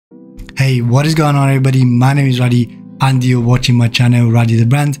Hey, what is going on everybody? My name is Radi and you're watching my channel Radi the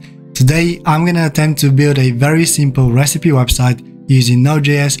Brand. Today I'm going to attempt to build a very simple recipe website using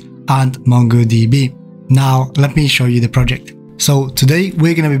Node.js and MongoDB. Now let me show you the project. So today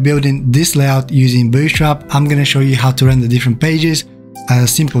we're going to be building this layout using Bootstrap. I'm going to show you how to render different pages, a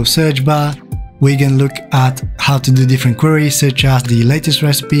simple search bar. We're going to look at how to do different queries such as the latest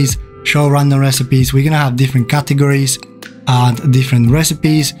recipes, show random recipes. We're going to have different categories and different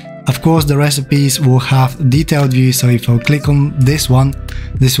recipes. Of course, the recipes will have detailed view, so if I click on this one,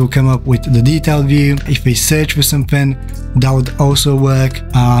 this will come up with the detailed view. If we search for something, that would also work,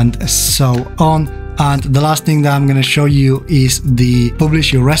 and so on. And the last thing that I'm going to show you is the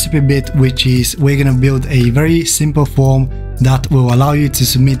publish your recipe bit, which is we're going to build a very simple form that will allow you to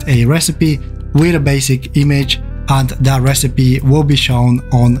submit a recipe with a basic image, and that recipe will be shown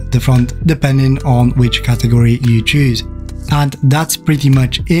on the front depending on which category you choose. And that's pretty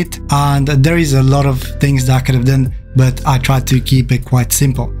much it. And there is a lot of things that I could have done, but I tried to keep it quite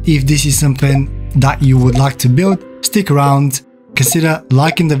simple. If this is something that you would like to build, stick around, consider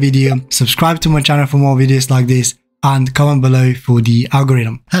liking the video, subscribe to my channel for more videos like this, and comment below for the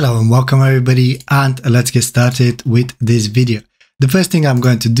algorithm. Hello and welcome everybody, and let's get started with this video. The first thing I'm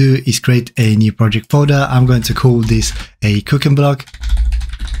going to do is create a new project folder. I'm going to call this a cooking block.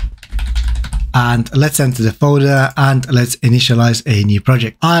 And let's enter the folder and let's initialize a new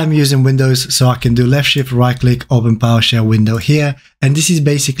project. I am using Windows, so I can do left shift, right click, open PowerShell window here. And this is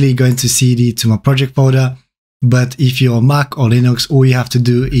basically going to cd to my project folder. But if you're Mac or Linux, all you have to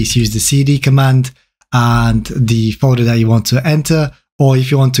do is use the cd command and the folder that you want to enter. Or if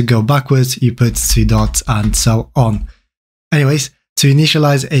you want to go backwards, you put 2 dots and so on. Anyways, to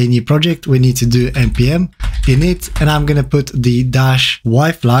initialize a new project, we need to do npm init, and I'm going to put the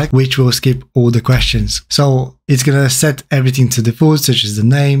 -y flag, which will skip all the questions. So it's going to set everything to default, such as the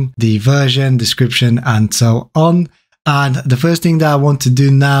name, the version, description, and so on. And the first thing that I want to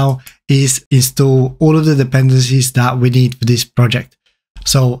do now is install all of the dependencies that we need for this project.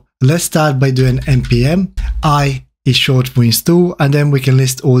 So let's start by doing npm. I is short for install, and then we can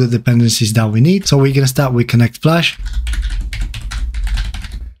list all the dependencies that we need. So we're going to start with connect flash.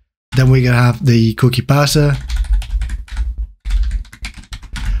 Then we're going to have the cookie-parser.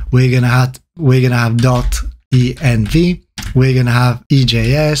 We're going to have .env. We're going to have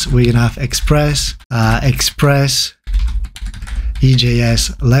EJS. We're going to have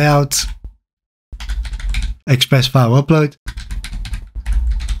express-ejs-layouts, express-fileupload,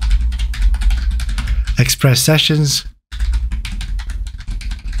 express sessions,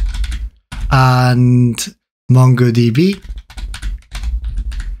 and MongoDB.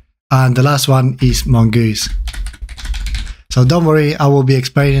 And the last one is Mongoose. So don't worry, I will be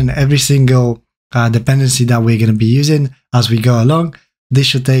explaining every single dependency that we're going to be using as we go along. This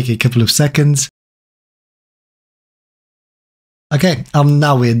should take a couple of seconds. Okay,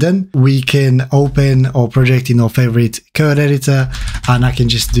 now we're done. We can open our project in our favorite code editor, and I can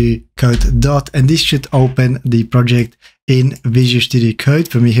just do code dot, and this should open the project in Visual Studio Code.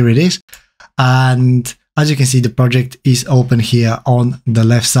 For me, here it is. And as you can see, the project is open here on the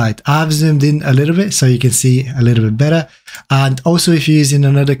left side. I've zoomed in a little bit so you can see a little bit better. And also, if you're using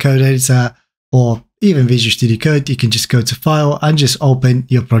another code editor or even Visual Studio Code, you can just go to File and just open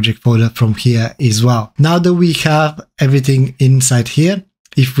your project folder from here as well. Now that we have everything inside here,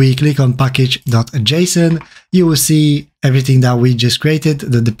 if we click on package.json, you will see everything that we just created,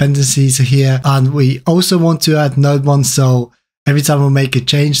 the dependencies here. And we also want to add Node.js, so every time we make a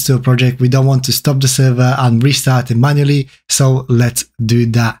change to a project, we don't want to stop the server and restart it manually. So let's do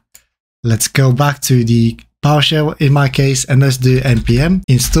that. Let's go back to the PowerShell in my case, and let's do npm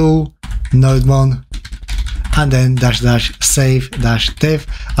install node.js and then --save-dev,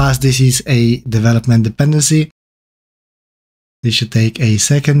 as this is a development dependency. This should take a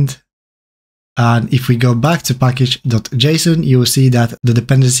second. And if we go back to package.json, you will see that the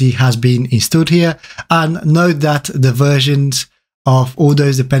dependency has been installed here. And note that the versions of all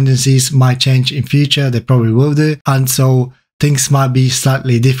those dependencies might change in future. They probably will do. And so things might be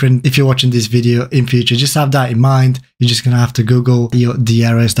slightly different if you're watching this video in future. Just have that in mind. You're just going to have to Google the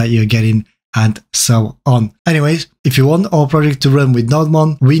errors that you're getting and so on. Anyways, if you want our project to run with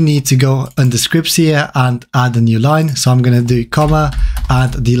Node.js, we need to go under scripts here and add a new line. So I'm going to do comma,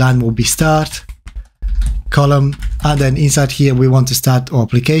 and the line will be start, column, and then inside here we want to start our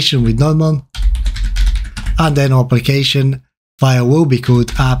application with Node.js, and then our application file will be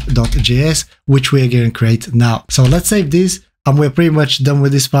called app.js, which we are going to create now. So let's save this, and we're pretty much done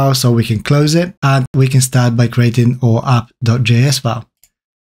with this file, so we can close it and we can start by creating our app.js file.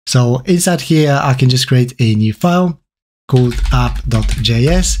 So inside here, I can just create a new file called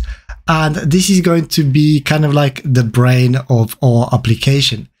app.js, And this is going to be kind of like the brain of our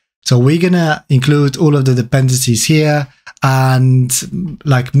application. So we're going to include all of the dependencies here and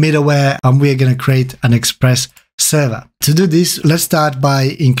like middleware, and we're going to create an Express server. To do this, let's start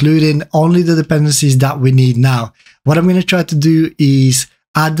by including only the dependencies that we need now. What I'm going to try to do is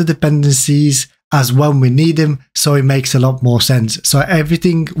add the dependencies as when we need them, so it makes a lot more sense. So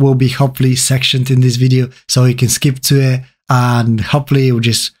everything will be hopefully sectioned in this video, so you can skip to it and hopefully it will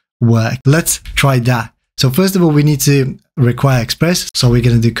just work. Let's try that. So first of all, we need to require Express. So we're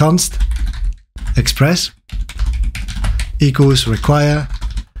going to do const Express equals require,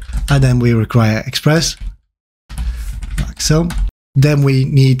 and then we require Express, like so. Then we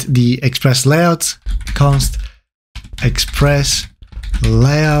need the Express layouts, const Express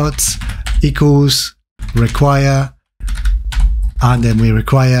layouts equals require, and then we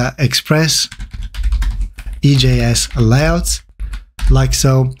require express-ejs-layouts, like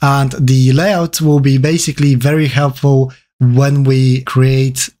so. And the layouts will be basically very helpful when we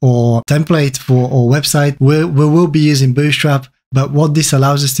create our template for our website. We will be using Bootstrap, but what this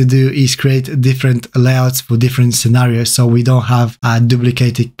allows us to do is create different layouts for different scenarios, so we don't have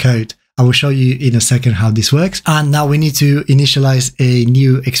duplicated code. I will show you in a second how this works. And now we need to initialize a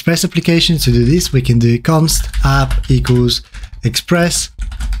new Express application. To do this, we can do const app equals Express,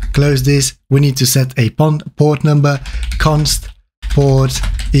 close this. We need to set a port number, const port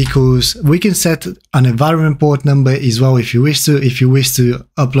equals, we can set an environment port number as well if you wish to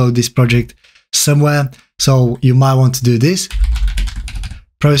upload this project somewhere. So you might want to do this,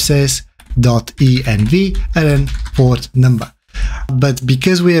 process.env and then port number. But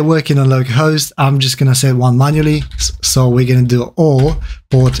because we are working on localhost, I'm just going to set one manually. So we're going to do all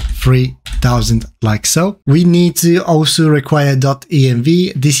port 3000 like so. We need to also require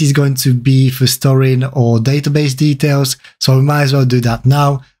 .env. This is going to be for storing our database details. So we might as well do that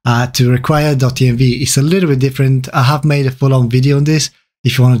now. To require .env, it's a little bit different. I have made a full-on video on this.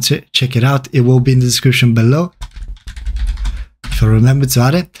 If you want to check it out, it will be in the description below, if I remember to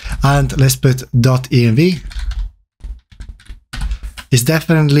add it. And let's put .env. It's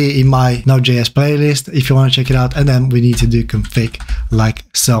definitely in my Node.js playlist if you want to check it out. And then we need to do config like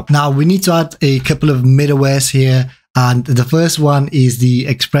so. Now we need to add a couple of middlewares here. And the first one is the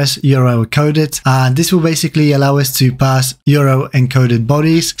express URL encoded. And this will basically allow us to pass URL encoded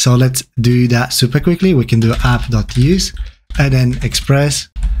bodies. So let's do that super quickly. We can do app.use and then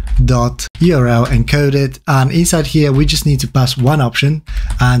express.url encoded. And inside here, we just need to pass one option.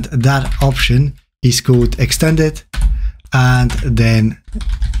 And that option is called extended. And then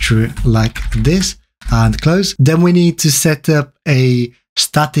true like this and close. Then we need to set up a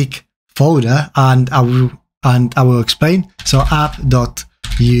static folder, and I will explain. So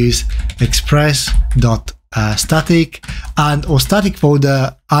app.use express.static, and our static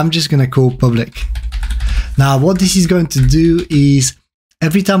folder I'm just going to call public. Now what this is going to do is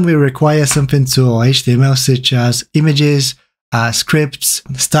every time we require something to our HTML, such as images, scripts,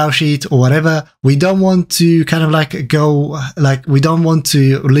 style sheet or whatever, we don't want to kind of like we don't want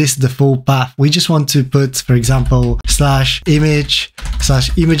to list the full path. We just want to put, for example,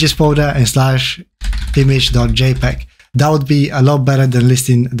 /image/images folder and /image.jpg. That would be a lot better than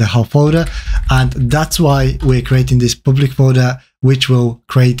listing the whole folder. And that's why we're creating this public folder, which we'll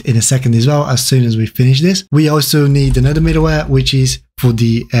create in a second as well, as soon as we finish this. We also need another middleware, which is for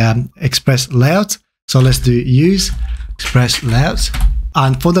the Express layout. So let's do use Express layouts,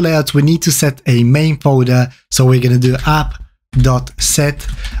 and for the layouts we need to set a main folder. So we're going to do app.set,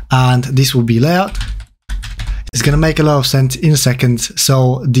 and this will be layout. It's going to make a lot of sense in a second.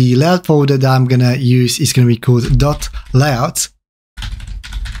 So the layout folder that I'm going to use is going to be called .layouts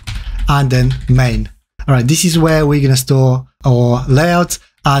and then main. All right, this is where we're going to store our layouts,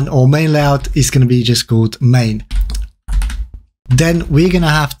 and our main layout is going to be just called main. Then we're going to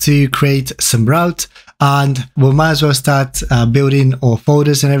have to create some routes, and we might as well start building our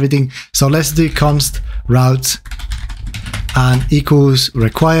folders and everything. So let's do const routes and equals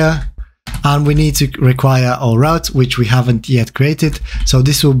require, and we need to require our route, which we haven't yet created. So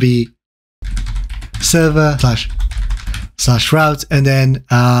this will be server / route, and then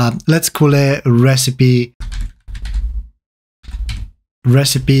let's call it recipe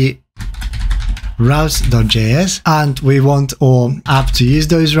routes.js, and we want our app to use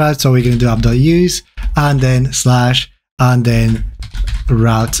those routes. So we're going to do app.use and then / and then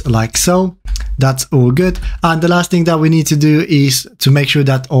route like so. That's all good. And the last thing that we need to do is to make sure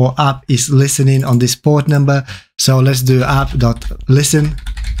that our app is listening on this port number. So let's do app.listen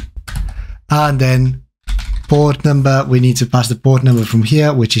and then port number. We need to pass the port number from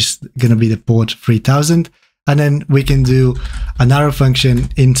here, which is going to be the port 3000. And then we can do an arrow function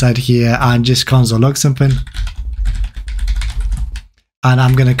inside here and just console log something. And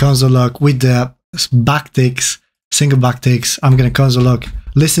I'm going to console log with the backticks, single backticks. I'm going to console log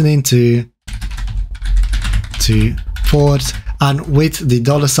listening to port, and with the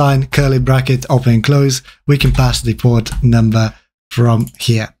 $, curly bracket, open and close, we can pass the port number from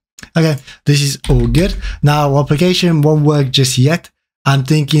here. Okay, this is all good. Now our application won't work just yet. I'm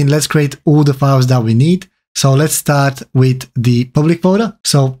thinking let's create all the files that we need. So let's start with the public folder.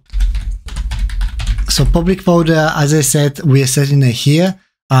 So public folder, as I said, we are setting it here,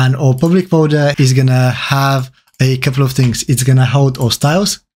 and our public folder is gonna have a couple of things. It's gonna hold our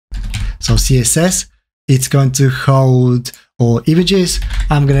styles, so CSS. It's going to hold our images.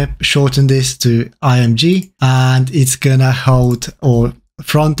 I'm gonna shorten this to IMG, and it's gonna hold our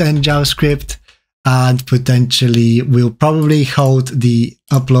front-end JavaScript, and potentially will probably hold the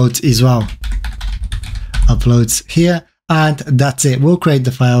uploads as well. Uploads here, and that's it. We'll create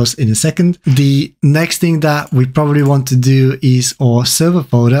the files in a second. The next thing that we probably want to do is our server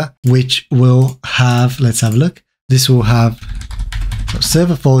folder, which will have, let's have a look. This will have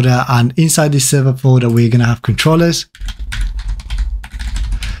server folder, and inside this server folder, we're going to have controllers.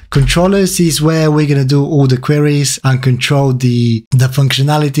 Controllers is where we're going to do all the queries and control the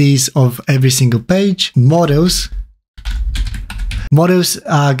functionalities of every single page. Models. Models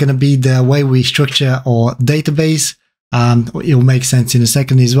are going to be the way we structure our database. It will make sense in a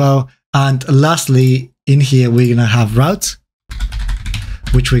second as well. And lastly, in here, we're going to have routes,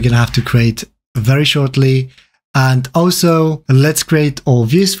 which we're going to have to create very shortly. And also, let's create our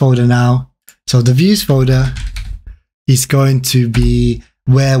views folder now. So the views folder is going to be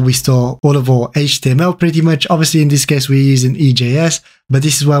where we store all of our HTML pretty much. Obviously, in this case, we're using EJS, but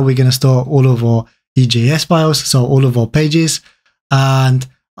this is where we're going to store all of our EJS files, so all of our pages. And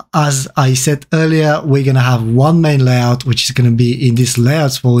as I said earlier, we're going to have one main layout, which is going to be in this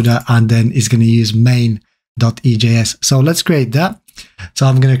layouts folder, and then it's going to use main.ejs. So let's create that. So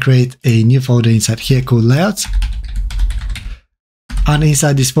I'm going to create a new folder inside here called layouts. And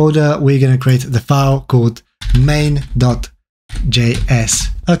inside this folder, we're going to create the file called main.js.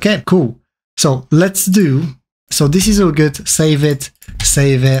 Okay, cool. So let's do, so this is all good. Save it.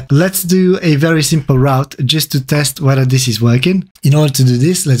 Let's do a very simple route just to test whether this is working. In order to do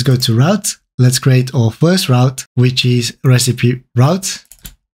this, let's go to route. Let's create our first route, which is recipe routes.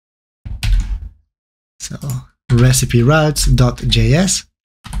 So recipe routes.js.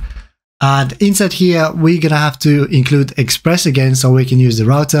 And inside here, we're gonna have to include express again, so we can use the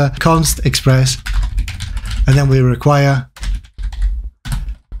router const express, and then we require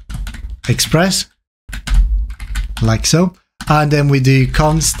express like so. And then we do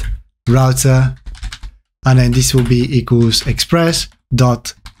const router, and then this will be equals express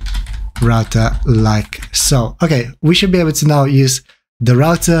dot router like so. Okay, we should be able to now use the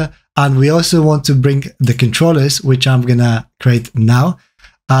router, and we also want to bring the controllers, which I'm gonna create now.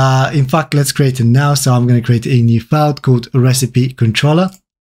 In fact, let's create it now. So I'm gonna create a new file called recipe controller.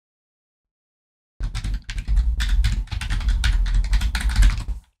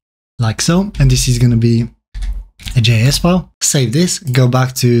 Like so, and this is gonna be a JS file. Save this, go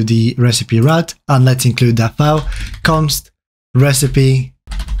back to the recipe route, and let's include that file. Const recipe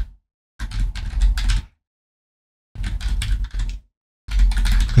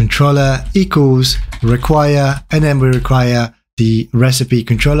controller equals require, and then we require the recipe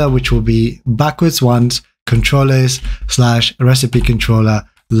controller, which will be backwards ones controllers / recipe controller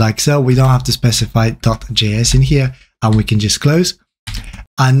like so. We don't have to specify .js in here, and we can just close.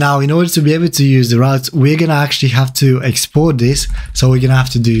 And now, in order to be able to use the routes, we're going to actually have to export this. So we're going to have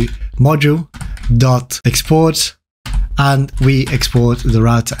to do module.export, and we export the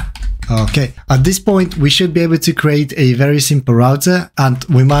router. Okay, at this point, we should be able to create a very simple router, and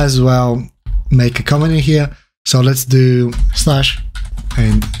we might as well make a comment in here. So let's do /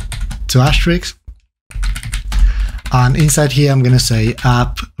 and 2 asterisks. And inside here, I'm going to say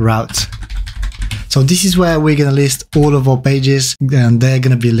app route. So this is where we're going to list all of our pages, and they're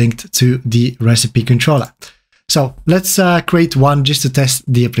going to be linked to the recipe controller. So let's create one just to test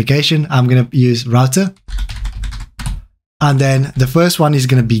the application. I'm going to use router. And then the first one is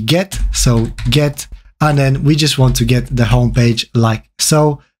going to be get. So get, and then we just want to get the home page like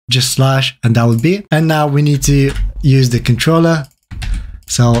so, just / and that would be it. And now we need to use the controller.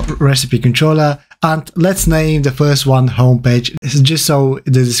 So recipe controller. And let's name the first one homepage, just so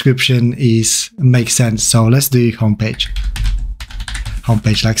the description makes sense. So let's do homepage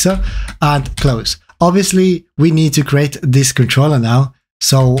like so, and close. Obviously, we need to create this controller now,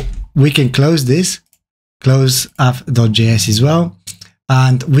 so we can close this, close app.js as well.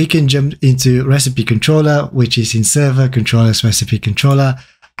 and we can jump into recipe controller, which is in server controllers recipe controller,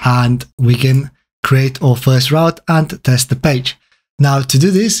 and we can create our first route and test the page. Now to do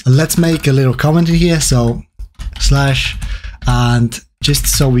this, let's make a little comment in here. So slash, and just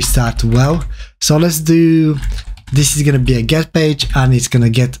so we start well. So let's do, this is going to be a get page and it's going to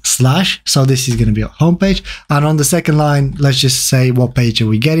get slash. So this is going to be a home page. And on the second line, let's just say what page are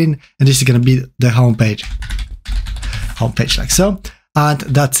we getting? And this is going to be the home page like so. And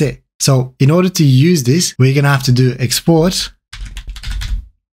that's it. So in order to use this, we're going to have to do export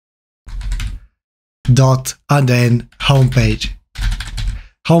dot and then home page.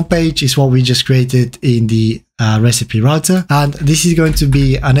 Home page is what we just created in the recipe router, and this is going to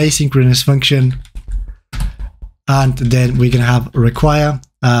be an asynchronous function, and then we're going to have request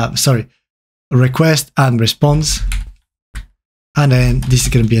and response, and then this is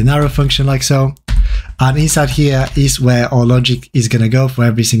going to be an arrow function like so, and inside here is where our logic is going to go for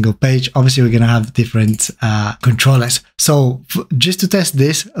every single page. Obviously we're going to have different controllers. So just to test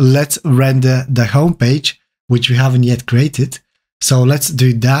this, let's render the home page, which we haven't yet created. So let's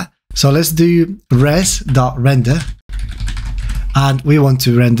do that. So let's do res.render, and we want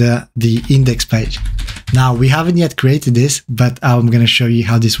to render the index page. Now we haven't yet created this, but I'm going to show you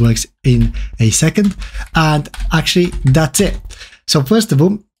how this works in a second. And actually that's it. So first of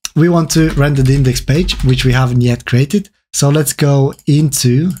all, we want to render the index page, which we haven't yet created. So let's go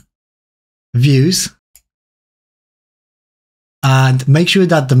into views and make sure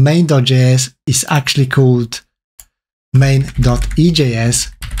that the main.js is actually called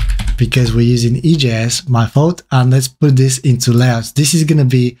main.ejs, because we're using EJS, my fault. And let's put this into layouts. This is going to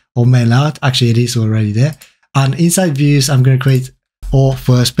be our main layout. Actually, it is already there. And inside views, I'm going to create our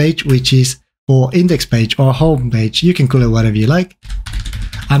first page, which is our index page or home page. You can call it whatever you like.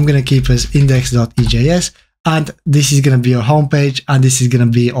 I'm going to keep as index.ejs, and this is going to be our home page, and this is going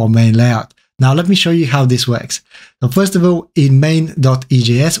to be our main layout. Now let me show you how this works. So first of all, in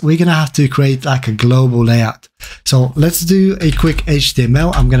main.ejs, we're going to have to create like a global layout. So let's do a quick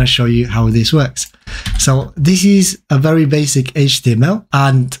HTML. I'm going to show you how this works. So this is a very basic HTML,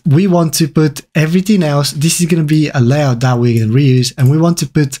 and we want to put everything else. This is going to be a layout that we're going to reuse, and we want to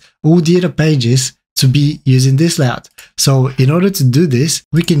put all the other pages to be using this layout. So in order to do this,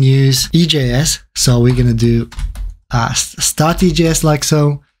 we can use EJS. So we're going to do start EJS like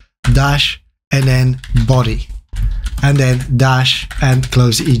so, dash, and then body, and then dash and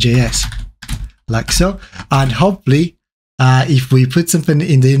close EJS like so. And hopefully if we put something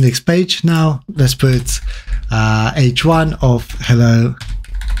in the index page, now let's put h1 of hello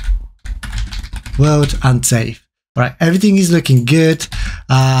world and save. All right, everything is looking good.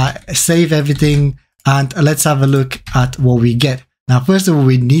 Save everything, and let's have a look at what we get. Now, first of all,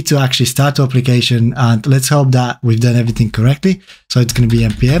 we need to actually start the application, and let's hope that we've done everything correctly. So it's going to be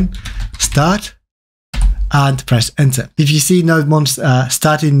npm start and press enter. If you see NodeMon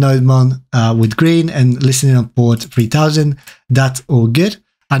starting NodeMon with green and listening on port 3000, that's all good.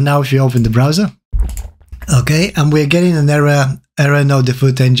 And now if you open the browser, okay, and we're getting an error no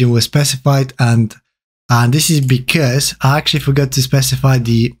default engine was specified, and this is because I actually forgot to specify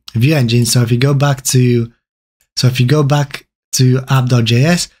the view engine. So if you go back to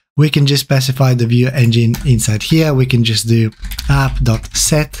app.js, we can just specify the view engine inside here. We can just do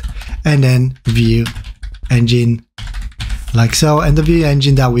app.set and then view engine like so. And the view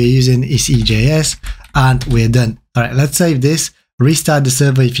engine that we're using is EJS, and we're done. All right, let's save this, restart the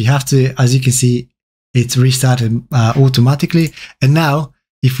server if you have to. As you can see, it's restarted automatically. And now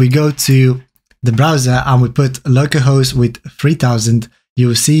if we go to the browser and we put localhost with 3000,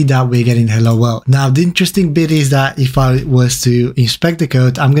 you'll see that we're getting hello world. Now, the interesting bit is that if I was to inspect the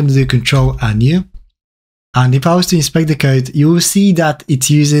code, I'm going to do control and U. And if I was to inspect the code, you will see that it's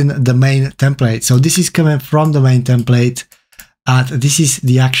using the main template. So this is coming from the main template, and this is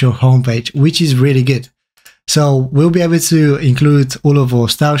the actual homepage, which is really good. So we'll be able to include all of our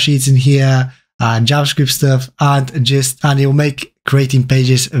style sheets in here, JavaScript stuff, and it will make creating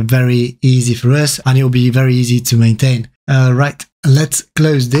pages very easy for us, and it will be very easy to maintain. Right, let's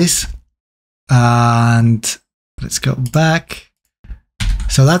close this and let's go back.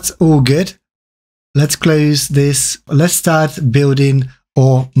 So that's all good. Let's close this. Let's start building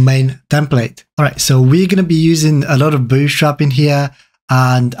our main template. All right, so we're going to be using a lot of Bootstrap in here,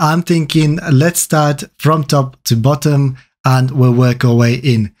 and I'm thinking let's start from top to bottom and we'll work our way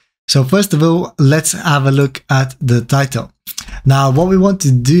in. So first of all, let's have a look at the title. Now, what we want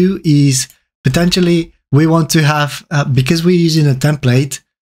to do is potentially we want to have, because we're using a template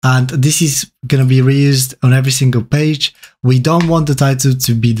and this is going to be reused on every single page, we don't want the title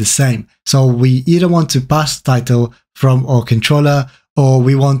to be the same. So we either want to pass title from our controller, or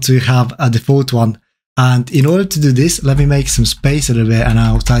we want to have a default one. And in order to do this, let me make some space a little bit and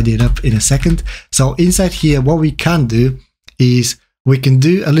I'll tidy it up in a second. So inside here, what we can do is we can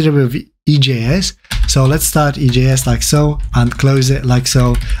do a little bit of EJS. So let's start EJS like so and close it like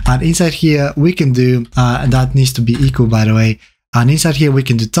so. And inside here, we can do, and that needs to be equal, by the way. And inside here, we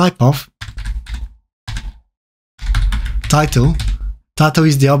can do type of title. Title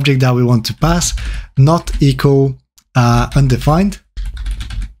is the object that we want to pass, not equal undefined.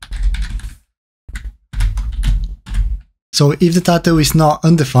 So if the title is not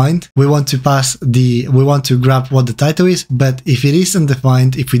undefined, we want to grab what the title is. But if it is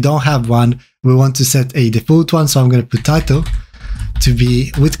undefined, if we don't have one, we want to set a default one. So I'm going to put title to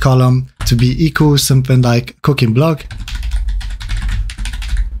be with column to be equal something like cooking blog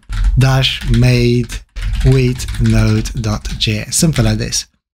dash made with Node.js, something like this.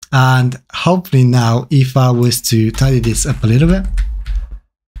 And hopefully now, if I was to tidy this up a little bit,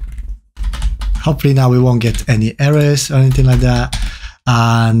 hopefully now we won't get any errors or anything like that.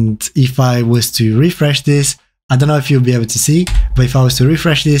 And if I was to refresh this, I don't know if you'll be able to see, but if I was to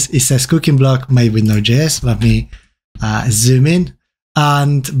refresh this, it says cooking block made with Node.js. Let me zoom in.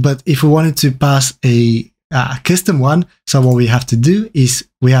 But if we wanted to pass a custom one, so what we have to do is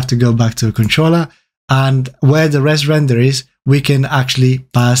we have to go back to a controller, and where the res render is, we can actually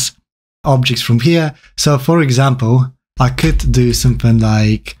pass objects from here. So for example, I could do something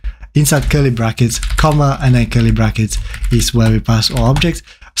like inside curly brackets, comma, and then curly brackets is where we pass all objects.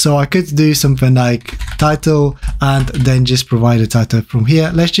 So I could do something like title and then just provide a title from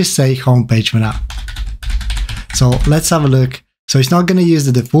here. Let's just say homepage for now. So let's have a look. So it's not going to use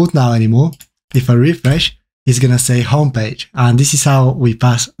the default now anymore. If I refresh, it's going to say homepage. And this is how we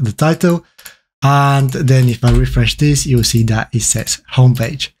pass the title. And then if I refresh this, you'll see that it says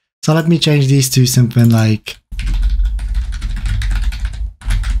homepage. So let me change this to something like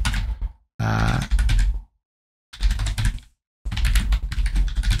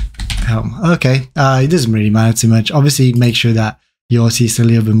okay, it doesn't really matter too much. Obviously, make sure that yours is a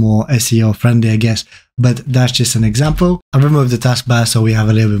little bit more SEO friendly, I guess, but that's just an example. I removed the taskbar so we have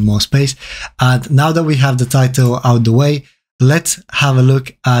a little bit more space. And now that we have the title out the way, let's have a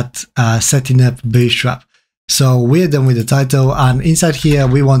look at setting up Bootstrap. So we're done with the title, and inside here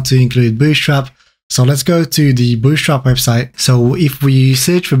we want to include Bootstrap. So let's go to the Bootstrap website. So if we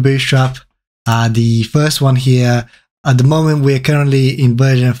search for Bootstrap, the first one here, at the moment we're currently in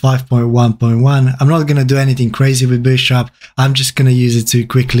version 5.1.1. I'm not going to do anything crazy with Bootstrap. I'm just going to use it to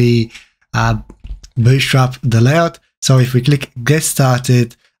quickly bootstrap the layout. So if we click get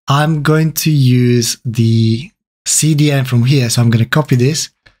started, I'm going to use the CDN from here. So I'm going to copy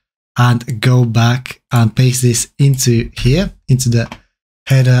this and go back and paste this into here, into the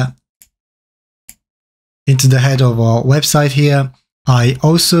header of our website here. I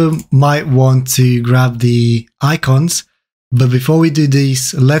also might want to grab the icons, but before we do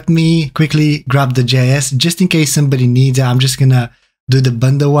this, let me quickly grab the JS just in case somebody needs it. I'm just gonna do the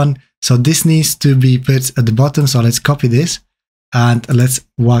bundle one. So this needs to be put at the bottom. So let's copy this and let's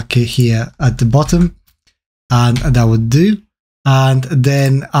whack it here at the bottom, and that would do. And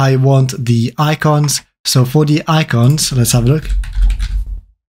then I want the icons. So for the icons, let's have a look.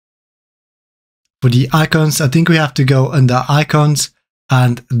 For the icons, I think we have to go under icons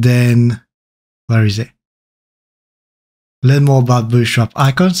and then, where is it? Learn more about Bootstrap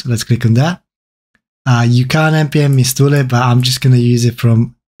icons. Let's click on that. You can npm install it, but I'm just going to use it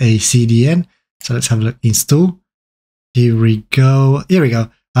from a CDN. So let's have a look, install. Here we go. Here we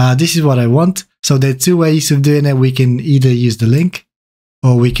go. This is what I want. So there are two ways of doing it. We can either use the link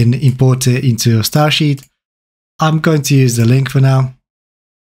or we can import it into a style sheet. I'm going to use the link for now.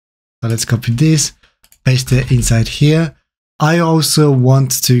 So let's copy this, paste it inside here. I also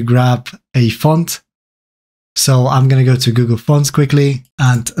want to grab a font. So I'm going to go to Google Fonts quickly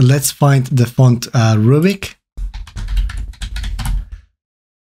and let's find the font Rubik.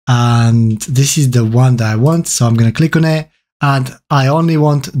 And this is the one that I want. So I'm going to click on it and I only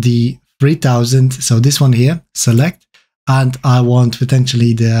want the 3000. So this one here, select, and I want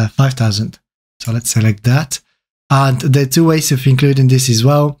potentially the 5000. So let's select that. And there are two ways of including this as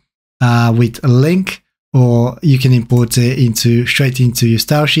well. With a link, or you can import it straight into your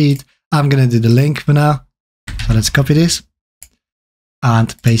style sheet. I'm going to do the link for now. So let's copy this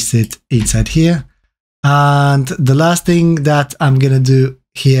and paste it inside here. And the last thing that I'm going to do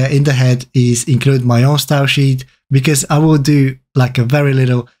here in the head is include my own style sheet, because I will do like a very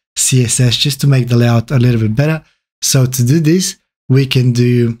little CSS just to make the layout a little bit better. So to do this, we can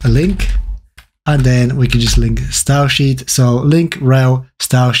do a link. And then we can just link style sheet. So link rel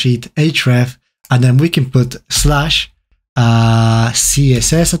style sheet href, and then we can put slash,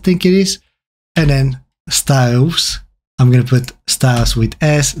 CSS, I think it is, and then styles. I'm going to put styles with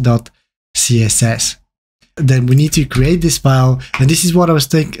s.css. Then we need to create this file, and this is what I was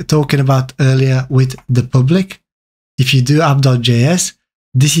talking about earlier with the public. If you do app.js,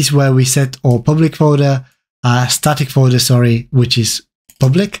 this is where we set our public folder, static folder, sorry, which is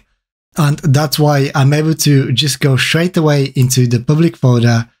public. And that's why I'm able to just go straight away into the public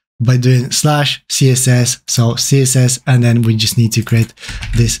folder by doing /css, so CSS, and then we just need to create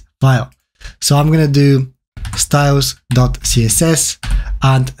this file. So I'm going to do styles.css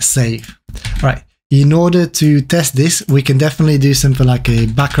and save. All right. In order to test this, we can definitely do something like a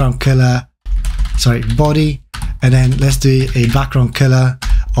background color, sorry, body, and then let's do a background color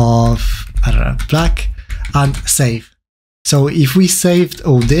of, I don't know, black, and save. So if we saved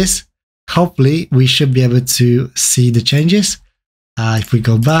all this, hopefully we should be able to see the changes. If we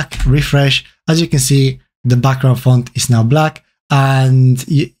go back, refresh, as you can see, the background font is now black, and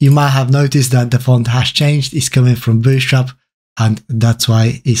you might have noticed that the font has changed. It's coming from Bootstrap, and that's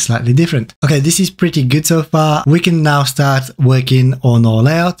why it's slightly different. Okay, this is pretty good so far. We can now start working on our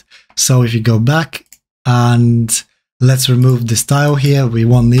layout. So if you go back and let's remove the style here, we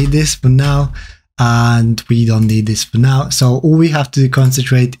won't need this for now, and we don't need this for now. So all we have to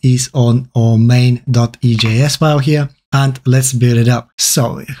concentrate is on our main.ejs file here, and let's build it up.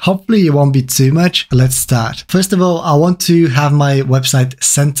 So hopefully it won't be too much. Let's start. First of all, I want to have my website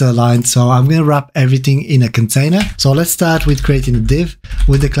center aligned, so I'm going to wrap everything in a container. So let's start with creating a div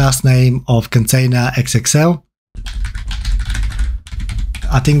with the class name of container XXL.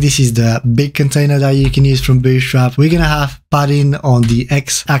 I think this is the big container that you can use from Bootstrap. We're going to have padding on the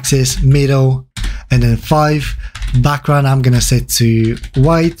x-axis, middle, and then 5. Background I'm going to set to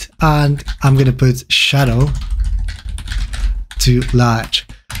white, and I'm going to put shadow to large.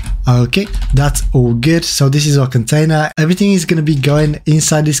 Okay, that's all good. So this is our container. Everything is going to be going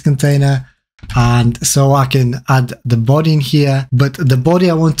inside this container, and so I can add the body in here, but the body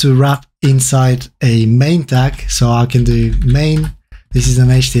I want to wrap inside a main tag. So I can do main. This is an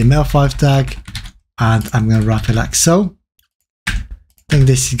HTML5 tag, and I'm going to wrap it like so. I think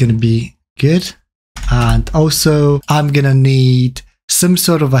this is going to be good. And also I'm going to need some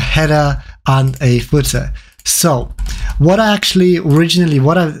sort of a header and a footer. So what I've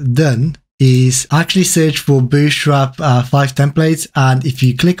done is actually search for Bootstrap 5 templates. And if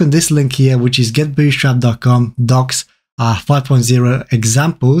you click on this link here, which is getbootstrap.com docs 5.0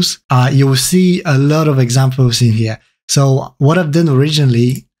 examples, you will see a lot of examples in here. So what I've done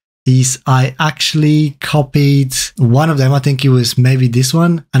originally is I actually copied one of them. I think it was maybe this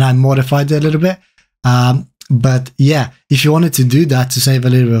one, and I modified it a little bit. But yeah, if you wanted to do that to save a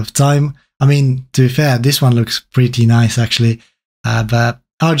little bit of time, I mean, to be fair, this one looks pretty nice actually, but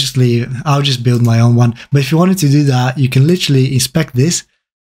I'll just build my own one. But if you wanted to do that, you can literally inspect this,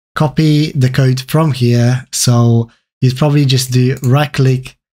 copy the code from here. So you'd probably just do right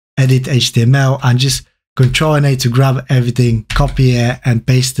click, edit HTML, and just Control-A to grab everything, copy it and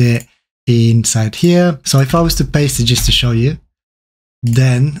paste it inside here. So if I was to paste it just to show you,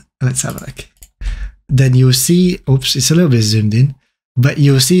 then let's have a look. Then you'll see, oops, it's a little bit zoomed in, but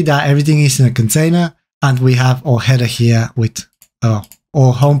you'll see that everything is in a container, and we have our header here with our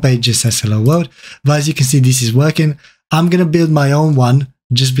homepage just says hello world. But as you can see, this is working. I'm going to build my own one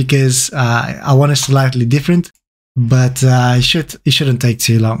just because I want it slightly different, but it shouldn't take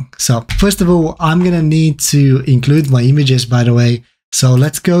too long. So first of all, I'm going to need to include my images, by the way. So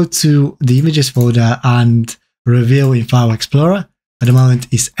let's go to the images folder and reveal in File Explorer. At the moment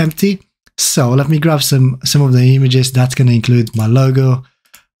it's empty. So let me grab some of the images. That's going to include my logo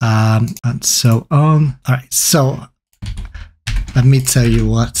and so on. All right, so let me tell you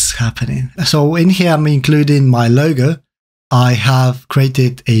what's happening. So in here, I'm including my logo. I have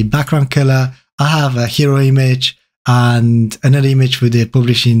created a background color. I have a hero image and another image for the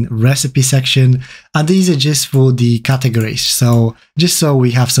publishing recipe section. And these are just for the categories. So just so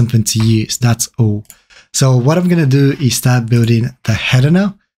we have something to use, that's all. So what I'm going to do is start building the header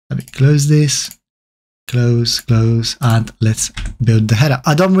now. Let me close this, close, and let's build the header.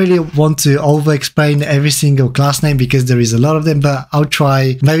 I don't really want to over explain every single class name because there is a lot of them, but I'll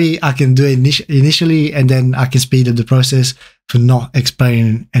try. Maybe I can do it initially and then I can speed up the process for not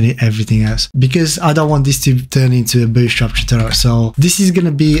explaining everything else, because I don't want this to turn into a Bootstrap tutorial. So this is going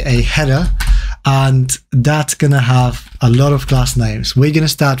to be a header, and that's going to have a lot of class names. We're going to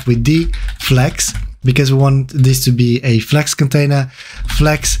start with the flex, because we want this to be a flex container.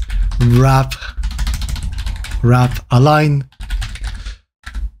 Flex, wrap, align,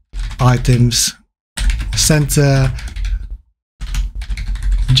 items, center,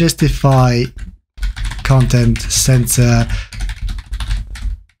 justify, content center,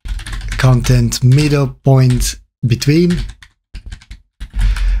 content middle point between,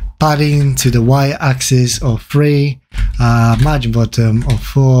 padding to the y-axis of 3, margin bottom of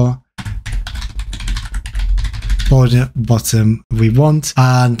 4, border bottom we want,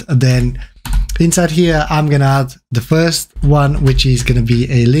 and then inside here I'm gonna add the first one, which is gonna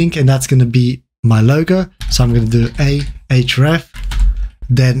be a link, and that's gonna be my logo. So I'm gonna do a href,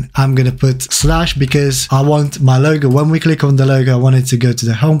 then I'm gonna put slash, because I want my logo, when we click on the logo, I want it to go to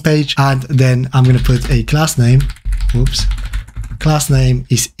the home page, and then I'm gonna put a class name. Whoops. Class name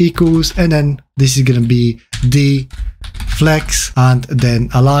is equals, and then this is gonna be the flex, and then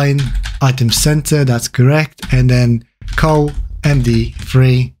align item center, that's correct, and then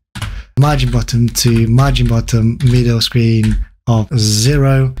md3 margin bottom to margin bottom middle screen of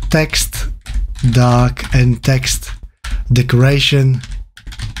 0, text dark, and text decoration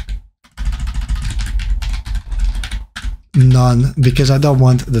none, because I don't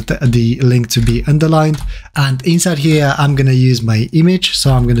want the link to be underlined. And inside here I'm gonna use my image,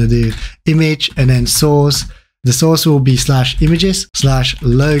 so I'm gonna do image and then source. The source will be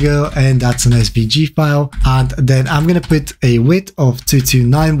 /images/logo, and that's an SVG file. And then I'm gonna put a width of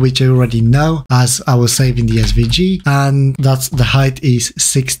 229, which I already know as I was saving the SVG, and that's the height is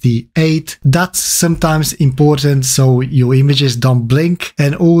 68. That's sometimes important so your images don't blink.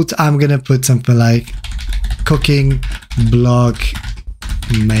 And alt, I'm gonna put something like cooking blog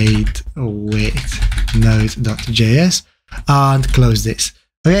made with Node.js and close this.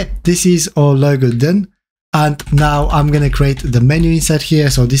 Okay, this is our logo done. And now I'm going to create the menu inside here.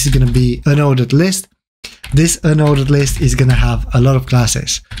 So this is going to be unordered list. This unordered list is going to have a lot of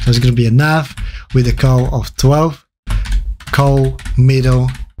classes. So it's going to be a nav with a call of 12, call middle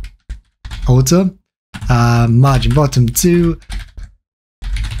auto, margin bottom 2,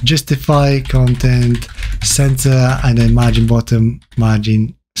 justify content center, and then margin bottom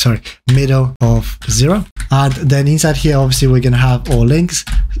middle of 0. And then inside here obviously we're going to have all links.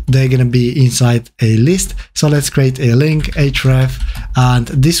 They're going to be inside a list. So let's create a link href, and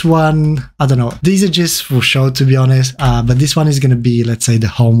this one, I don't know, these are just for show to be honest, but this one is going to be, let's say, the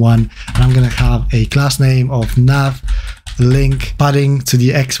home one, and I'm going to have a class name of nav link padding to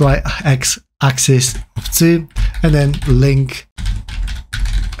the x axis of 2, and then link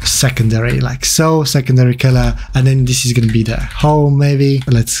secondary, like so, secondary color, and then this is going to be the home. Maybe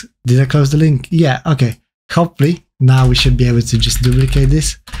did I close the link? Yeah, okay, hopefully now we should be able to just duplicate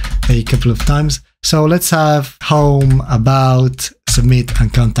this a couple of times. So let's have home, about, submit,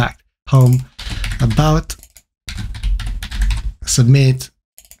 and contact. Home, about, submit,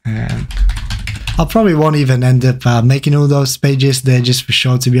 and I probably won't even end up making all those pages. They're just for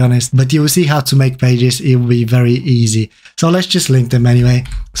show, to be honest, but you will see how to make pages. It will be very easy. So let's just link them anyway.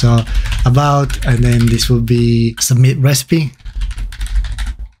 So about, and then this will be submit recipe,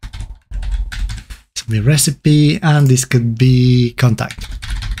 and this could be contact,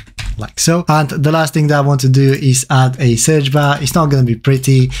 like so. And the last thing that I want to do is add a search bar. It's not going to be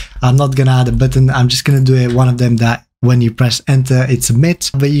pretty. I'm not going to add a button. I'm just going to do one of them that when you press enter it submits,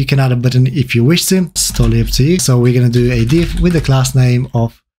 but you can add a button if you wish to. It's totally up to you. So we're going to do a div with the class name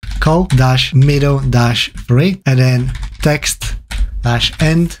of call-middle-3, and then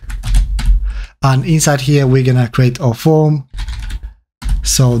text-end, and inside here we're going to create our form.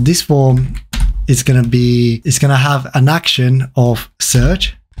 So this form is going to have an action of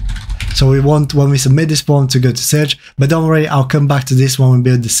search. So we want, when we submit this form, to go to search, but don't worry, I'll come back to this when we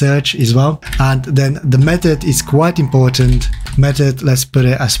build the search as well. And then the method is quite important. Method, let's put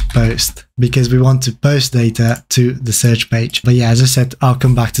it as post, because we want to post data to the search page. But yeah, as I said, I'll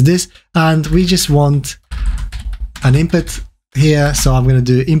come back to this, and we just want an input here. So I'm going to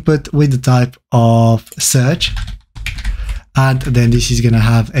do input with the type of search. And then this is going to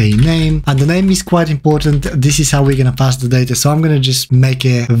have a name, and the name is quite important. This is how we're going to pass the data. So I'm going to just make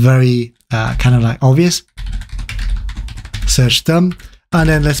it very kind of like obvious. Search term, and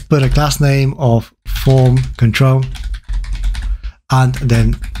then let's put a class name of form control, and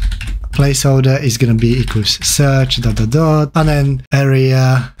then placeholder is going to be equals search ... and then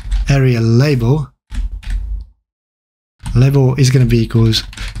area label is going to be equals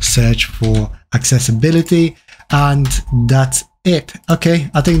search for accessibility. And that's it. Okay,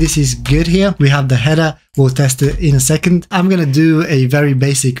 I think this is good here. We have the header. We'll test it in a second. I'm going to do a very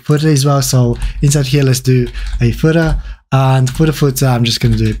basic footer as well. So inside here, let's do a footer. And for the footer, I'm just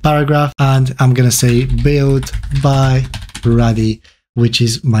going to do a paragraph. And I'm going to say build by Ruddy, which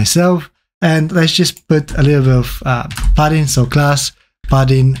is myself. And let's just put a little bit of padding. So class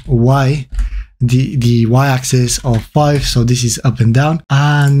padding y. the y-axis of 5, so this is up and down,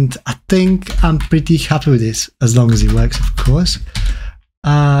 and I think I'm pretty happy with this, as long as it works, of course.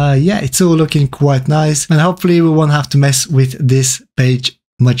 Yeah, it's all looking quite nice, and hopefully we won't have to mess with this page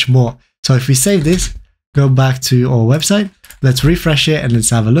much more. So if we save this, go back to our website, let's refresh it and let's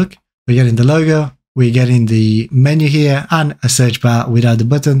have a look. We're getting the logo, we're getting the menu here and a search bar without the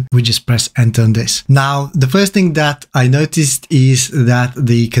button. We just press enter on this. Now, the first thing that I noticed is that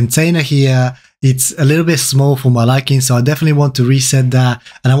the container here, it's a little bit small for my liking, so I definitely want to reset that,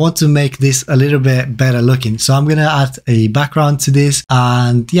 and I want to make this a little bit better looking. So I'm going to add a background to this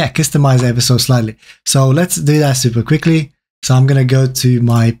and yeah, customize it ever so slightly. So let's do that super quickly. So I'm going to go to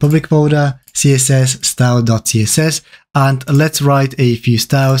my public folder, css style.css, and let's write a few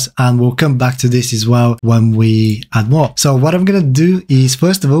styles, and we'll come back to this as well when we add more. So what I'm going to do is,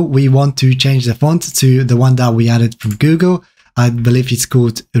 first of all, we want to change the font to the one that we added from Google. I believe it's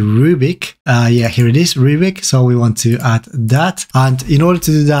called Rubik. Yeah, here it is, Rubik. So we want to add that. And in order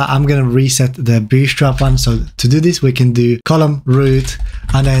to do that, I'm going to reset the Bootstrap one. So to do this, we can do column root,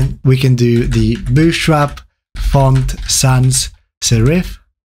 and then we can do the Bootstrap font sans serif.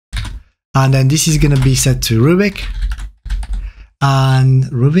 And then this is going to be set to Rubik. And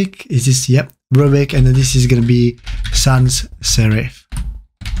Rubik, is this? Yep, Rubik. And then this is going to be sans serif.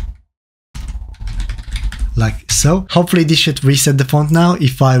 Like so. Hopefully this should reset the font now.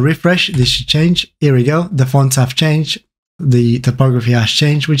 If I refresh, this should change. Here we go. The fonts have changed. The typography has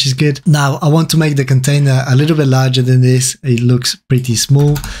changed, which is good. Now I want to make the container a little bit larger than this. It looks pretty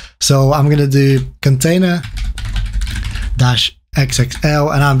small. So I'm going to do container dash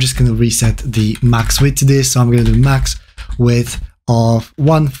XXL, and I'm just going to reset the max width to this. So I'm going to do max width of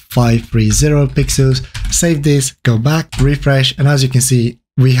 1530 pixels. Save this, go back, refresh, and as you can see,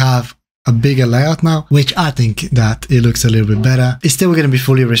 we have a bigger layout now, which I think that it looks a little bit better. It's still going to be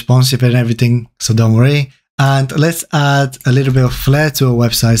fully responsive and everything, so don't worry. And let's add a little bit of flair to our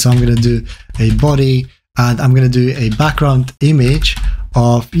website. So I'm going to do a body, and I'm going to do a background image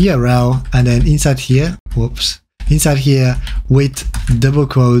of URL, and then inside here, inside here with double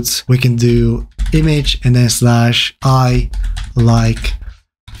quotes, we can do image and then slash I like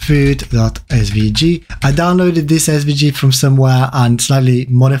food.svg. I downloaded this SVG from somewhere and slightly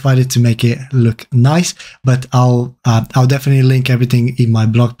modified it to make it look nice, but I'll definitely link everything in my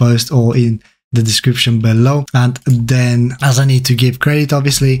blog post or in the description below. And then, as I need to give credit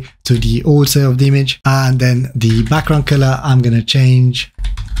obviously to the author of the image, and then the background color, I'm gonna change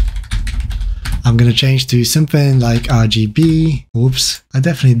to something like RGB. Oops, I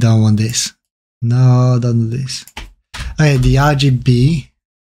definitely don't want this. No, don't do this. Okay, the RGB,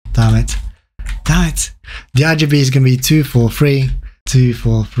 damn it. The RGB is going to be 243,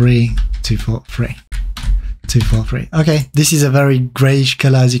 243, 243. 243. Okay, this is a very grayish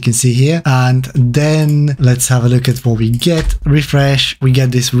color, as you can see here. And then let's have a look at what we get. Refresh, we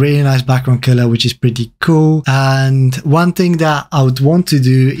get this really nice background color, which is pretty cool. And one thing that I would want to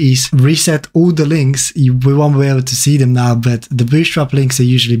do is reset all the links. We won't be able to see them now, but the Bootstrap links are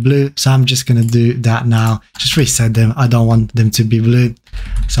usually blue, so I'm just going to do that now. Just reset them. I don't want them to be blue,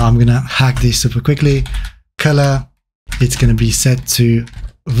 so I'm going to hack this super quickly. Color, it's going to be set to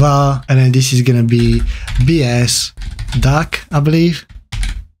var, and then this is going to be BS dark, I believe.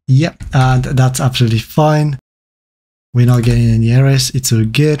 Yep, and that's absolutely fine. We're not getting any errors, it's all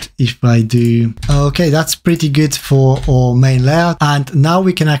good. If I do, okay, that's pretty good for our main layout. And now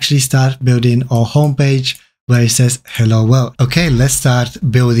we can actually start building our homepage where it says hello world. Okay, let's start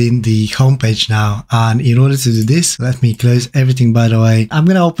building the homepage now. And in order to do this, let me close everything, by the way. I'm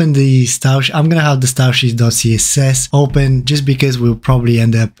going to open the style sheet. I'm going to have the stylesheet.css open just because we'll probably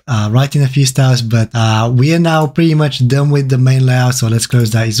end up writing a few styles, but we are now pretty much done with the main layout. So let's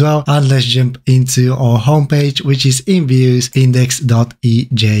close that as well. And let's jump into our homepage, which is in views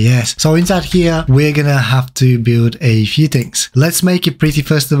index.ejs. So inside here, we're going to have to build a few things. Let's make it pretty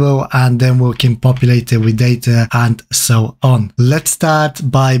first of all, and then we can populate it with data and so on. Let's start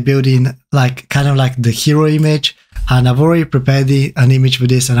by building kind of like the hero image, and I've already prepared an image for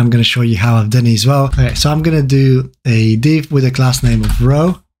this, and I'm going to show you how I've done it as well. Okay, so I'm going to do a div with a class name of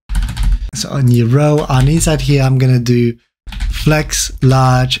row. So a new row, and inside here I'm going to do flex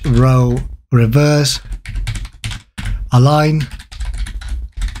large row reverse align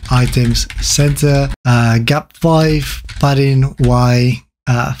items center gap 5 padding y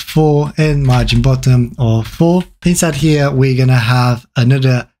 4 and margin bottom of 4. Inside here we're gonna have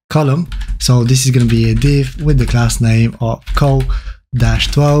another column, so this is gonna be a div with the class name of col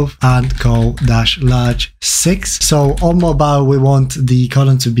col-12 and col-large 6. So on mobile, we want the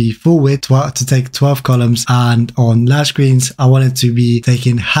column to be full width, to take 12 columns, and on large screens, I want it to be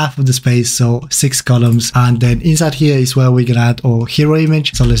taking half of the space, so 6 columns. And then inside here is where we're gonna add our hero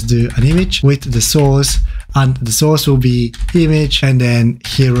image. So let's do an image with the source, and the source will be image and then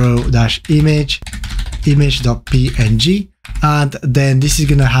hero-image, image.png. And then this is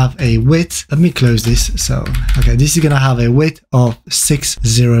gonna have a width. Let me close this. So, okay, this is gonna have a width of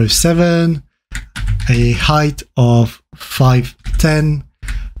 607, a height of 510.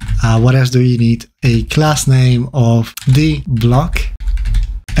 What else do we need? A class name of the block,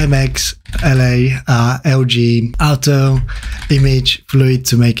 mx, la, lg, auto, image, fluid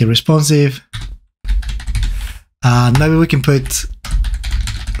to make it responsive. Maybe we can put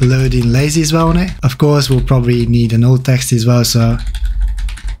loading lazy as well on it. Of course, we'll probably need an alt text as well, so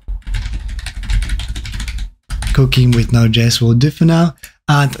cooking with Node.js will do for now.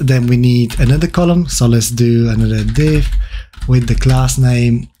 And then we need another column, so let's do another div with the class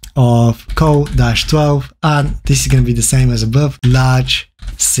name of col-12, and this is going to be the same as above, large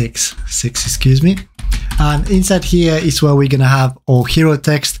 6, excuse me. And inside here is where we're going to have our hero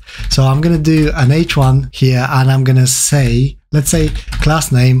text. So I'm going to do an h1 here, and I'm going to say, let's say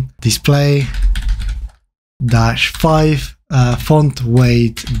class name display -5, font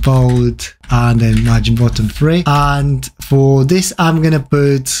weight bold, and then margin bottom 3. And for this, I'm going to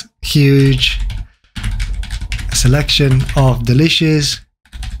put huge selection of delicious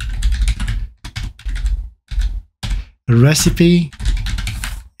recipe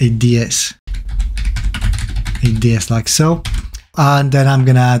ADS like so. And then I'm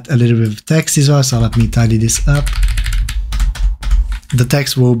gonna add a little bit of text as well, so let me tidy this up. The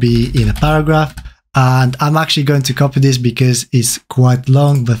text will be in a paragraph, and I'm actually going to copy this because it's quite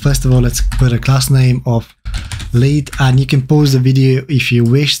long. But first of all, let's put a class name of lead, and you can pause the video if you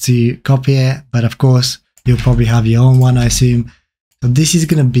wish to copy it, but of course you'll probably have your own one, I assume. So this is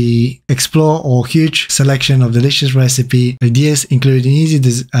going to be explore or huge selection of delicious recipe ideas, including easy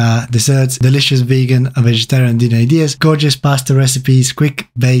desserts, delicious vegan and vegetarian dinner ideas, gorgeous pasta recipes, quick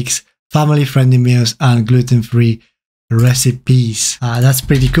bakes, family-friendly meals, and gluten-free recipes. That's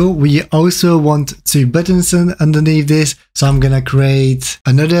pretty cool. We also want 2 buttons underneath this, so I'm going to create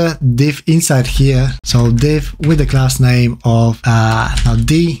another div inside here. So div with the class name of now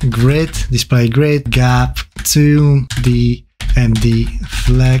d grid, display grid, gap to the md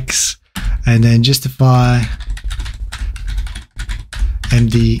flex, and then justify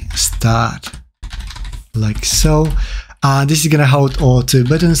md start like so. This is going to hold all 2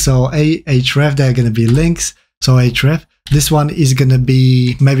 buttons. So href, they're going to be links. So href, this one is going to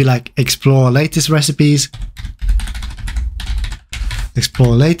be maybe like explore latest recipes,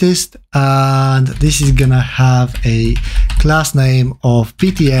 explore latest, and this is going to have a class name of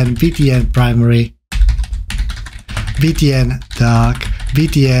btn primary, btn dark,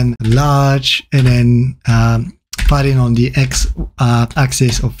 btn large, and then padding on the x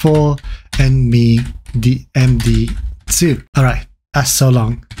axis of 4, and md2. All right, that's so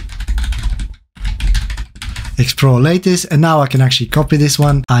long. Explore latest, and now I can actually copy this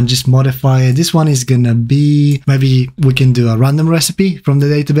one and just modify it. This one is gonna be, maybe we can do a random recipe from the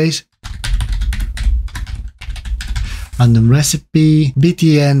database. Random recipe,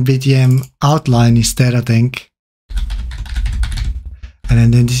 btn outline instead, I think.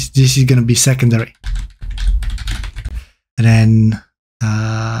 And then this is going to be secondary. And then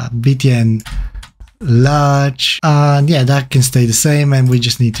btn large. And yeah, that can stay the same. And we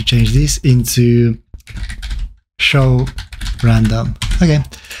just need to change this into show random. Okay,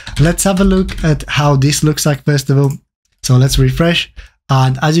 let's have a look at how this looks like first of all. So let's refresh.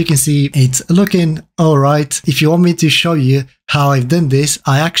 And as you can see, it's looking all right. If you want me to show you how I've done this,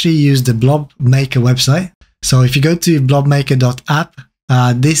 I actually use the Blob Maker website. So if you go to blobmaker.app,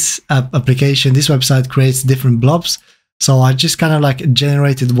 this application, this website creates different blobs. So I just kind of like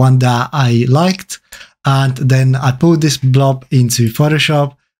generated one that I liked, and then I put this blob into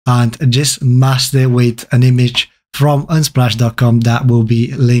Photoshop and just masked it with an image from unsplash.com that will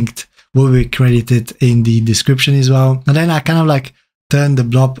be linked, will be credited in the description as well. And then I kind of like turn the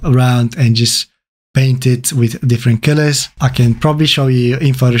blob around and just paint it with different colors. I can probably show you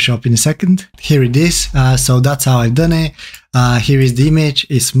in Photoshop in a second. Here it is. So that's how I've done it. Here is the image.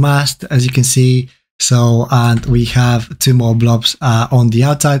 It's masked, as you can see. So, and we have 2 more blobs on the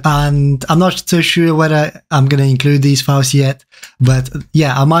outside, and I'm not so sure whether I'm going to include these files yet, but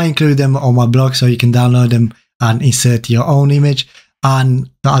yeah, I might include them on my blog so you can download them and insert your own image.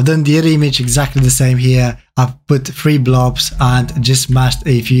 And I've done the other image exactly the same here. I've put 3 blobs and just masked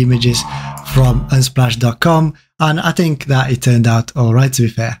a few images from unsplash.com. And I think that it turned out all right, to be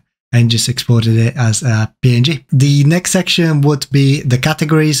fair, and just exported it as a PNG. The next section would be the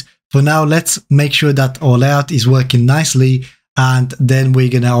categories. For now, let's make sure that our layout is working nicely, and then we're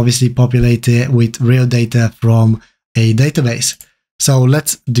gonna obviously populate it with real data from a database. So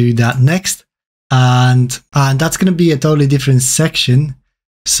let's do that next. And that's gonna be a totally different section.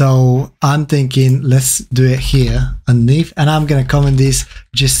 So I'm thinking let's do it here underneath, and I'm gonna comment this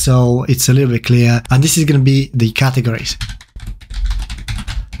just so it's a little bit clear. And this is gonna be the categories.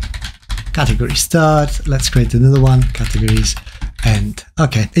 Category start. Let's create another one. Categories end.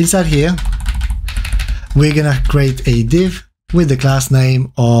 Okay, inside here, we're gonna create a div with the class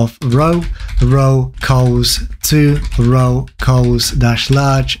name of row cols 2 row cols dash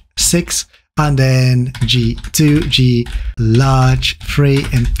large 6, and then G2, G large 3,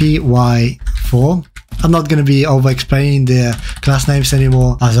 and PY 4. I'm not going to be over explaining the class names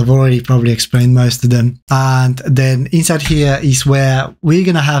anymore, as I've already probably explained most of them. And then inside here is where we're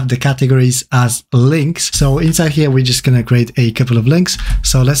going to have the categories as links. So inside here, we're just going to create a couple of links.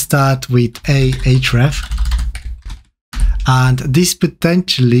 So let's start with a href. And this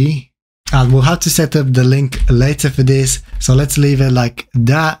potentially, and we'll have to set up the link later for this. So let's leave it like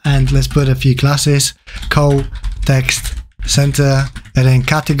that, and let's put a few classes, col, text, center, and then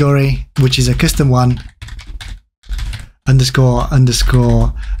category, which is a custom one,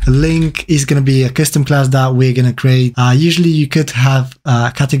 underscore link is going to be a custom class that we're going to create. Usually you could have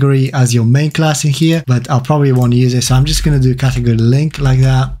category as your main class in here, but I'll probably won't use it. So I'm just going to do category link like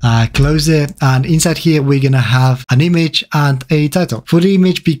that, close it. And inside here, we're going to have an image and a title. For the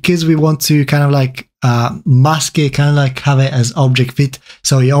image, because we want to kind of like mask it, kind of like have it as object fit,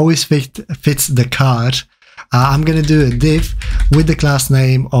 so it always fits the card. I'm going to do a div with the class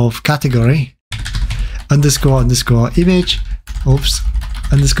name of category underscore image, oops,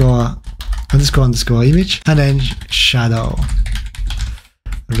 underscore image, and then shadow,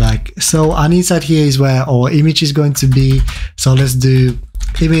 like so. And inside here is where our image is going to be. So let's do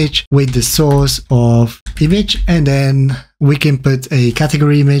image with the source of image, and then we can put a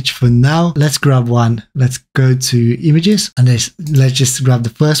category image for now. Let's grab one. Let's go to images, and let's just grab the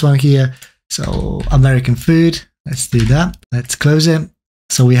first one here. So American food, let's do that. Let's close it.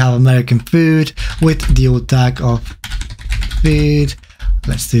 So we have American food with the alt tag of food.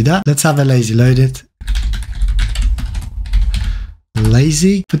 Let's do that. Let's have a lazy loaded.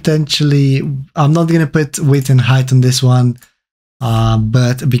 Lazy, potentially, I'm not going to put width and height on this one,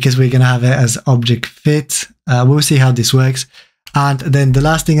 but because we're going to have it as object fit, we'll see how this works. And then the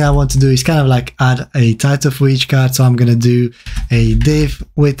last thing I want to do is kind of like add a title for each card. So I'm going to do a div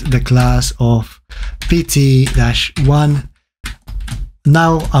with the class of pt-1.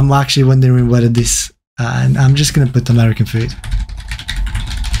 Now I'm actually wondering whether this, and I'm just going to put American food.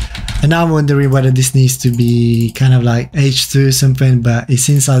 And now I'm wondering whether this needs to be kind of like h2 or something, but it's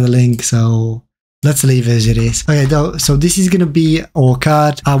inside the link. So let's leave it as it is. Okay, so this is going to be our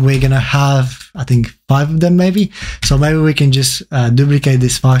card, and we're going to have, I think, 5 of them maybe. So maybe we can just duplicate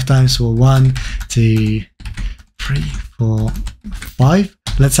this 5 times. So 1, 2, 3, 4, 5.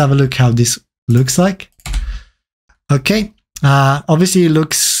 Let's have a look how this looks like. Okay, obviously it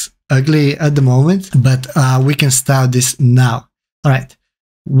looks ugly at the moment, but we can style this now. All right,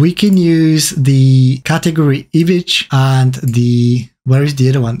 we can use the category image and the, where is the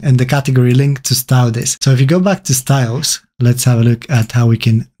other one? And the category link to style this. So if you go back to styles, let's have a look at how we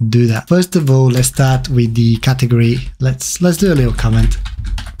can do that. First of all, let's start with the category. Let's do a little comment.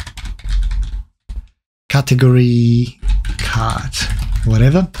 Category card,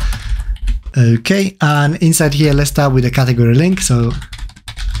 whatever. Okay, and inside here, let's start with the category link. So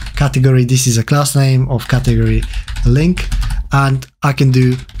category, this is a class name of category link. And I can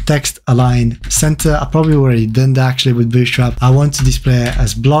do text align center. I probably already done that actually with Bootstrap. I want to display it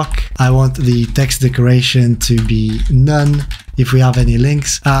as block. I want the text decoration to be none if we have any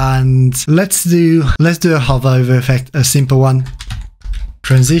links. And let's do a hover over effect, a simple one.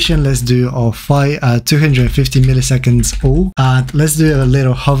 Transition, let's do our 250 milliseconds all. And let's do a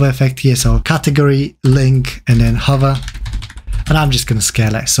little hover effect here. So category link and then hover. And I'm just gonna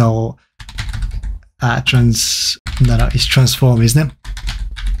scale it. So it's transform, isn't it?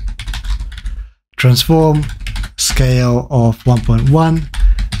 Transform, scale of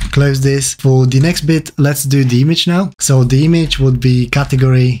 1.1. Close this. For the next bit, let's do the image now. So the image would be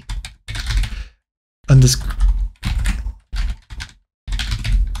category underscore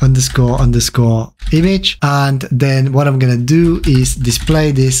image. And then what I'm gonna do is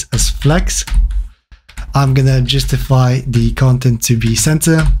display this as flex. I'm gonna justify the content to be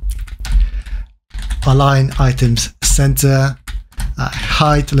center. Align items center.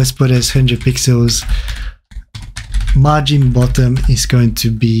 Height, let's put it as 100 pixels. margin bottom is going to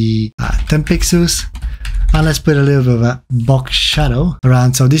be 10 pixels. And let's put a little bit of a box shadow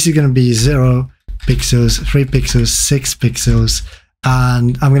around. So this is going to be 0 pixels, 3 pixels, 6 pixels.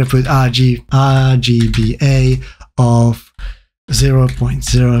 And I'm going to put RGBA of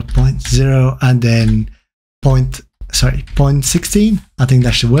 0.0.0 and then 0.16. I think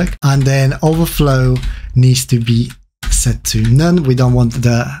that should work. And then overflow needs to be set to none. We don't want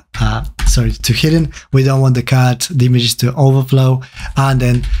the to hidden. We don't want the images to overflow. And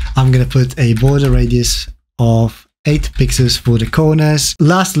then I'm going to put a border radius of 8 pixels for the corners.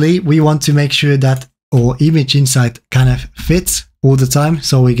 Lastly, we want to make sure that our image inside kind of fits all the time.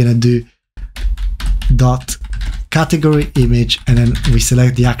 So we're going to do dot category image, and then we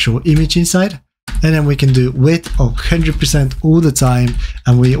select the actual image inside. And then we can do width of 100% all the time.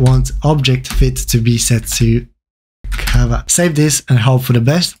 And we want object fit to be set to cover. Save this and hope for the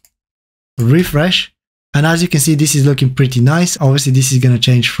best. Refresh. And as you can see, this is looking pretty nice. Obviously, this is going to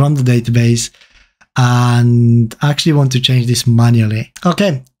change from the database. And I actually want to change this manually.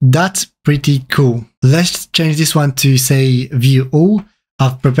 Okay, that's pretty cool. Let's change this one to say view all.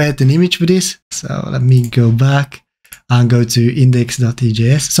 I've prepared an image for this. So let me go back and go to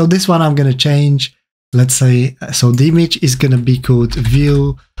index.ejs. So this one I'm going to change. Let's say, so the image is going to be called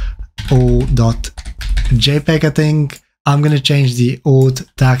view all.jpg, I think. I'm going to change the alt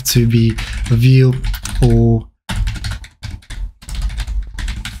tag to be view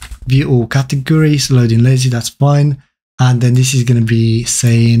all categories, loading lazy, that's fine. And then this is going to be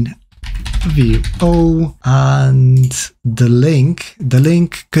saying view all, and the link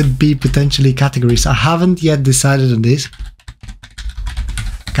could be potentially categories. I haven't yet decided on this.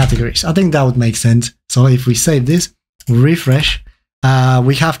 Categories, I think that would make sense. So if we save this, refresh,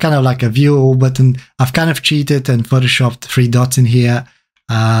 we have kind of like a view all button. I've kind of cheated and photoshopped 3 dots in here,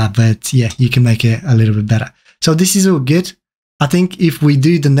 but yeah, you can make it a little bit better. So this is all good. I think if we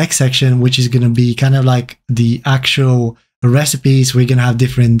do the next section, which is going to be kind of like the actual recipes, we're going to have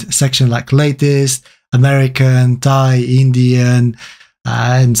different sections like latest, American, Thai, Indian,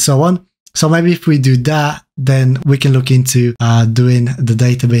 and so on. So maybe if we do that, then we can look into doing the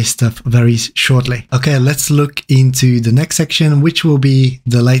database stuff very shortly. Okay, let's look into the next section, which will be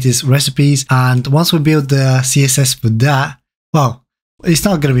the latest recipes. And once we build the CSS for that, well, it's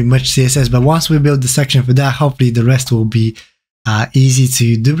not going to be much CSS, but once we build the section for that, hopefully the rest will be easy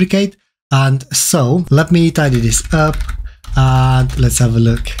to duplicate. And so let me tidy this up and let's have a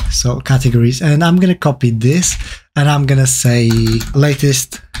look. So categories, and I'm going to copy this and I'm going to say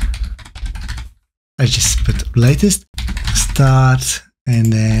latest. I just put latest start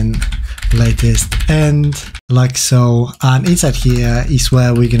and then latest end, like so. And inside here is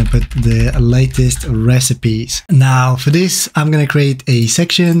where we're going to put the latest recipes. Now for this, I'm going to create a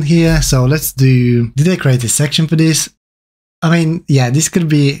section here. So let's do, did I create a section for this? I mean, yeah, this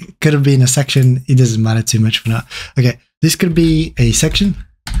could have been a section. It doesn't matter too much for now. Okay, this could be a section.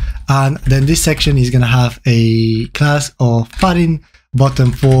 And then this section is going to have a class of padding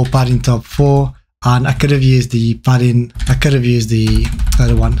bottom 4, padding top 4. And I could have used the padding, I could have used the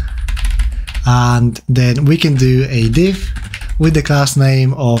other one. And then we can do a div with the class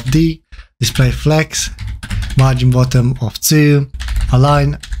name of D, display flex, margin bottom of 2,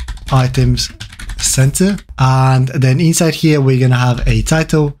 align items center. And then inside here, we're going to have a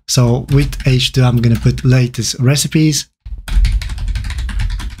title. So with H2, I'm going to put latest recipes.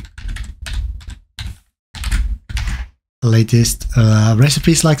 Latest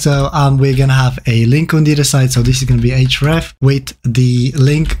recipes, like so, and we're gonna have a link on the other side. So this is gonna be href with the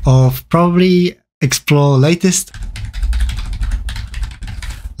link of probably explore latest.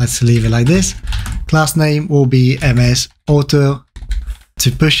 Let's leave it like this. Class name will be ms auto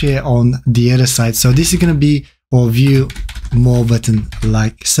to push it on the other side. So this is gonna be our view more button,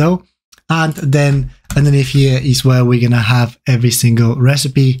 like so. And then underneath here is where we're gonna have every single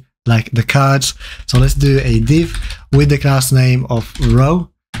recipe, like the cards. So let's do a div with the class name of row,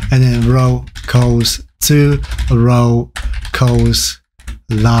 and then row calls 2, row calls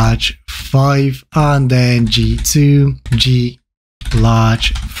large 5, and then G2, G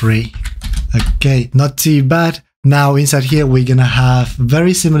large 3. Okay, not too bad. Now inside here, we're gonna have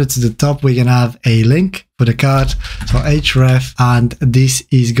very similar to the top, we're gonna have a link for the card. So href, and this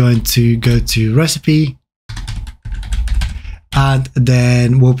is going to go to recipe. And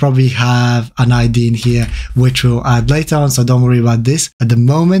then we'll probably have an ID in here, which we'll add later on. So don't worry about this at the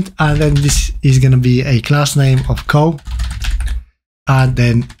moment. And then this is going to be a class name of call, and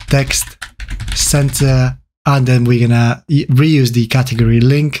then text center. And then we're going to reuse the category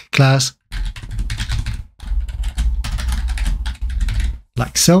link class,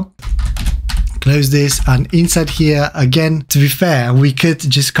 like so. Close this, and inside here again, to be fair, we could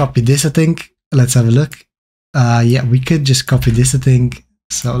just copy this, I think. Let's have a look. Yeah, we could just copy this, I think.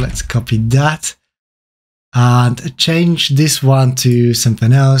 So let's copy that and change this one to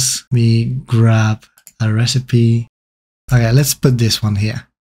something else. Let me grab a recipe. Okay, let's put this one here.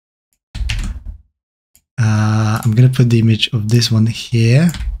 I'm gonna put the image of this one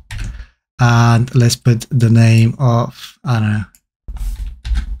here, and let's put the name of, I don't know,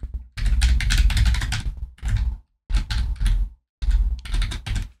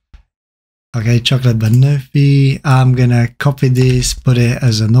 okay, chocolate banoffee. I'm gonna copy this, put it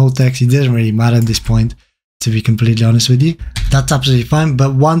as an alt text. It doesn't really matter at this point, to be completely honest with you. That's absolutely fine.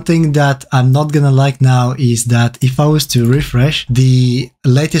 But one thing that I'm not gonna like now is that if I was to refresh, the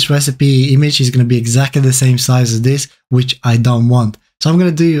latest recipe image is gonna be exactly the same size as this, which I don't want. So I'm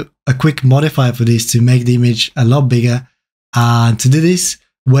gonna do a quick modifier for this to make the image a lot bigger. And to do this,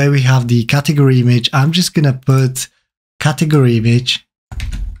 where we have the category image, I'm just gonna put category image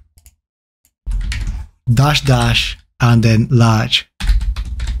 -- and then large.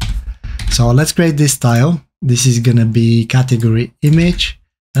 So let's create this style. This is gonna be category image,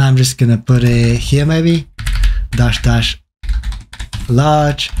 and I'm just gonna put it here maybe --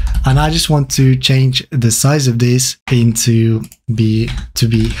 large, and I just want to change the size of this into be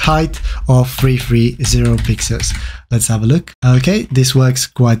height of 330 pixels. Let's have a look. Okay, this works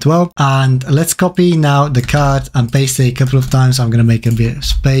quite well, and let's copy now the card and paste it a couple of times. I'm gonna make a bit of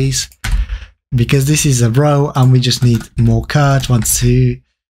space, because this is a row and we just need more cards. 1, 2,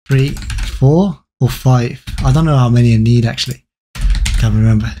 3, 4 or 5. I don't know how many I need actually. Can't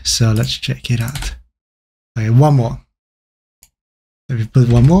remember. So let's check it out. Okay, one more. If we put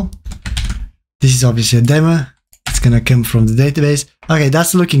one more, this is obviously a demo. It's gonna come from the database. Okay,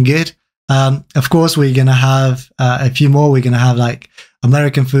 that's looking good. Of course, we're gonna have a few more. We're gonna have like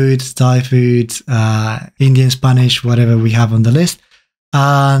American food, Thai food, Indian, Spanish, whatever we have on the list.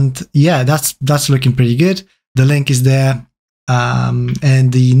 And yeah, that's looking pretty good. The link is there.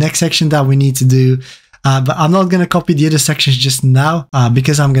 And the next section that we need to do, but I'm not going to copy the other sections just now,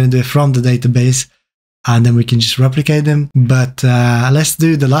 because I'm going to do it from the database, and then we can just replicate them. But let's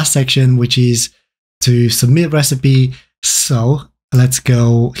do the last section, which is to submit recipe. So let's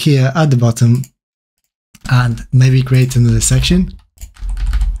go here at the bottom and maybe create another section.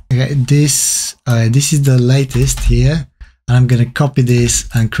 Okay, this is the latest here. I'm going to copy this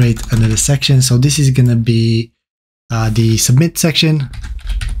and create another section. So this is going to be the submit section.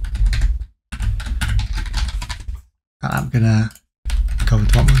 I'm going to copy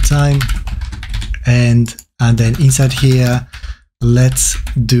it one more time. And then inside here, let's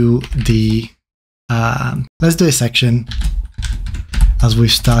do the let's do a section, as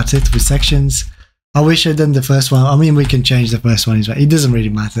we've started with sections. I wish I'd done the first one. I mean, we can change the first one as well. It doesn't really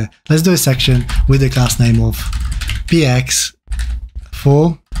matter. Let's do a section with the class name of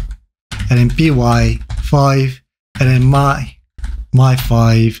px4, and then py5, and then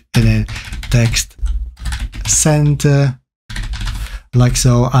my5, and then text center, like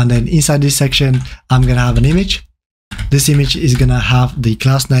so. And then inside this section, I'm gonna have an image. This image is gonna have the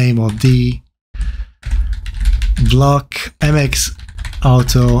class name of the block mx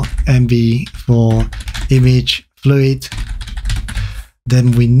auto mb for image fluid.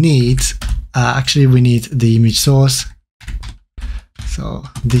 Then we need we need the image source. So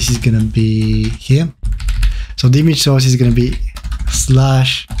this is gonna be here. So the image source is gonna be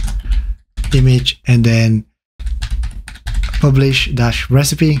 /image and then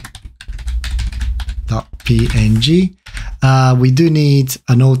publish-recipe.png. We do need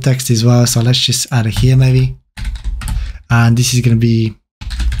an alt text as well, so let's just add it here maybe. And this is gonna be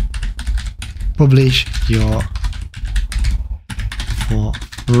publish your for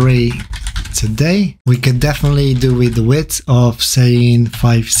free today. We could definitely do with the width of saying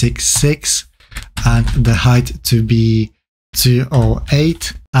 566 and the height to be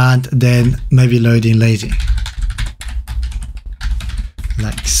 208, and then maybe loading lazy,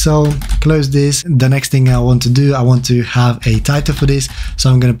 like so. Close this. The next thing I want to do, I want to have a title for this, so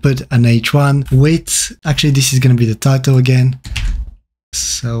I'm going to put an h1 with, actually this is going to be the title again,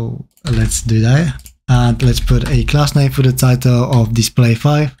 so let's do that. And let's put a class name for the title of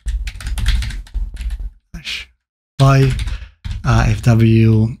display5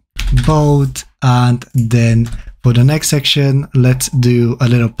 fw bold. And then for the next section, let's do a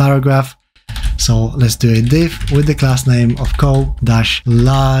little paragraph. So let's do a div with the class name of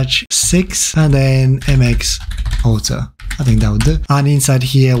co-large6 and then mx auto. I think that would do. And inside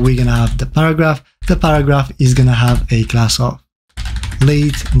here, we're gonna have the paragraph. The paragraph is gonna have a class of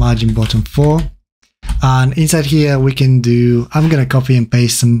lead margin bottom 4. And inside here, we can do, I'm going to copy and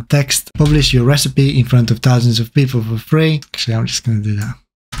paste some text, publish your recipe in front of thousands of people for free. Actually, I'm just going to do that.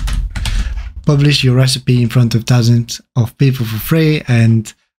 Publish your recipe in front of thousands of people for free.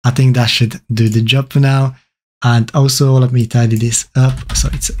 And I think that should do the job for now. And also, let me tidy this up. So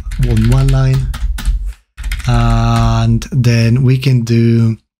it's one line. And then we can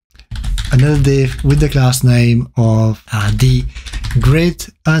do another div with the class name of the grid,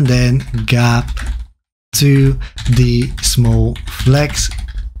 and then gap to the small flex,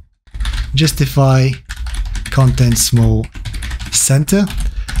 justify content small center.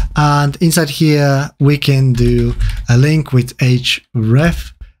 And inside here we can do a link with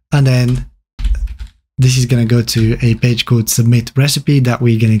href, and then this is going to go to a page called submit recipe that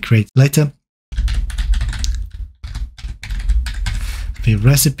we're going to create later. The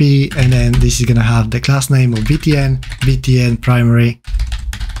recipe, and then this is going to have the class name of btn primary,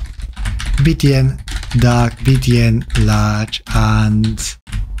 btn dark, btn large, and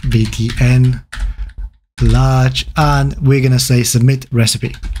btn large, and we're going to say submit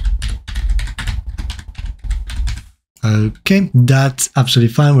recipe. Okay, that's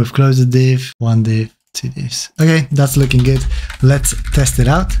absolutely fine. We've closed the div, one div, two divs. Okay, that's looking good. Let's test it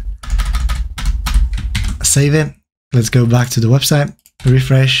out. Save it. Let's go back to the website,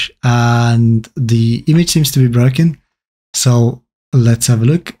 refresh, and the image seems to be broken. So let's have a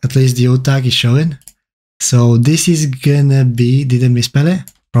look. At least the old tag is showing. So this is gonna be, did I misspell it?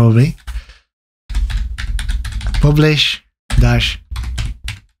 Probably. Publish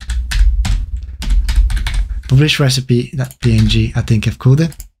recipe.png, I think I've called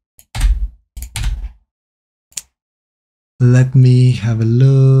it. Let me have a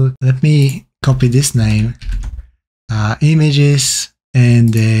look. Let me copy this name, images,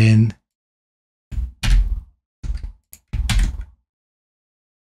 and then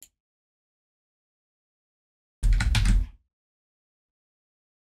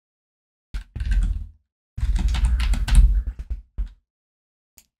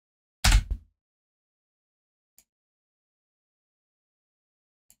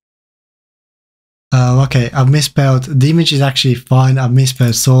okay, I've misspelled. The image is actually fine. I've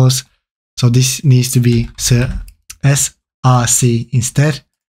misspelled source. So this needs to be src instead.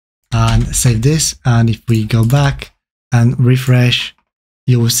 And save this. And if we go back and refresh,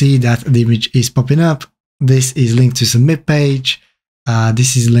 you will see that the image is popping up. This is linked to submit page.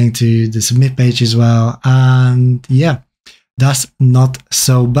 This is linked to the submit page as well. And yeah, that's not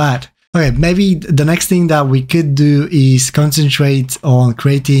so bad. Okay, maybe the next thing that we could do is concentrate on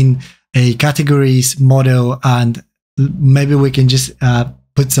creating a categories model, and maybe we can just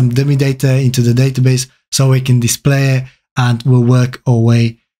put some dummy data into the database so we can display it, and we'll work our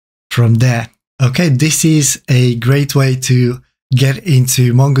way from there. Okay, this is a great way to get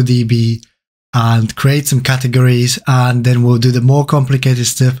into MongoDB and create some categories, and then we'll do the more complicated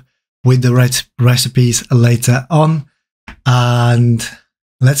stuff with the recipes later on. And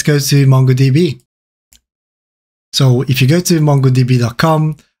let's go to MongoDB. So if you go to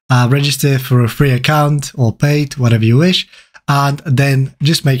mongodb.com, register for a free account or paid, whatever you wish, and then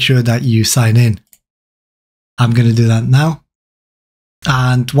just make sure that you sign in. I'm going to do that now.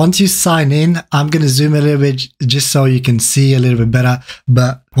 And once you sign in, I'm going to zoom a little bit just so you can see a little bit better.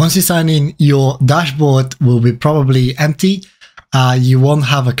 But once you sign in, your dashboard will be probably empty. You won't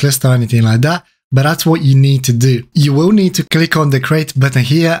have a cluster or anything like that, but that's what you need to do. You will need to click on the create button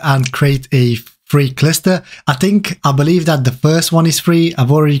here and create a free cluster. I believe that the first one is free.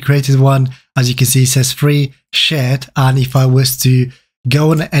 I've already created one. As you can see, it says free shared. And if I was to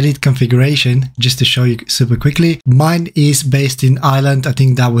go and edit configuration, just to show you super quickly, mine is based in Ireland. I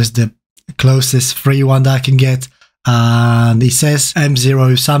think that was the closest free one that I can get. And it says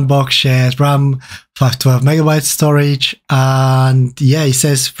M0 sandbox shared RAM 512 megabytes storage. And yeah, it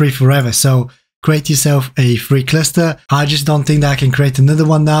says free forever. So create yourself a free cluster. I just don't think that I can create another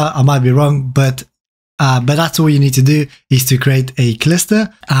one now. I might be wrong, but that's all you need to do, is to create a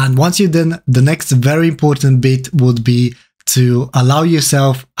cluster. And once you're done, the next very important bit would be to allow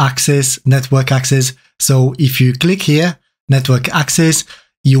yourself access, network access. So if you click here, network access,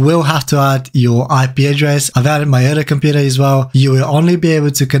 you will have to add your IP address. I've added my other computer as well. You will only be able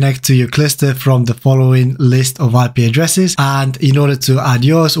to connect to your cluster from the following list of IP addresses. And in order to add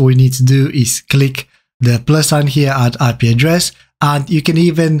yours, all you need to do is click the plus sign here, add IP address. And you can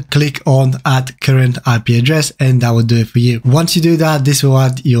even click on add current IP address, and that will do it for you. Once you do that, this will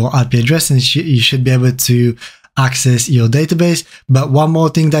add your IP address, and you should be able to access your database. But one more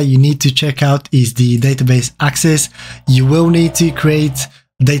thing that you need to check out is the database access. You will need to create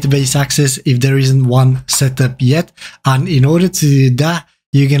database access if there isn't one set up yet. And in order to do that,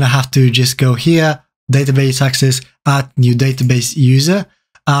 you're going to have to just go here, database access, add new database user,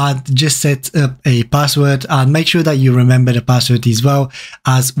 and just set up a password and make sure that you remember the password as well,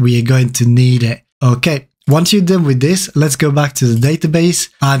 as we are going to need it. Okay. Once you're done with this, let's go back to the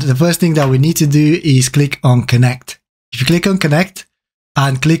database. And the first thing that we need to do is click on connect. If you click on connect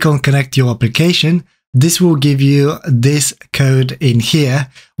and click on connect your application, this will give you this code in here,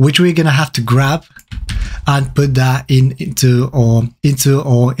 which we're going to have to grab and put that into our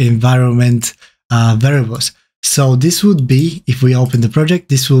environment variables. So this would be, if we open the project,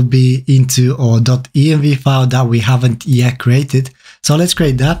 this will be into our .env file that we haven't yet created. So let's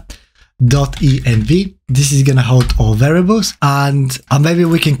create that. .env. This is going to hold all variables, and maybe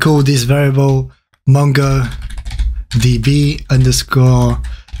we can call this variable MongoDB underscore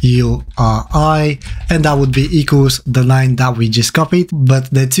URI, and that would be equals the line that we just copied. But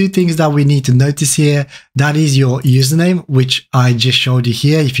the two things that we need to notice here, that is your username, which I just showed you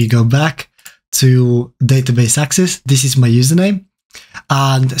here. If you go back to database access, this is my username,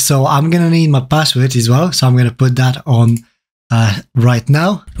 and so I'm going to need my password as well. So I'm going to put that on right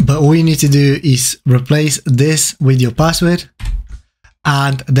now, but all you need to do is replace this with your password.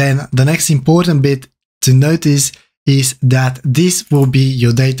 And then the next important bit to notice is that this will be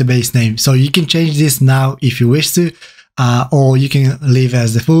your database name. So you can change this now if you wish to, or you can leave it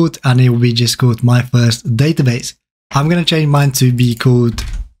as default and it will be just called my first database. I'm going to change mine to be called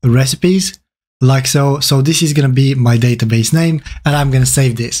recipes, like so. So this is going to be my database name, and I'm going to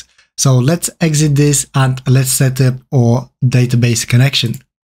save this. So let's exit this and let's set up our database connection.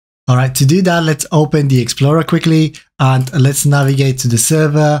 All right, to do that, let's open the Explorer quickly and let's navigate to the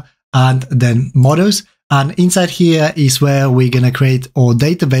server and then models. And inside here is where we're going to create our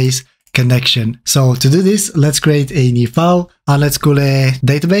database connection. So to do this, let's create a new file and let's call it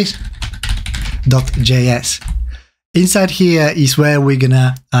database.js. Inside here is where we're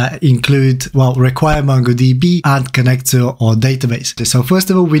gonna require MongoDB and connect to our database. So first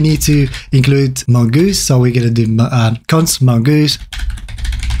of all, we need to include Mongoose. So we're gonna do const Mongoose,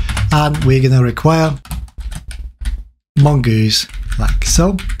 and we're gonna require Mongoose, like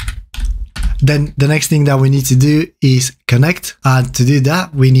so. Then the next thing that we need to do is connect, and to do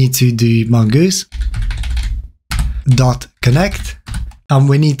that, we need to do Mongoose.connect. And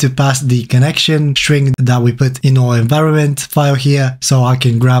we need to pass the connection string that we put in our environment file here. So I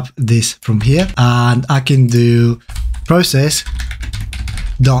can grab this from here and I can do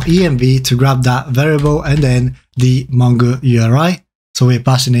process.env to grab that variable and then the Mongo URI. So we're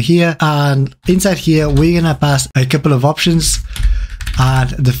passing it here, and inside here, we're going to pass a couple of options.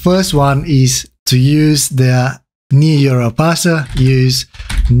 And the first one is to use the new URL parser, use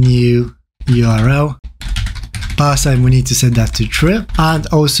new URL parser, and we need to set that to true. And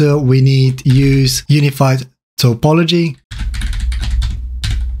also we need use unified topology,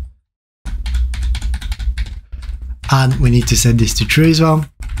 and we need to set this to true as well,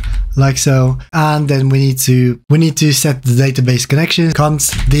 like so. And then we need to set the database connection,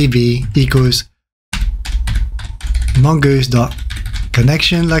 const db equals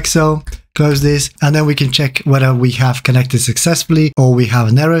mongoose.connection, like so. Close this, and then we can check whether we have connected successfully or we have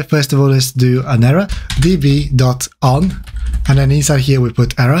an error. First of all, let's do an error, db.on, and then inside here we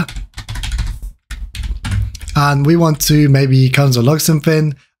put error, and we want to maybe console log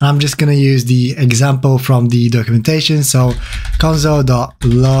something. I'm just going to use the example from the documentation. So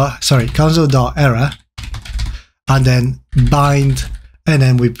console.error, and then bind, and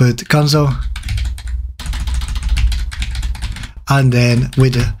then we put console, and then we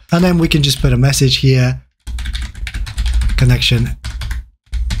can just put a message here, connection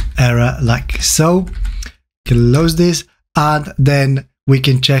error, like so. Close this, and then we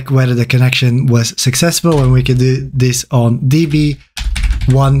can check whether the connection was successful, and we can do this on db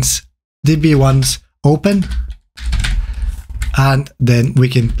once open, and then we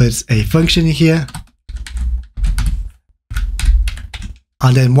can put a function here,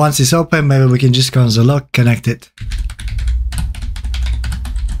 and then once it's open, maybe we can just console log connected.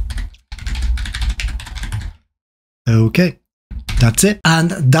 Okay, that's it.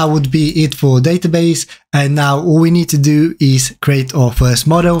 And that would be it for database. And now all we need to do is create our first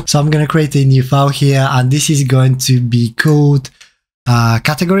model. So I'm going to create a new file here, and this is going to be called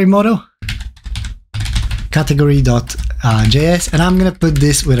category model, category.js, and I'm going to put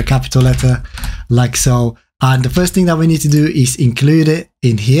this with a capital letter, like so. And the first thing that we need to do is include it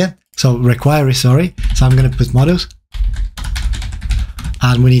in here. So require, sorry. So I'm going to put models,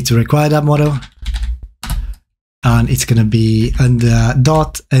 and we need to require that model. And it's going to be under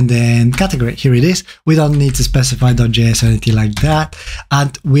dot and then category. Here it is. We don't need to specify .js or anything like that.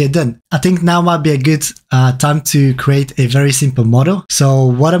 And we're done. I think now might be a good time to create a very simple model. So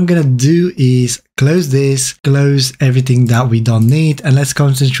what I'm going to do is close this, close everything that we don't need, and let's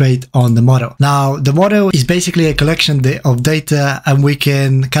concentrate on the model. Now, the model is basically a collection of data, and we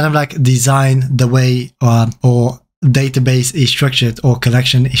can kind of like design the way or database is structured or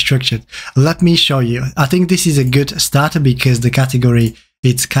collection is structured. Let me show you. I think this is a good starter because the category,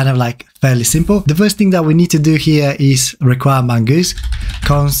 it's kind of like fairly simple. The first thing that we need to do here is require mongoose.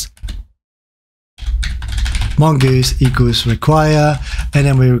 Const mongoose equals require, and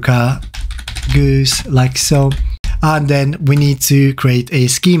then we require goose like so. And then we need to create a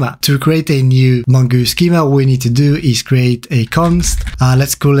schema. To create a new mongoose schema, what we need to do is create a const.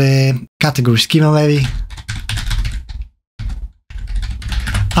 Let's call it category schema maybe.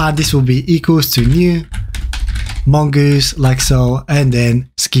 And this will be equals to new mongoose like so, and then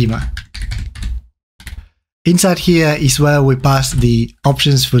schema. Inside here is where we pass the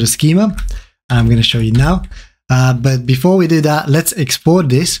options for the schema. I'm going to show you now. But before we do that, let's export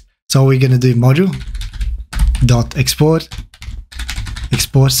this. So we're going to do module dot export,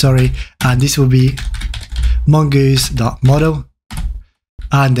 and this will be mongoose dot model.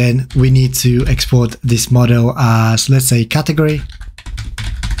 And then we need to export this model as, let's say, category.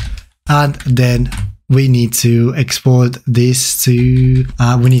 And then we need to export this to,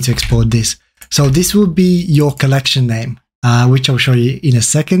 this. So this will be your collection name, which I'll show you in a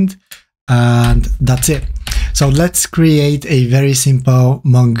second. And that's it. So let's create a very simple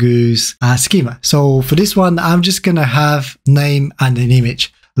mongoose schema. So for this one, I'm just going to have name and an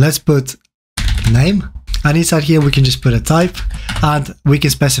image. Let's put name. And inside here, we can just put a type, and we can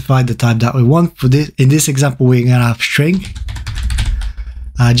specify the type that we want. For this, in this example, we're going to have string.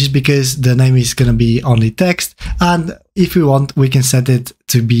 Just because the name is going to be only text, and if we want, we can set it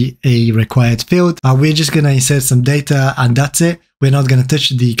to be a required field. We're just going to insert some data, and that's it. We're not going to touch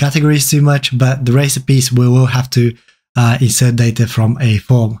the categories too much, but the recipes we will have to insert data from a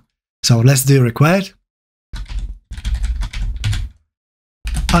form. So let's do required,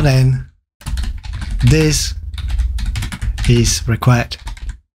 and then this is required.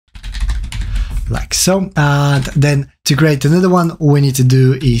 Like so. And then to create another one, all we need to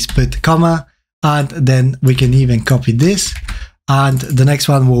do is put comma, and then we can even copy this, and the next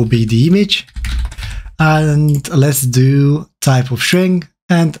one will be the image, and let's do type of string,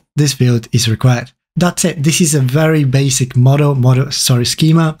 and this field is required. That's it. This is a very basic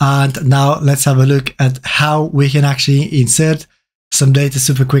schema. And now let's have a look at how we can actually insert some data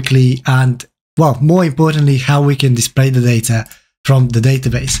super quickly, and well, more importantly, how we can display the data from the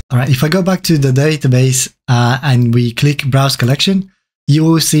database. All right, if I go back to the database and we click browse collection, you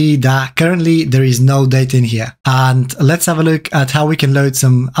will see that currently there is no data in here. And let's have a look at how we can load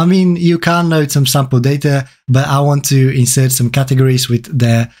some, you can load some sample data, but I want to insert some categories with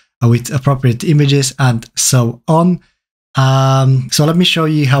appropriate images and so on. So let me show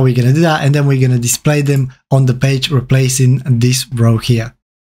you how we're going to do that, and then we're going to display them on the page, replacing this row here.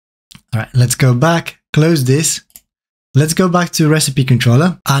 All right, let's go back, close this. Let's go back to recipe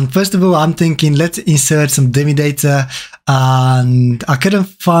controller. And first of all, I'm thinking let's insert some dummy data, and I couldn't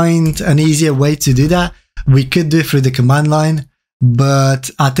find an easier way to do that. We could do it through the command line, but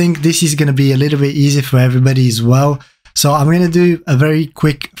I think this is going to be a little bit easier for everybody as well. So I'm going to do a very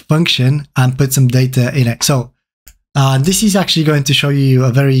quick function and put some data in it. So this is actually going to show you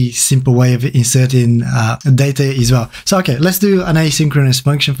a very simple way of inserting data as well. So okay, let's do an asynchronous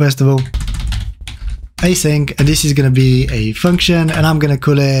function first of all. Async, and this is going to be a function, and I'm going to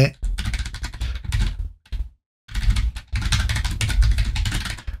call it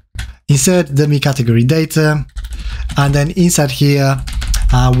insert dummy category data. And then inside here,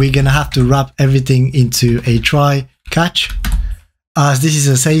 we're going to have to wrap everything into a try catch. As this is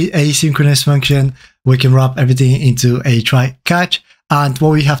a asynchronous function, we can wrap everything into a try catch. And what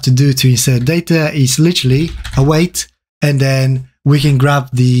we have to do to insert data is literally await, and then we can grab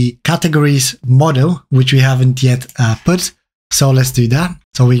the categories model, which we haven't yet put. So let's do that.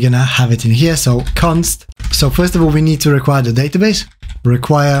 So we're going to have it in here. So const. So first of all, we need to require the database,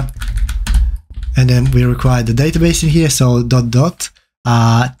 require, and then we require the database in here. So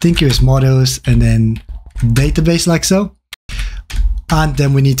think it was models, and then database like so. And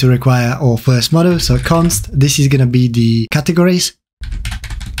then we need to require our first model. So const, this is going to be the categories.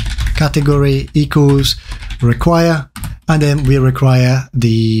 Category equals require. And then we require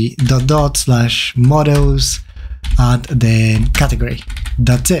the /models and then category.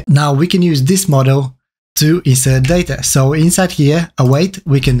 That's it. Now we can use this model to insert data. So inside here, await,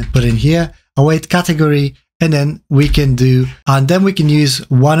 we can put in here, await category, and then we can do, and then we can use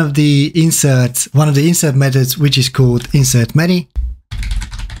one of the insert methods, which is called insert many.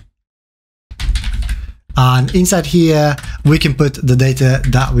 And inside here, we can put the data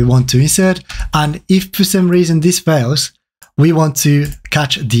that we want to insert. And if for some reason this fails, we want to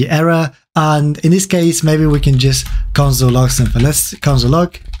catch the error. And in this case, maybe we can just console log something. Let's console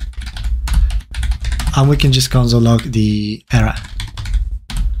log. And we can just console log the error.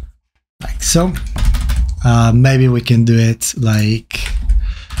 Like so. Maybe we can do it like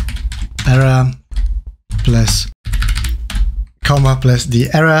error plus comma plus the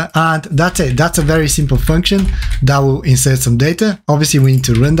error, and that's it. That's a very simple function that will insert some data. Obviously we need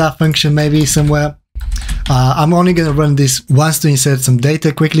to run that function maybe somewhere. I'm only going to run this once to insert some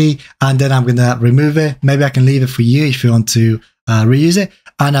data quickly, and then I'm going to remove it. Maybe I can leave it for you if you want to reuse it.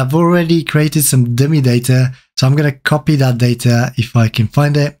 And I've already created some dummy data, so I'm going to copy that data if I can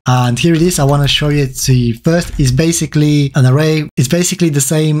find it. And here it is. I want to show you it to you first. It's basically an array. It's basically the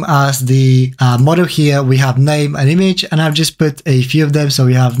same as the model here. We have name and image, and I've just put a few of them. So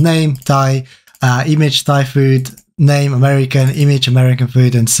we have name, Thai, image, Thai food, name, American, image, American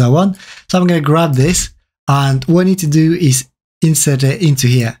food, and so on. So I'm going to grab this, and what I need to do is insert it into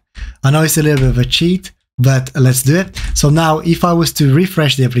here. I know it's a little bit of a cheat, but let's do it. So now if I was to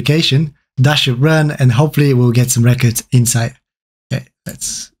refresh the application, that should run, and hopefully we'll get some records inside. Okay,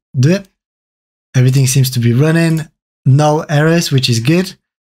 let's do it. Everything seems to be running. No errors, which is good.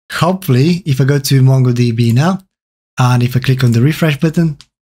 Hopefully, if I go to MongoDB now, and if I click on the refresh button,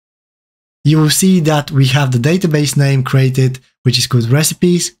 you will see that we have the database name created, which is called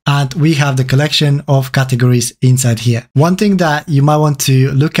recipes, and we have the collection of categories inside here. One thing that you might want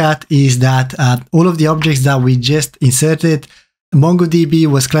to look at is that all of the objects that we just inserted, MongoDB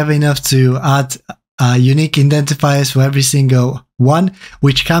was clever enough to add unique identifiers for every single one,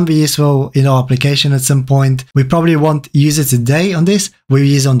 which can be useful in our application at some point. We probably won't use it today on this, we'll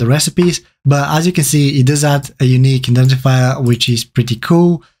use it on the recipes, but as you can see, it does add a unique identifier, which is pretty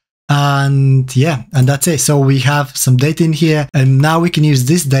cool. And yeah, and that's it. So we have some data in here, and now we can use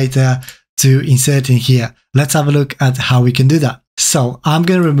this data to insert in here. Let's have a look at how we can do that. So I'm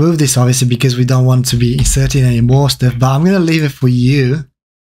going to remove this obviously because we don't want to be inserting any more stuff, but I'm going to leave it for you.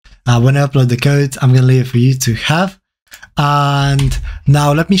 When I upload the code, I'm going to leave it for you to have. And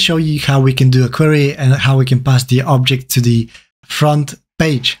now let me show you how we can do a query and how we can pass the object to the front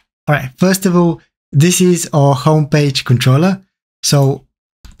page. All right, first of all, this is our home page controller. So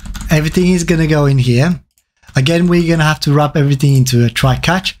everything is going to go in here. Again, we're going to have to wrap everything into a try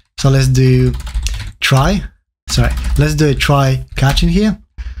catch. So let's do let's do a try catch in here.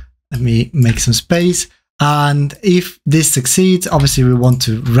 Let me make some space. And if this succeeds, obviously we want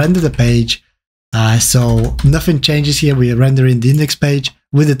to render the page. So nothing changes here. We are rendering the index page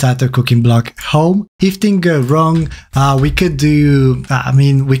with the title cooking block home. If things go wrong, we could do,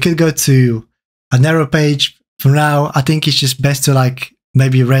 we could go to an error page. For now, I think it's just best to like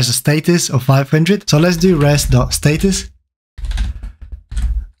maybe res a status of 500. So let's do res.status.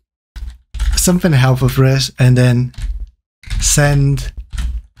 Something helpful for us, and then send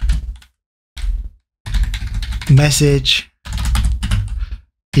message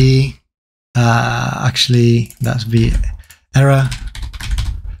actually that's the error,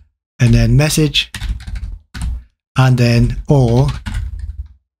 and then message, and then or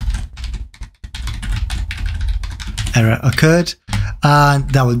error occurred, and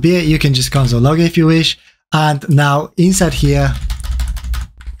that would be it. You can just console log if you wish. And now inside here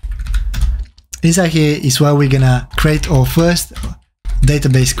is where we're gonna create our first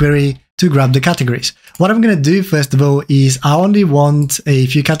database query to grab the categories. What I'm gonna do first of all is I only want a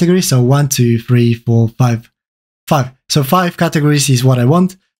few categories. So 1, 2, 3, 4, 5. So 5 categories is what I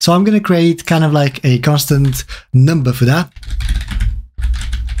want. So I'm gonna create kind of like a constant number for that.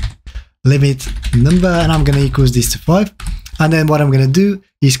 Limit number, and I'm gonna equals this to 5. And then what I'm gonna do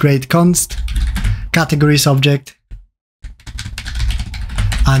is create const categories object.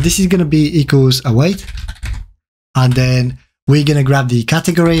 And this is going to be equals await, and then we're going to grab the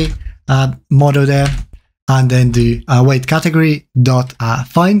category model there, and then do await category dot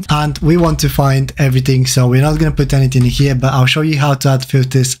find, and we want to find everything. So we're not going to put anything in here, but I'll show you how to add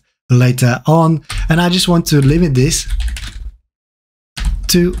filters later on. And I just want to limit this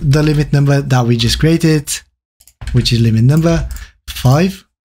to the limit number that we just created, which is limit number 5.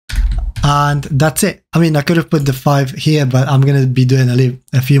 And that's it. I mean, I could have put the 5 here, but I'm going to be doing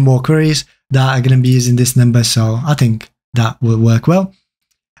a few more queries that are going to be using this number. So I think that will work well.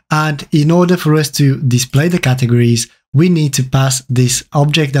 And in order for us to display the categories, we need to pass this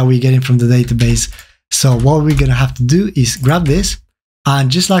object that we're getting from the database. So what we're going to have to do is grab this,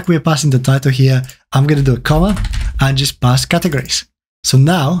 and just like we're passing the title here, I'm going to do a comma and just pass categories. So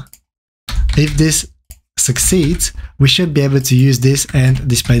now, if this succeeds, we should be able to use this and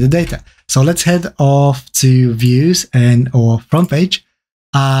display the data. So let's head off to views and or front page,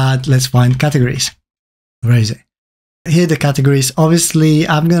 and let's find categories. Where is it? Here the categories. Obviously,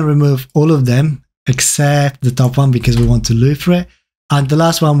 I'm going to remove all of them except the top one because we want to loop through it. And the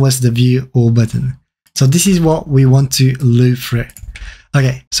last one was the view all button. So this is what we want to loop through.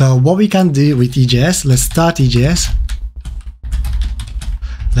 Okay, so what we can do with EJS, let's start EJS.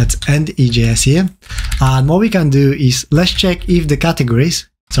 Let's end EJS here. And what we can do is let's check if the categories,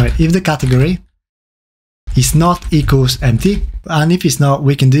 if the category is not equals empty. And if it's not,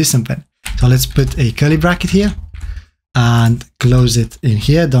 we can do something. So let's put a curly bracket here and close it in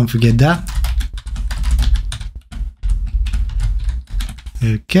here. Don't forget that.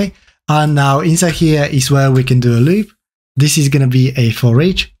 Okay. And now inside here is where we can do a loop. This is going to be a for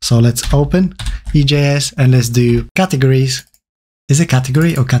each. So let's open EJS and let's do categories. Is it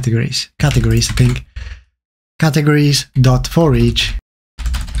category or categories? Categories, I think. Categories dot for each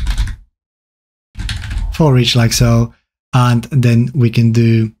like so. And then we can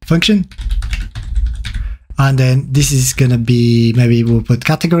do function. And then this is going to be, maybe we'll put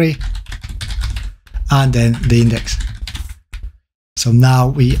category and then the index. So now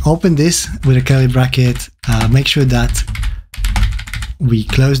we open this with a curly bracket, make sure that we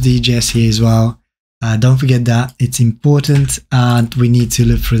close the EJS here as well. Don't forget that it's important and we need to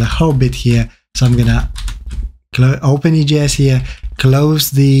look through the whole bit here. So I'm gonna open EJS here,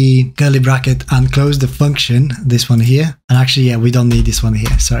 close the curly bracket and close the function, this one here. And actually, yeah, we don't need this one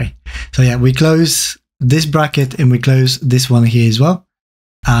here, sorry. So yeah, we close this bracket and we close this one here as well.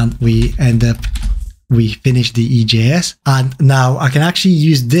 And we finish the EJS. And now I can actually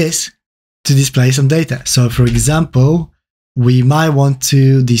use this to display some data. So for example, we might want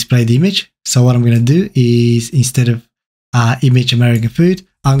to display the image. So what I'm going to do is instead of image American food,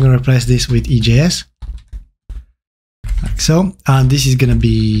 I'm going to replace this with EJS. Like so. And this is going to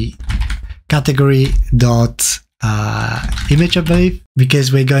be category dot image, I believe,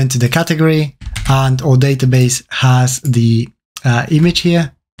 because we're going to the category and our database has the image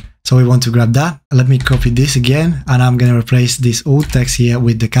here. So we want to grab that. Let me copy this again, and I'm going to replace this alt text here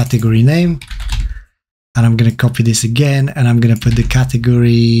with the category name. And I'm going to copy this again, and I'm going to put the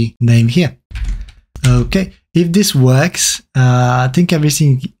category name here. Okay, if this works, I think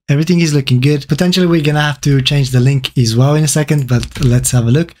everything is looking good. Potentially we're going to have to change the link as well in a second, but let's have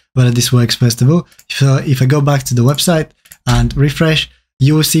a look whether this works first of all. So if I go back to the website and refresh,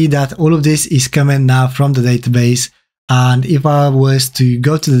 you will see that all of this is coming now from the database. And if I was to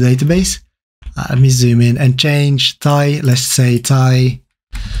go to the database, let me zoom in and change Thai, let's say Thai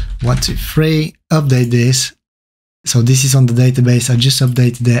 123, update this. So this is on the database, I just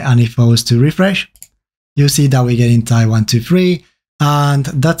updated it, and if I was to refresh, you'll see that we're getting Thai 123, and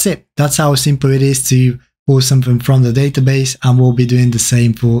that's it. That's how simple it is to pull something from the database, and we'll be doing the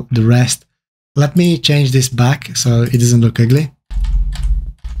same for the rest. Let me change this back so it doesn't look ugly.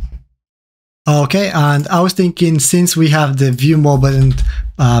 Okay, and I was thinking, since we have the view more button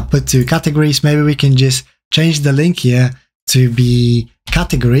put to categories, maybe we can just change the link here to be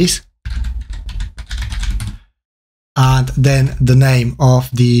categories and then the name of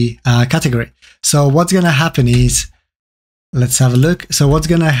the category. So what's going to happen is, let's have a look. So what's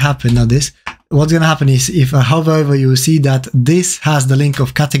going to happen, not this, what's going to happen is if I hover over, you will see that this has the link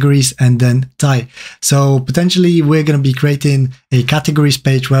of categories and then Thai. So potentially we're going to be creating a categories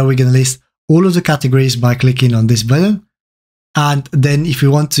page where we're going to list all of the categories by clicking on this button. And then if we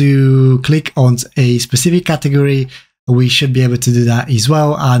want to click on a specific category, we should be able to do that as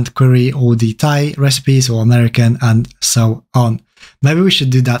well and query all the Thai recipes or American and so on. Maybe we should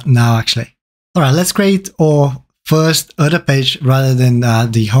do that now actually. All right, let's create our first other page rather than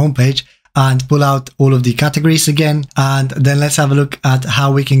the home page and pull out all of the categories again. And then let's have a look at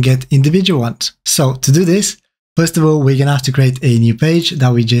how we can get individual ones. So to do this, first of all, we're going to have to create a new page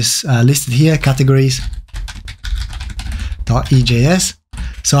that we just listed here, categories.ejs.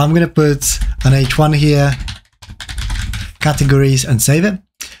 So I'm going to put an H1 here, categories, and save it.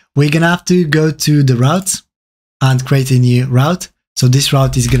 We're going to have to go to the routes and create a new route. So this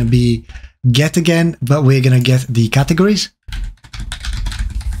route is going to be get again, but we're going to get the categories.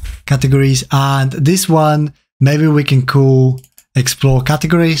 And this one, maybe we can call explore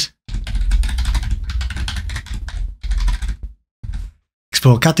categories.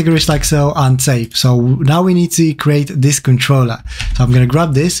 Explore categories like so, and save. So now we need to create this controller. So I'm going to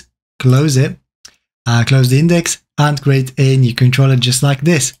grab this, close it, close the index, and create a new controller just like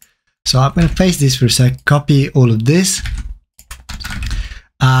this. So I'm going to paste this for a sec, copy all of this,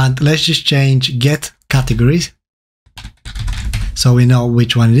 and let's just change get categories so we know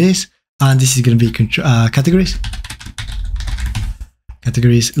which one it is. And this is going to be categories.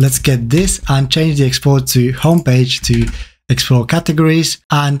 categories. Let's get this and change the export to homepage to explore categories.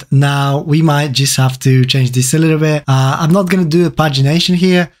 And now we might just have to change this a little bit. I'm not going to do a pagination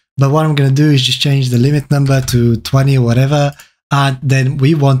here, but what I'm going to do is just change the limit number to 20 or whatever. And then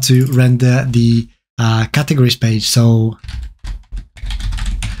we want to render the categories page. So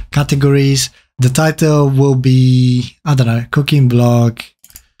categories, the title will be, I don't know, cooking blog,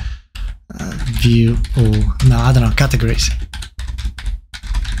 view, or no, I don't know, categories.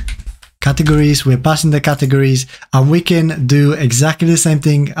 Categories, we're passing the categories, and we can do exactly the same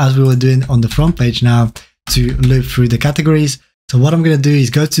thing as we were doing on the front page now to loop through the categories. So what I'm going to do is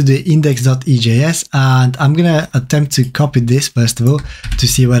go to the index.ejs, and I'm going to attempt to copy this first of all to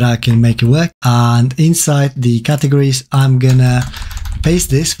see whether I can make it work. And inside the categories, I'm going to paste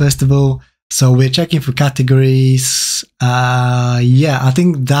this first of all. So we're checking for categories. Yeah, I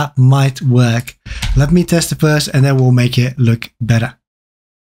think that might work. Let me test it first, and then we'll make it look better.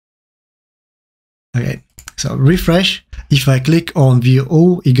 Okay, so refresh. If I click on view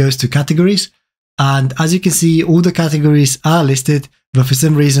all, it goes to categories. And as you can see, all the categories are listed, but for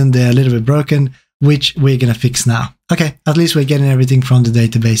some reason they're a little bit broken, which we're going to fix now. Okay, at least we're getting everything from the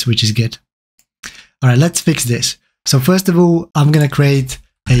database, which is good. All right, let's fix this. So first of all, I'm going to create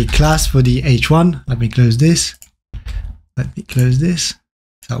a class for the H1. Let me close this. Let me close this.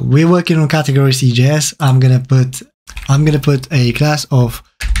 So we're working on categories EJS. I'm going to put a class of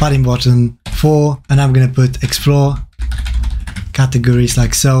padding button 4, and I'm going to put explore categories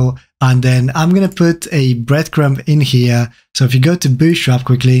like so. And then I'm going to put a breadcrumb in here. So if you go to Bootstrap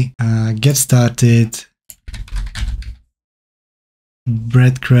quickly, get started,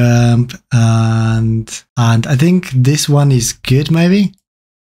 breadcrumb, and I think this one is good maybe.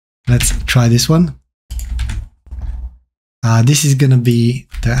 Let's try this one. This is going to be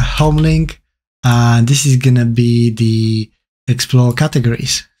the home link, and this is going to be the explore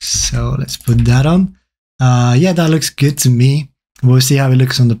categories. So let's put that on. Yeah, that looks good to me. We'll see how it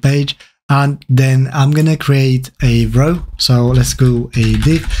looks on the page. And then I'm going to create a row. So let's go a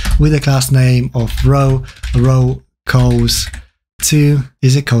div with a class name of row calls to,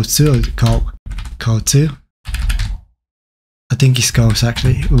 is it calls to or call to? I think it's calls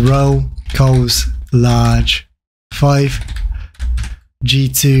actually. Row calls large 5,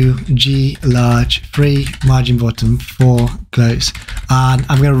 G2, G large 3, margin bottom 4, close. And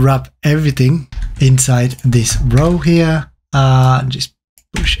I'm going to wrap everything inside this row here. Just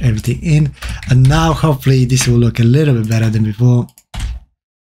push everything in, and now hopefully this will look a little bit better than before.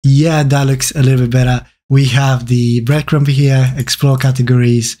 Yeah, that looks a little bit better. We have the breadcrumb here, explore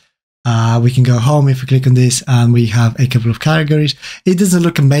categories. We can go home if we click on this, and we have a couple of categories. It doesn't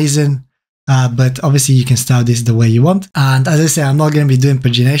look amazing, but obviously you can style this the way you want. And as I say, I'm not going to be doing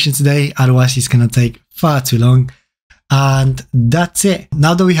pagination today, otherwise it's going to take far too long. And that's it.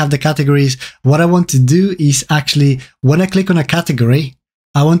 Now that we have the categories, what I want to do is actually, when I click on a category,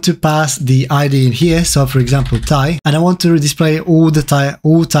 I want to pass the ID in here. So for example, Thai, and I want to display all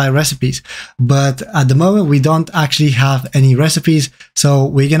Thai recipes. But at the moment, we don't actually have any recipes. So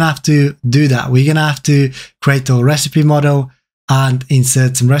we're going to have to do that. We're going to have to create a recipe model and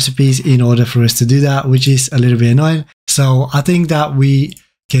insert some recipes in order for us to do that, which is a little bit annoying. So I think that we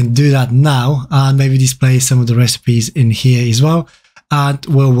can do that now and maybe display some of the recipes in here as well, and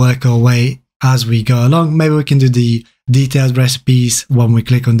we'll work our way as we go along. Maybe we can do the detailed recipes when we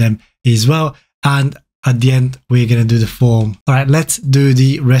click on them as well, and at the end we're going to do the form. All right, let's do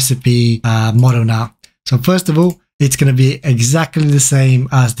the recipe model now. So first of all, it's going to be exactly the same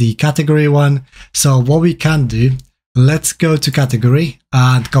as the category one. So what we can do, let's go to category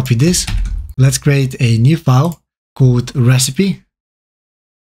and copy this. Let's create a new file called recipe.js,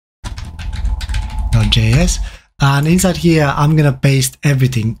 and inside here I'm gonna paste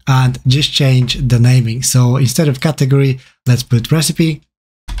everything and just change the naming. So instead of category, let's put recipe.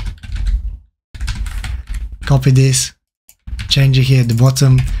 Copy this, change it here at the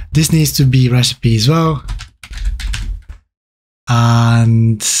bottom. This needs to be recipe as well,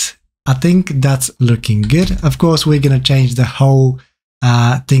 and I think that's looking good. Of course, we're gonna change the whole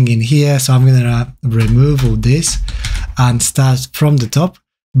thing in here, so I'm gonna remove all this and start from the top.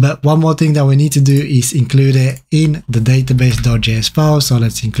 But one more thing that we need to do is include it in the database.js file. So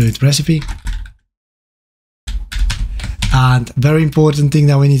let's include recipe. And very important thing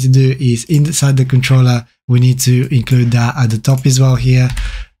that we need to do is inside the controller, we need to include that at the top as well here.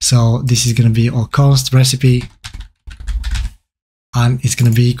 So this is going to be our const recipe, and it's going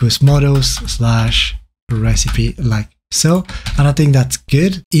to be equals models / recipe like so. And I think that's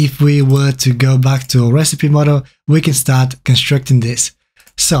good. If we were to go back to our recipe model, we can start constructing this.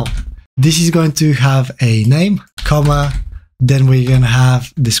 So this is going to have a name, comma, Then we're going to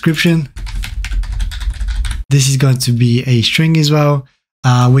have description. This is going to be a string as well.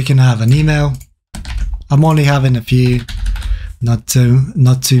 We can have an email. I'm only having a few, not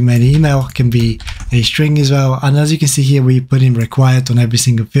too many. Email can be a string as well. And as you can see here, we put in required on every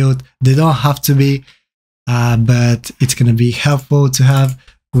single field. They don't have to be, but it's going to be helpful to have.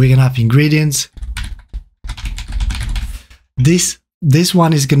 We're going to have ingredients. This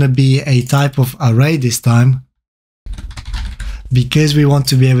one is going to be a type of array this time, because we want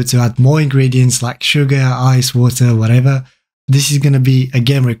to be able to add more ingredients like sugar, ice, water, whatever. This is going to be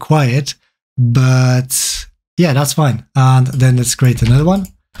again required, but yeah, that's fine. And then let's create another one.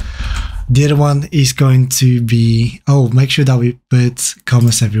 The other one is going to be, make sure that we put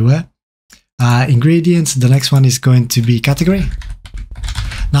commas everywhere. Ingredients. The next one is going to be category.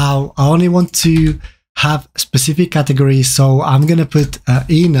 Now I only want to have specific categories, so I'm going to put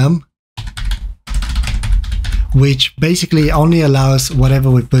enum, which basically only allows whatever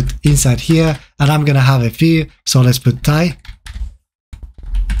we put inside here, and I'm going to have a few. So let's put Thai,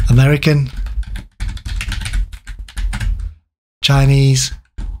 American, Chinese,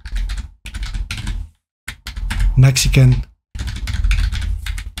 Mexican,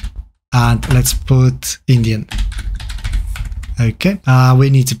 and let's put Indian. Okay, we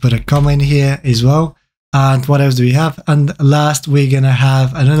need to put a comma in here as well. And what else do we have? And last, we're going to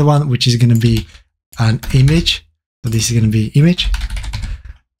have another one, which is going to be an image. So this is going to be image.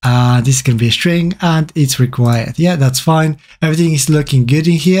 This is going to be a string, and it's required. Yeah, that's fine. Everything is looking good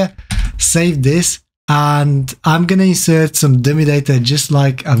in here. Save this, and I'm going to insert some dummy data just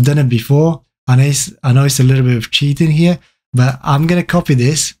like I've done it before. I know it's a little bit of cheating here, but I'm going to copy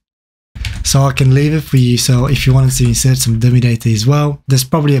this so I can leave it for you. So if you wanted to insert some dummy data as well, there's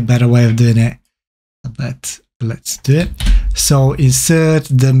probably a better way of doing it, but let's do it. So insert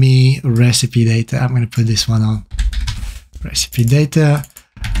dummy recipe data. I'm going to put this one on recipe data,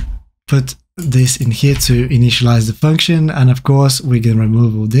 put this in here to initialize the function, and of course we're going to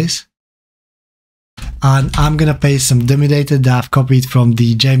remove all this. And I'm going to paste some dummy data that I've copied from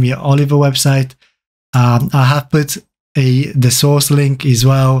the Jamie Oliver website. I have put the source link as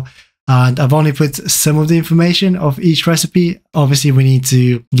well, and I've only put some of the information of each recipe. Obviously we need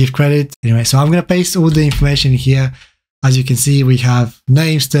to give credit anyway, so I'm going to paste all the information here. As you can see, we have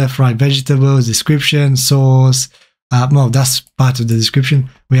name, stir-fried vegetables, description, source. Well, that's part of the description.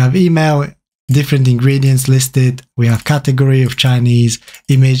 We have email, different ingredients listed. We have category of Chinese,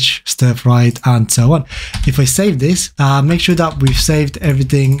 image, stir-fried, and so on. If I save this, make sure that we've saved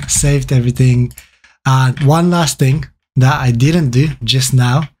everything. And one last thing that I didn't do just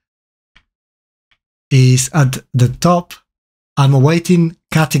now is at the top, I'm awaiting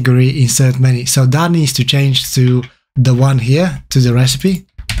category insert many. So that needs to change to the one here, to the recipe.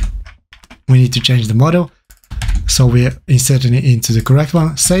 We need to change the model. So we're inserting it into the correct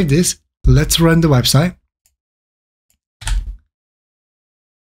one. Save this. Let's run the website.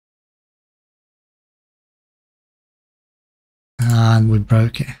 And we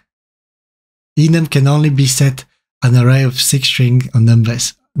broke it. Enum can only be set an array of 6 string or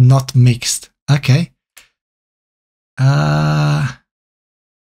numbers, not mixed. Okay.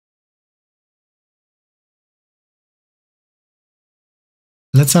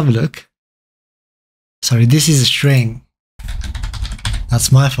 Let's have a look. Sorry, this is a string.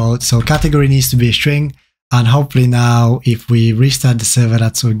 That's my fault. So category needs to be a string, and hopefully now if we restart the server,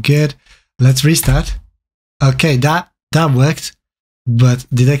 that's all good. Let's restart. Okay, that worked, but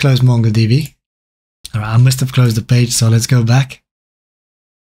did I close MongoDB? All right, I must have closed the page, so let's go back.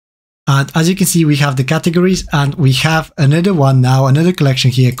 And as you can see, we have the categories, and we have another one now, another collection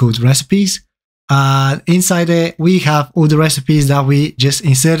here called recipes. Inside it, we have all the recipes that we just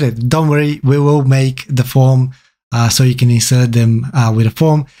inserted. Don't worry, we will make the form so you can insert them with a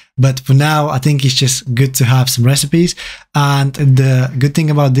form. But for now, I think it's just good to have some recipes. And the good thing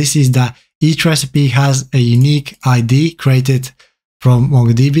about this is that each recipe has a unique ID created from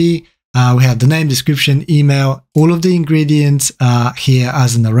MongoDB. We have the name, description, email, all of the ingredients here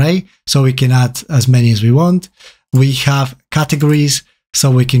as an array, so we can add as many as we want. We have categories, so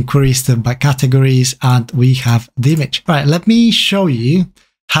we can query stuff by categories, and we have the image. All right, let me show you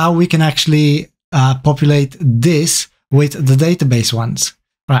how we can actually populate this with the database ones.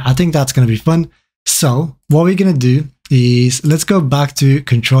 All right, I think that's going to be fun. So what we're going to do is let's go back to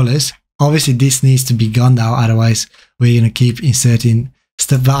controllers. Obviously, this needs to be gone now, otherwise we're going to keep inserting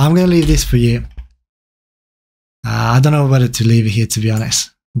stuff, but I'm going to leave this for you. I don't know whether to leave it here, to be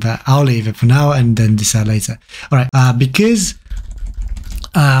honest, but I'll leave it for now and then decide later. All right, because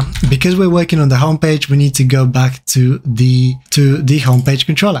we're working on the homepage, we need to go back to the homepage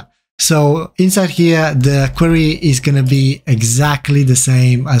controller. So inside here, the query is going to be exactly the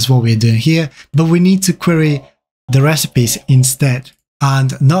same as what we're doing here, but we need to query the recipes instead.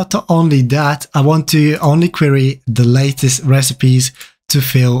 And not only that, I want to only query the latest recipes to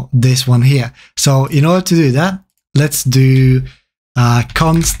fill this one here. So in order to do that, let's do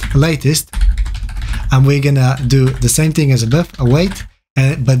const latest, and we're going to do the same thing as above, await,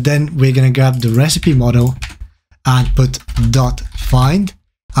 but then we're going to grab the recipe model and put .find.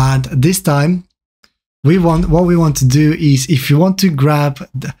 And this time, what we want to do is, if you want to grab,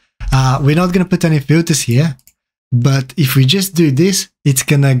 we're not going to put any filters here, but if we just do this, it's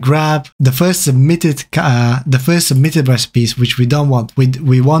going to grab the first submitted recipes, which we don't want.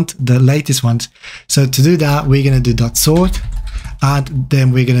 We want the latest ones. So to do that, we're going to do .sort, and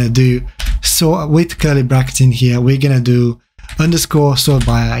then we're going to do sort with curly brackets in here. We're going to do underscore sort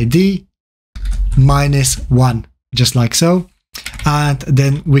by ID -1, just like so. And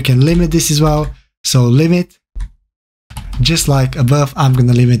then we can limit this as well. So limit, just like above, I'm going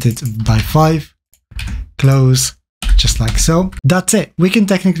to limit it by 5, close, just like so. That's it. We can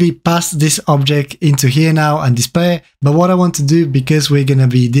technically pass this object into here now and display it. But what I want to do, because we're going to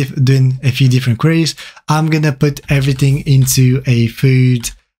be doing a few different queries, I'm going to put everything into a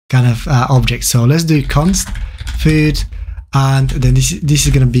food kind of object. So let's do const food. And then this is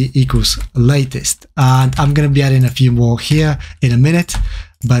going to be equals latest. And I'm going to be adding a few more here in a minute,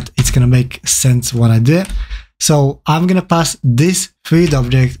 but it's going to make sense when I do it. So I'm going to pass this food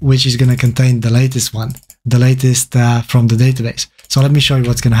object, which is going to contain the latest one, the latest from the database. So let me show you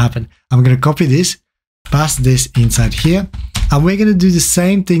what's going to happen. I'm going to copy this, pass this inside here, and we're going to do the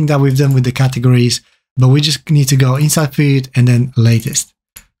same thing that we've done with the categories, but we just need to go inside food and then latest.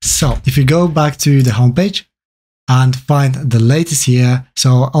 So if you go back to the homepage and find the latest here.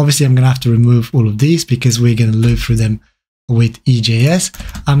 So obviously I'm going to have to remove all of these because we're going to loop through them with EJS.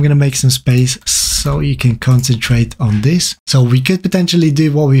 I'm going to make some space so you can concentrate on this. So we could potentially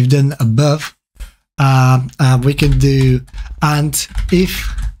do what we've done above. We can do, and if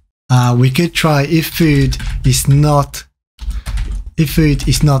we could try if food is not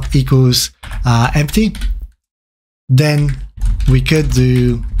equals empty, then we could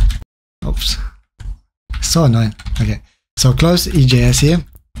do, oops. So annoying. Okay, so close EJS here,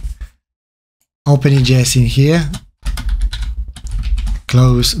 open EJS in here,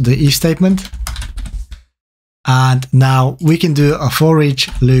 close the if statement, and now we can do a for each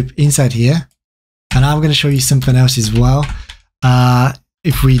loop inside here. And I'm going to show you something else as well.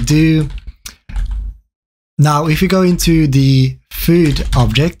 If we do, now if we go into the food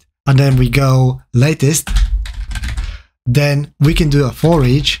object and then we go latest, then we can do a for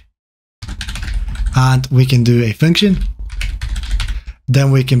each. And we can do a function.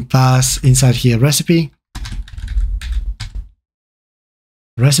 Then we can pass inside here recipe,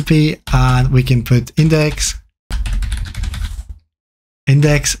 and we can put index,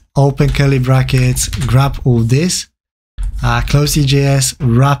 open curly brackets, grab all this, close EJS,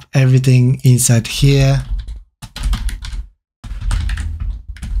 wrap everything inside here,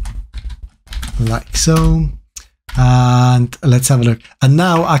 like so. And let's have a look. And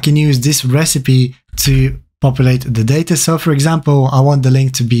now I can use this recipe to populate the data. So for example, I want the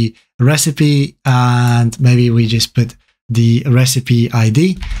link to be recipe, and maybe we just put the recipe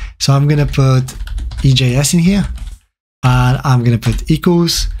ID. So I'm going to put EJS in here, and I'm going to put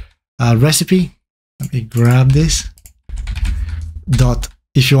equals recipe. Let me grab this. Dot,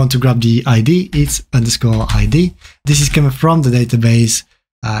 if you want to grab the ID, it's underscore ID. This is coming from the database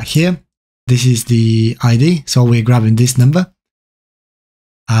here. This is the ID, so we're grabbing this number,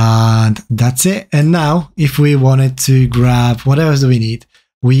 and that's it. And now if we wanted to grab, what else do we need?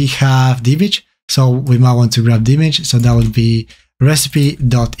 We have the image, so we might want to grab the image, so that would be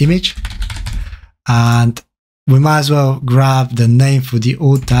recipe.image, and we might as well grab the name for the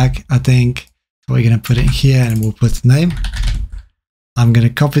alt tag. I think we're going to put it here and we'll put name. I'm going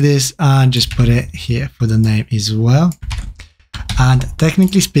to copy this and just put it here for the name as well. And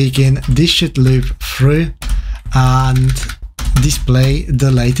technically speaking, this should loop through and display the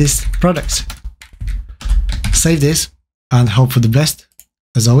latest products. Save this and hope for the best,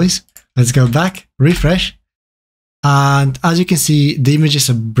 as always. Let's go back, refresh. And as you can see, the images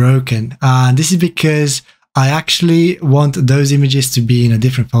are broken. And this is because I actually want those images to be in a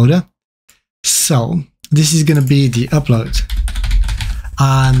different folder. So this is going to be the upload.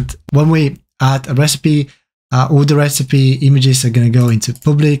 And when we add a recipe, all the recipe images are going to go into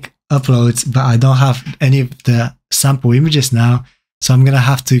public uploads, but I don't have any of the sample images now. So I'm going to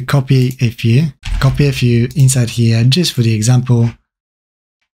have to copy a few inside here just for the example,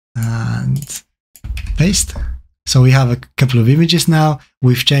 and paste. So we have a couple of images now.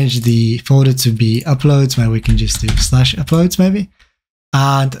 We've changed the folder to be uploads. Maybe we can just do /uploads maybe.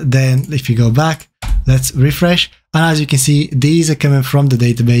 And then if you go back, let's refresh. And as you can see, these are coming from the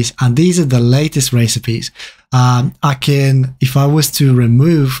database and these are the latest recipes. I can, if I was to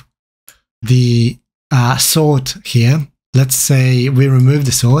remove the sort here, let's say we remove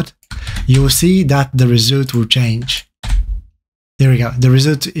the sort, you will see that the result will change. There we go. The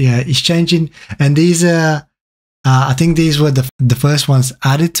result is changing. And these are, I think these were the first ones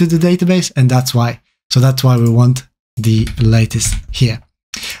added to the database, and that's why. So that's why we want the latest here.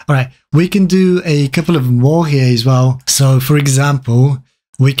 All right, we can do a couple of more here as well. So for example,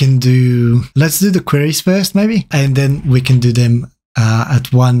 we can do, let's do the queries first maybe, and then we can do them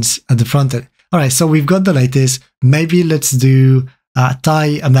at once at the front end. All right, so we've got the latest. Maybe let's do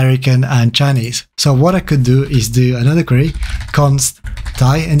Thai, American, and Chinese. So what I could do is do another query, const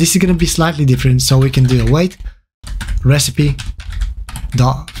Thai, and this is going to be slightly different. So we can do await recipe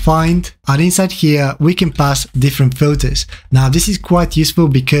dot find, and inside here we can pass different filters. Now this is quite useful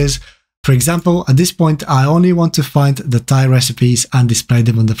because, for example, at this point I only want to find the Thai recipes and display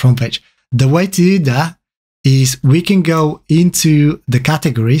them on the front page. The way to do that is we can go into the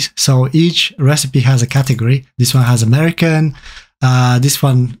categories. So each recipe has a category. This one has American, this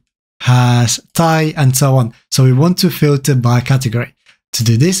one has Thai, and so on. So we want to filter by category. To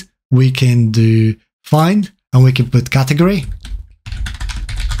do this, we can do find, and we can put category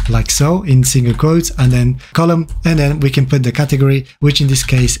like so in single quotes, and then column, and then we can put the category, which in this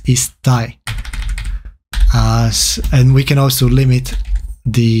case is Thai. And we can also limit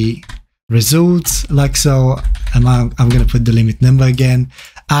the results like so. I'm going to put the limit number again,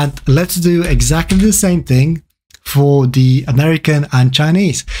 and let's do exactly the same thing for the American and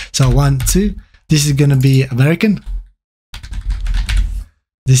Chinese. So 1, 2, this is going to be American,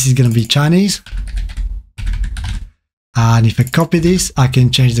 this is going to be Chinese. And if I copy this, I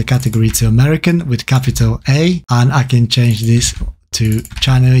can change the category to American with capital A, and I can change this to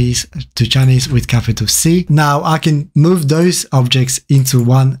Chinese with capital C. Now I can move those objects into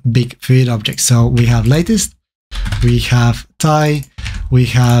one big food object. So we have latest, we have Thai, we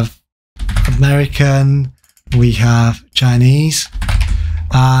have American, we have Chinese,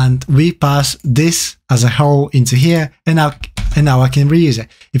 and we pass this as a whole into here, and now I can reuse it.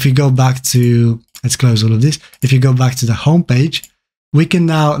 If you go back to, let's close all of this. If you go back to the home page, we can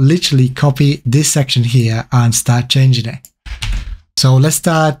now literally copy this section here and start changing it. So let's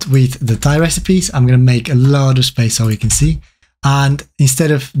start with the Thai recipes. I'm going to make a lot of space so we can see. And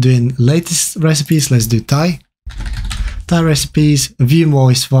instead of doing latest recipes, let's do Thai. Thai recipes, view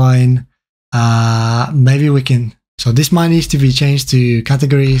more is fine. Maybe we can, so this might need to be changed to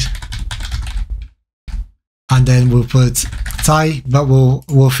categories. And then we'll put Thai, but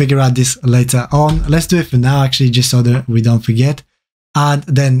we'll figure out this later on. Let's do it for now, actually, just so that we don't forget. And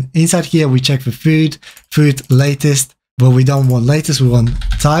then inside here, we check for food latest, but we don't want latest, we want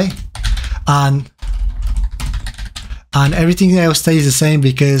Thai. And everything else stays the same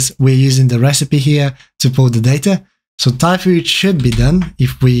because we're using the recipe here to pull the data. So Thai food should be done.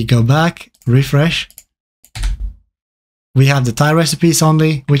 If we go back, refresh, we have the Thai recipes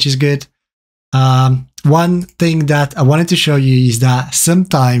only, which is good. One thing that I wanted to show you is that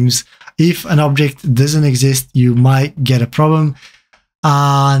sometimes if an object doesn't exist, you might get a problem,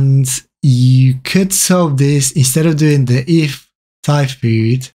 and you could solve this. Instead of doing the if Thai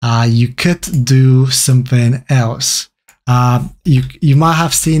food, you could do something else. You might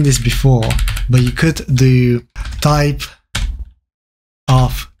have seen this before, but you could do type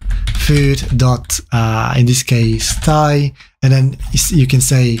of food dot in this case Thai, and then you can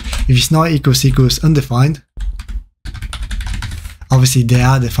say if it's not equals undefined, obviously they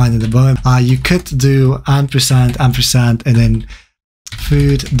are defined at the bottom. You could do ampersand and then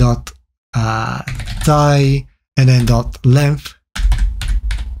food dot Thai and then dot length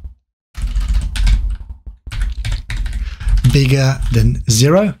bigger than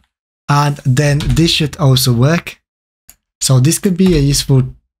 0, and then this should also work. So this could be a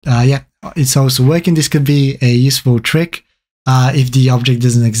useful yeah, it's also working. This could be a useful trick if the object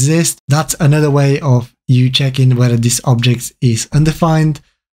doesn't exist. That's another way of you checking whether this object is undefined.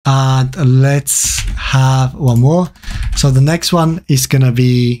 And let's have one more. So the next one is gonna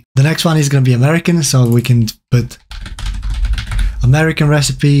be American. So we can put American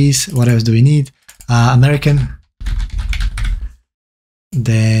recipes. What else do we need? American.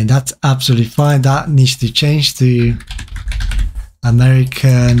 Then that's absolutely fine. That needs to change to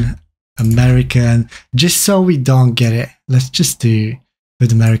American, just so we don't get it. Let's just do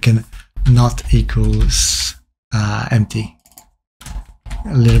with American not equals empty.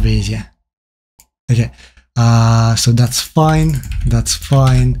 A little bit easier. Okay, So that's fine. That's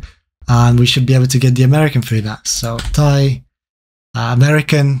fine. And we should be able to get the American through that. So Thai,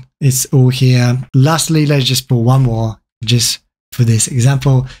 American, it's all here. Lastly, let's just put one more just for this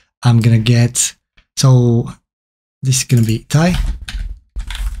example. I'm going to get, so this is going to be Thai.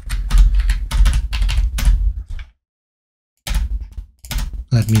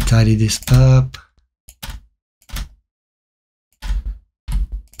 Let me tidy this up.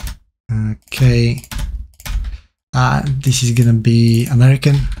 Okay. This is going to be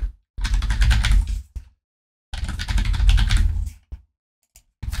American.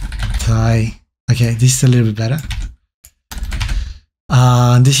 Thai. Okay, this is a little bit better.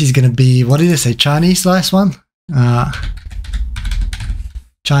 This is going to be, what did I say? Chinese, last one?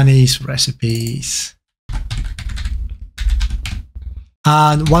 Chinese recipes.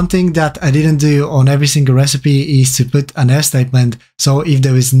 And one thing that I didn't do on every single recipe is to put an else statement. So if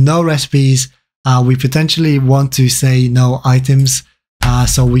there is no recipes, we potentially want to say no items.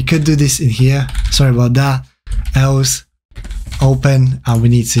 So we could do this in here. Sorry about that. Else open, and we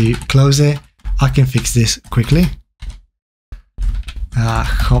need to close it. I can fix this quickly.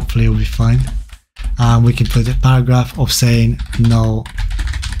 Hopefully it'll be fine. We can put a paragraph of saying no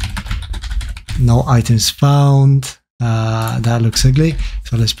items found. That looks ugly,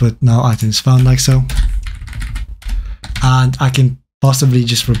 so let's put no items found like so. And I can possibly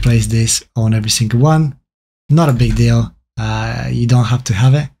just replace this on every single one. Not a big deal. You don't have to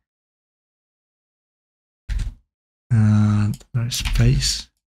have it. And there's space.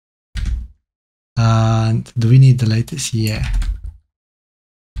 And do we need the latest? Yeah.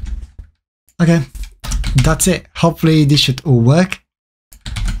 Okay, that's it. Hopefully this should all work.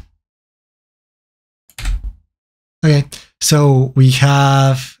 Okay, so we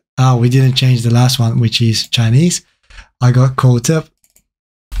have, we didn't change the last one, which is Chinese. I got caught up.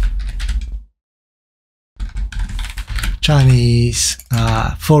 Chinese,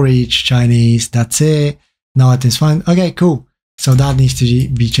 for each Chinese, that's it. No items fine. Okay, cool. So that needs to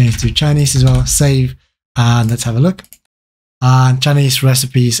be changed to Chinese as well. Save, and let's have a look. And Chinese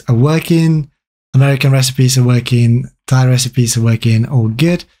recipes are working. American recipes are working. Thai recipes are working. All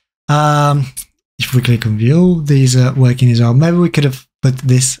good. If we click on view, these are working as well. Maybe we could have put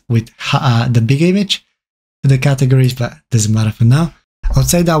this with the big image for the categories, but doesn't matter for now. I would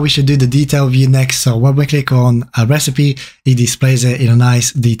say that we should do the detail view next. So when we click on a recipe, it displays it in a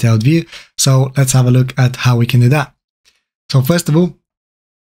nice detailed view. So let's have a look at how we can do that. So first of all,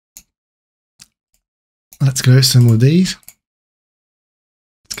 let's close some of these.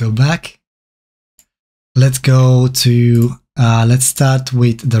 Let's go back. Let's go to, let's start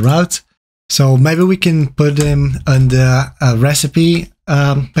with the route. So maybe we can put them under a recipe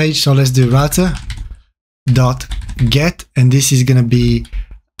page. So let's do router.get, and this is going to be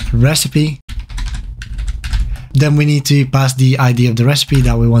recipe. Then we need to pass the ID of the recipe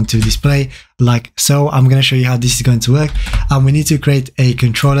that we want to display, like so. I'm going to show you how this is going to work. And we need to create a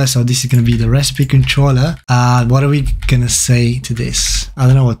controller. So this is going to be the recipe controller. And what are we going to say to this? I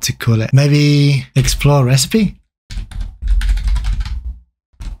don't know what to call it. Maybe explore recipe.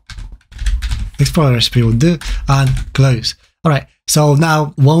 Explore recipe will do, and close. All right. So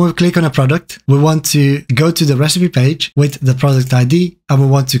now when we click on a product, we want to go to the recipe page with the product ID, and we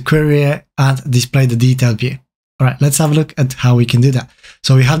want to query it and display the detailed view. All right, let's have a look at how we can do that.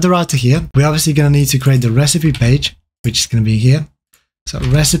 So we have the router here. We're obviously going to need to create the recipe page, which is going to be here. So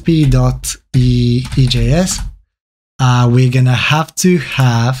recipe.ejs. We're going to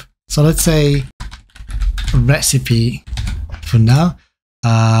have, so let's say recipe for now.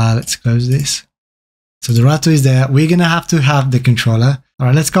 Let's close this. So the router is there. We're going to have the controller. All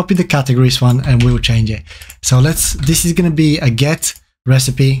right, let's copy the categories one and we'll change it. So this is going to be a get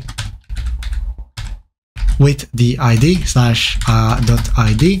recipe with the ID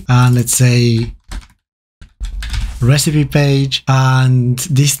 /.id. And let's say recipe page. And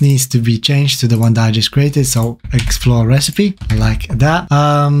this needs to be changed to the one that I just created. So explore recipe like that.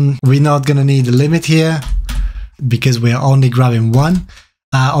 We're not going to need a limit here because we're only grabbing one.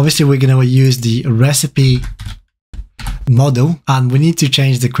 Obviously, we're going to use the recipe model, and we need to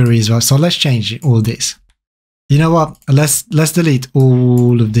change the query as well. So let's change all this. You know what? Let's delete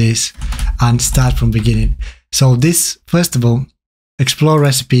all of this and start from beginning. So this, first of all, explore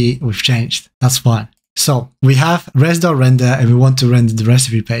recipe, we've changed. That's fine. So we have res.render, and we want to render the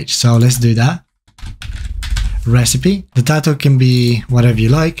recipe page. So let's do that. Recipe. The title can be whatever you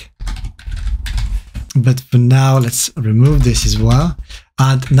like. But for now, let's remove this as well.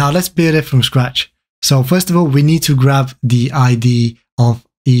 And now let's build it from scratch. So first of all, we need to grab the ID of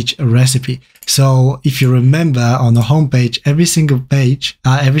each recipe. So if you remember on the home page, every single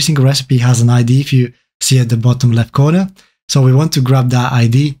recipe has an ID. If you see at the bottom left corner. So we want to grab that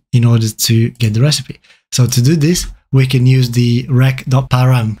ID in order to get the recipe. So to do this, we can use the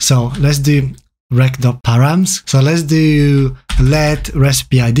rec.param. So let's do rec.params. So let's do let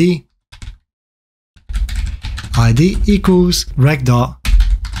recipe ID equals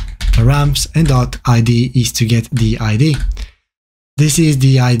rec.params, and .id is to get the ID. This is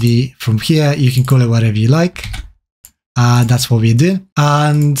the ID from here. You can call it whatever you like. That's what we do.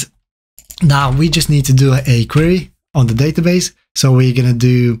 And now we just need to do a query on the database. So we're going to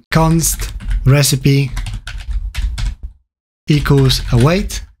do const recipe equals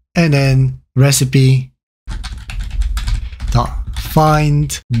await, and then recipe dot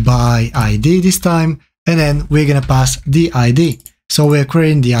find by ID this time, and then we're going to pass the ID. So we're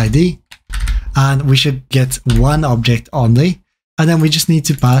querying the ID, and we should get one object only, and then we just need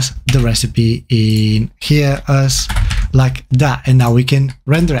to pass the recipe in here as like that, and now we can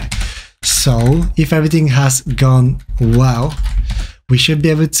render it. So if everything has gone well, we should be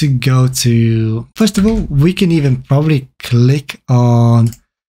able to go to, first of all, we can even probably click on,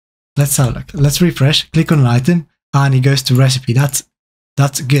 let's have a look, let's refresh, click on an item, and it goes to recipe. That's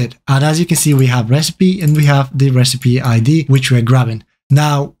good. And as you can see, we have recipe and we have the recipe ID, which we're grabbing.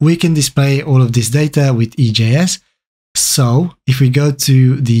 Now we can display all of this data with EJS. So if we go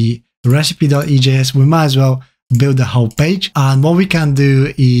to the recipe.ejs, we might as well build the whole page. And what we can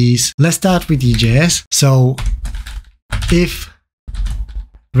do is, let's start with EJS. So if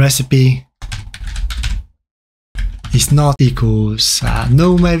recipe is not equals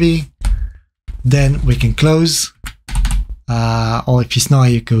no, maybe, then we can close, or if it's not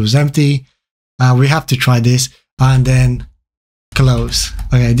equals empty, we have to try this and then close.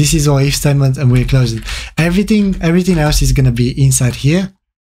 Okay, this is our if statement and we're closing. Everything else is going to be inside here.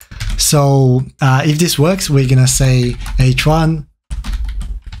 So if this works, we're going to say h1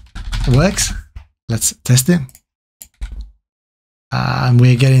 works. Let's test it. And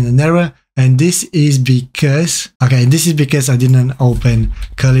we're getting an error, and this is because, okay, this is because I didn't open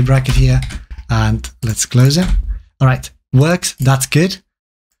curly bracket here, and let's close it. All right, works, that's good.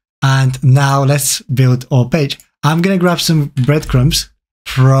 And now let's build our page. I'm going to grab some breadcrumbs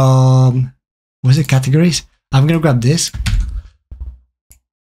from, was it categories? I'm going to grab this,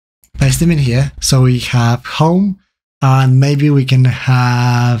 paste them in here. So we have home, and maybe we can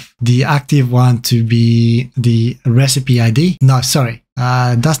have the active one to be the recipe ID. No, sorry,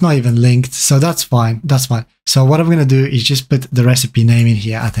 that's not even linked. So that's fine. That's fine. So what I'm going to do is just put the recipe name in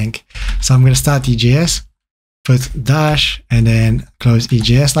here, I think. So I'm going to start EJS, put dash, and then close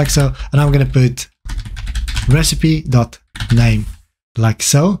EJS like so. And I'm going to put recipe.name like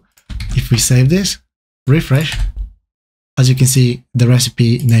so. If we save this, refresh, as you can see, the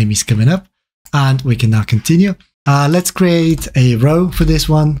recipe name is coming up, and we can now continue. Let's create a row for this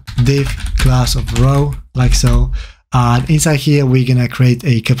one, div class of row like so. And inside here, we're going to create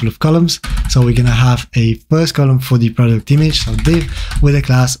a couple of columns. So we're going to have a first column for the product image. So div with a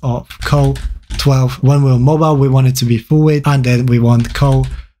class of co12. When we're mobile, we want it to be full width, and then we want co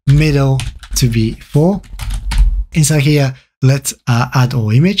middle to be 4. Inside here, let's add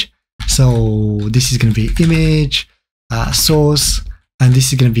our image. So this is going to be image source, and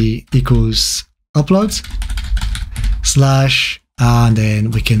this is going to be equals uploads slash, and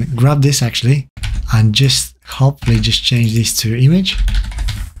then we can grab this actually and just hopefully just change this to image.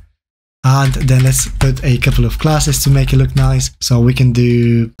 And then let's put a couple of classes to make it look nice. So we can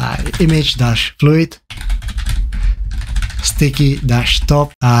do image-fluid,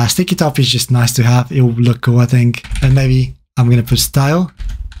 sticky-top. Sticky top is just nice to have. It will look cool, I think. And maybe I'm going to put style.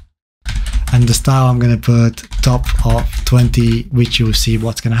 And the style I'm going to put top of 20, which you will see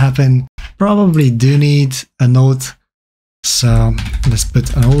what's going to happen. Probably do need a note. So let's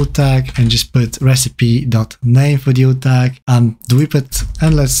put an alt tag and just put recipe.name for the alt tag. And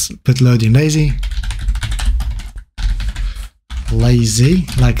let's put loading lazy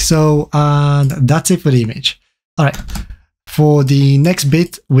like so. And that's it for the image. All right. For the next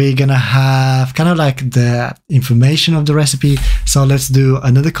bit, we're going to have kind of like the information of the recipe. So let's do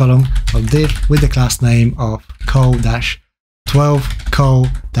another column of div with the class name of co-12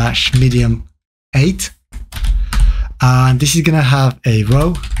 co-medium 8. And this is going to have a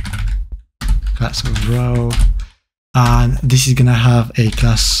row, class of row. And this is going to have a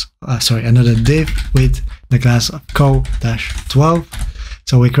class, another div with the class of co-12.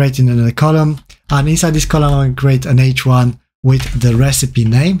 So we're creating another column. And inside this column, I'm going to create an H1 with the recipe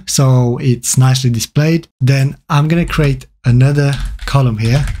name, so it's nicely displayed. Then I'm going to create another column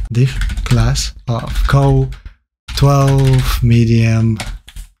here, div class of co12 medium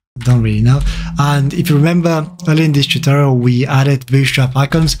don't really know. And if you remember earlier in this tutorial, we added Bootstrap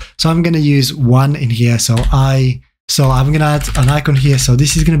icons. So I'm going to use one in here. So I'm going to add an icon here. So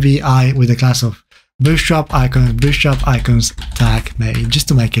this is going to be I with a class of Bootstrap icons tag made, just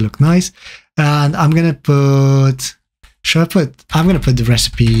to make it look nice. And I'm going to put, I'm going to put the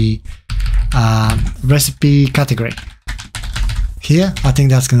recipe category here. I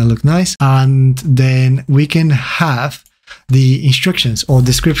think that's going to look nice. And then we can have the instructions or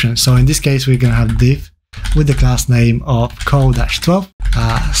description. So in this case, we're going to have div with the class name of co-12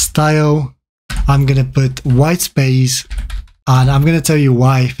 style. I'm going to put white space, and I'm going to tell you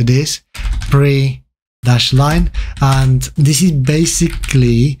why for this pre-line. And this is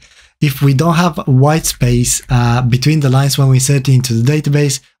basically if we don't have white space between the lines when we insert it into the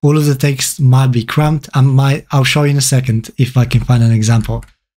database, all of the text might be cramped. I'll show you in a second if I can find an example.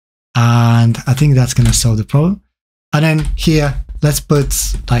 And I think that's going to solve the problem. And then here, let's put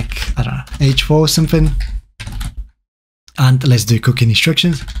like, I don't know, H4 or something. And let's do cooking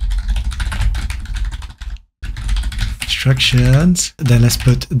instructions. Then let's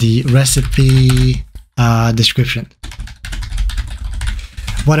put the recipe description.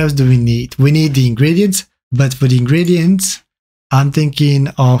 What else do we need? We need the ingredients, but for the ingredients, I'm thinking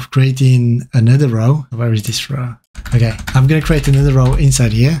of creating another row. Where is this row? Okay, I'm going to create another row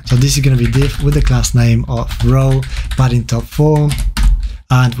inside here. So this is going to be div with the class name of row padding top form.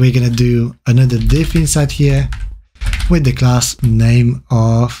 And we're going to do another div inside here with the class name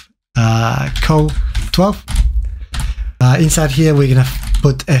of co-12. Inside here, we're going to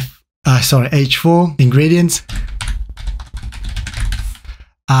put H4 ingredients.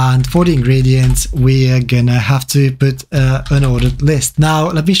 And for the ingredients, we are going to have to put an ordered list.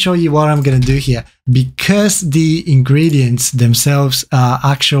 Now, let me show you what I'm going to do here. Because the ingredients themselves are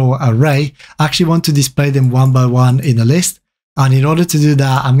actual array, I actually want to display them one by one in a list. And in order to do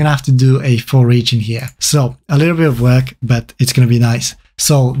that, I'm going to have to do a for each in here. So a little bit of work, but it's going to be nice.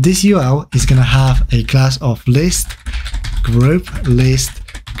 So this UL is going to have a class of list group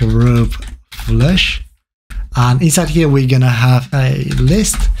flush. And inside here, we're going to have a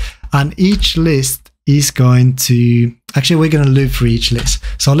list, and each list is going to, actually, we're going to loop for each list.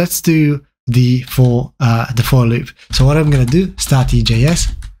 So let's do the for loop. So what I'm going to do, start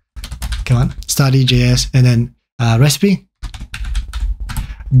EJS, come on, start EJS, and then recipe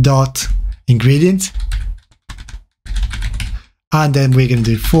dot ingredients. And then we're going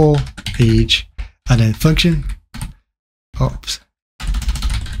to do for each, and then function. Oops.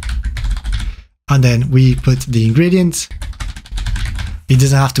 And then we put the ingredients. It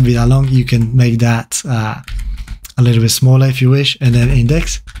doesn't have to be that long. You can make that a little bit smaller if you wish. And then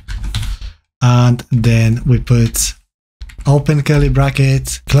index. And then we put open curly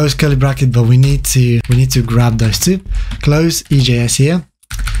bracket, close curly bracket, but we need to grab those two. Close EJS here.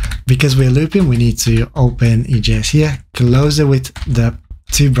 Because we're looping, we need to open EJS here. Close it with the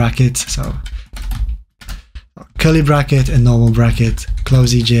two brackets. So curly bracket and normal bracket.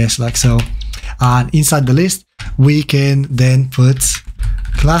 Close EJS like so. And inside the list, we can then put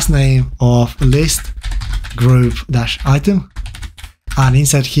class name of list group dash item. And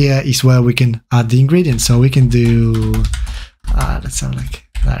inside here is where we can add the ingredients. So we can do, let's have like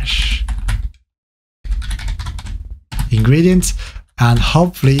dash ingredients. And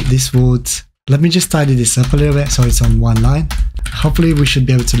hopefully this would, let me just tidy this up a little bit so it's on one line. Hopefully we should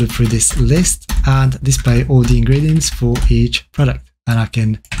be able to look through this list and display all the ingredients for each product. And I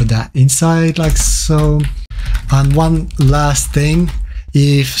can put that inside like so. And one last thing,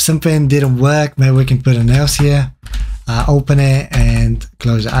 if something didn't work, maybe we can put an else here, open it and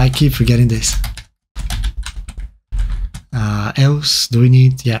close it. I keep forgetting this. Else, do we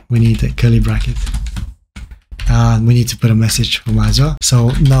need? Yeah, we need a curly bracket. And we need to put a message for my as well. So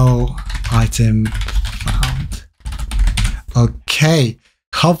no item found. Okay,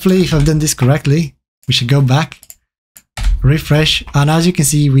 hopefully if I've done this correctly, we should go back, refresh, and as you can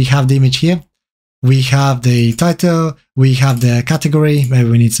see, we have the image here. We have the title, we have the category, maybe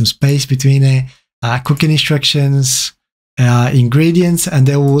we need some space between it, cooking instructions, ingredients, and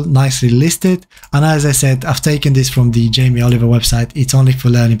they're all nicely listed. And as I said, I've taken this from the Jamie Oliver website. It's only for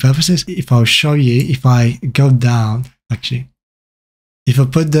learning purposes. If I'll show you, if I go down, actually, if I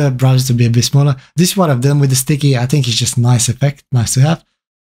put the browser to be a bit smaller, this is what I've done with the sticky. I think it's just a nice effect, nice to have.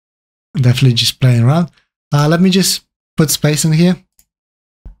 Definitely just playing around. Let me just put space in here.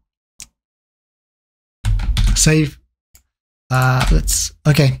 Save.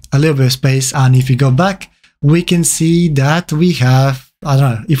 Okay, a little bit of space. And if you go back, we can see that we have, I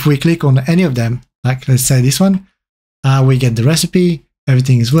don't know, if we click on any of them, like let's say this one, we get the recipe,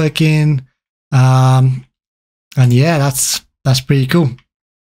 everything is working. And yeah, that's pretty cool.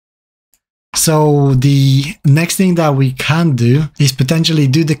 So the next thing that we can do is potentially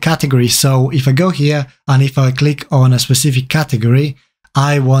do the category. So if I go here and if I click on a specific category,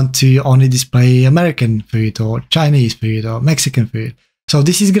 I want to only display American food or Chinese food or Mexican food. So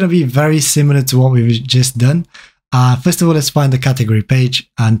this is going to be very similar to what we've just done. First of all, let's find the category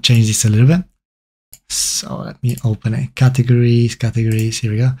page and change this a little bit. So let me open it. Categories,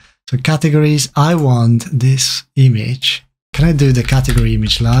 here we go. So categories, I want this image. Can I do the category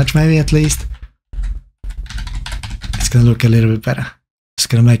image large maybe at least? It's going to look a little bit better. It's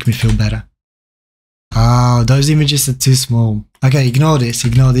going to make me feel better. Oh, those images are too small. Okay, ignore this,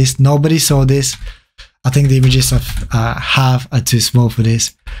 ignore this. Nobody saw this. I think the images I have are too small for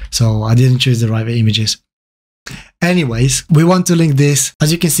this. So I didn't choose the right images. Anyways, we want to link this.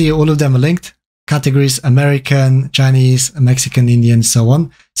 As you can see, all of them are linked. Categories, American, Chinese, Mexican, Indian, so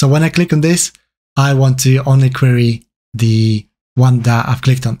on. So when I click on this, I want to only query the one that I've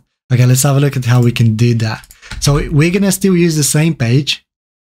clicked on. Okay, let's have a look at how we can do that. So we're going to still use the same page.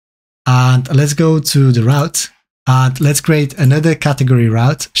 And let's go to the route and let's create another category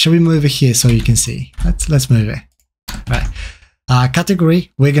route. Shall we move it here so you can see? Let's move it. Right.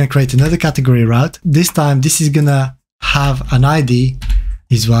 Category, we're going to create another category route. This time, this is going to have an ID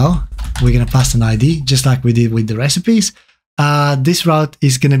as well. We're going to pass an ID just like we did with the recipes. This route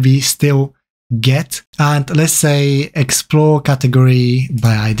is going to be still get, and let's say explore category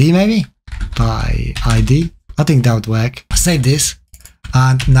by ID maybe. By ID. I think that would work. Save this.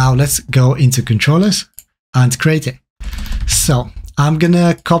 And now let's go into controllers and create it. So I'm going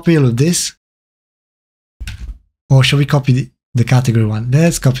to copy all of this. Or shall we copy the category one?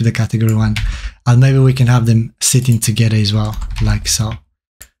 Let's copy the category one. And maybe we can have them sitting together as well, like so.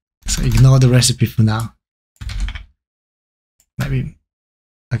 So ignore the recipe for now. Maybe.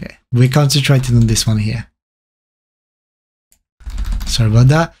 Okay. We're concentrating on this one here. Sorry about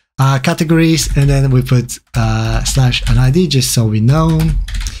that. Categories, and then we put slash an ID just so we know.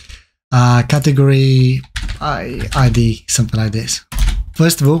 Category ID, something like this.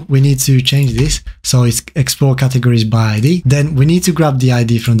 First of all, we need to change this so it's explore categories by ID. Then we need to grab the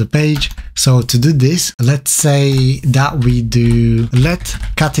ID from the page. So to do this, let's say that we do let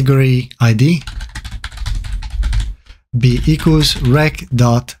category ID be equals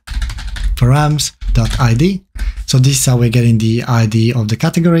rec.params.id. So this is how we're getting the ID of the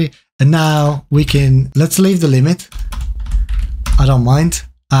category. And now we can, let's leave the limit. I don't mind.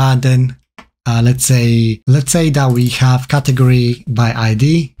 And then let's say that we have category by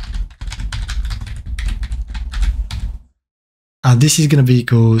ID. And this is going to be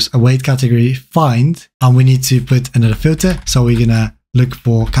equals await category find. And we need to put another filter. So we're going to look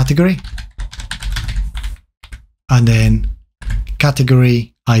for category. And then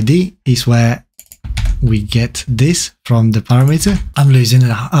category ID is where we get this from the parameter. I'm losing it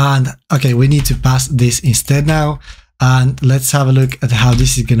now. And okay, we need to pass this instead now. And let's have a look at how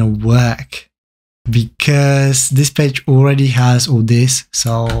this is going to work. Because this page already has all this.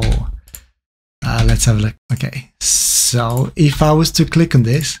 So let's have a look. Okay, so if I was to click on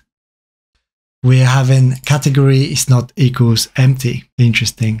this, we're having category is not equals empty.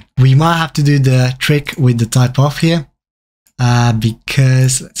 Interesting. We might have to do the trick with the type of here.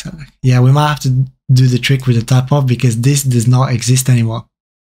 Because, let's have a look. Yeah, we might have to do the trick with the type of because this does not exist anymore.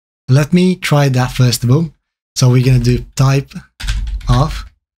 Let me try that first of all. So we're going to do type of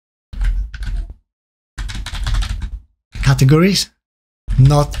categories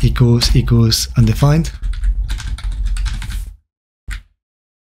not equals undefined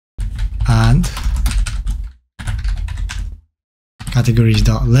and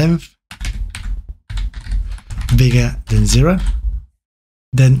categories.length bigger than 0.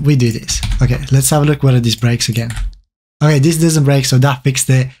 Then we do this. Okay, let's have a look whether this breaks again. Okay, this doesn't break, so that fixed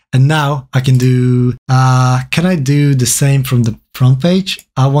it. And now I can do, can I do the same from the front page?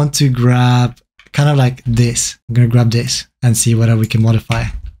 I want to grab kind of like this. I'm going to grab this and see whether we can modify.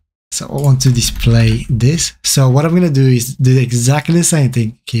 So I want to display this. So what I'm going to do is do exactly the same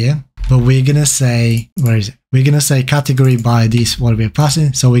thing here, but we're going to say, where is it? We're going to say category by this, what we're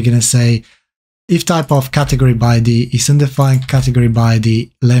passing. So we're going to say, if type of category by ID is undefined, category by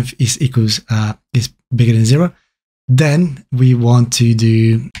ID length is equals, is bigger than 0. Then we want to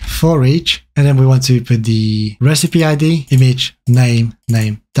do for each, and then we want to put the recipe ID, image, name.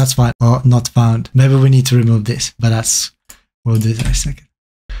 That's fine, or not found. Maybe we need to remove this, but we'll do that in a second.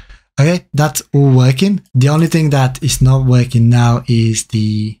 Okay, that's all working. The only thing that is not working now is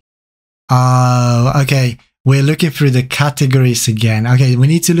the, okay. We're looking through the categories again. Okay, we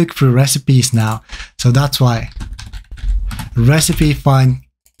need to look through recipes now. So that's why. Recipe find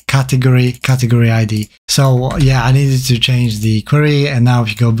category ID. So yeah, I needed to change the query. And now if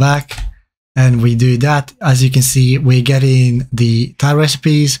you go back, and we do that, as you can see, we're getting the Thai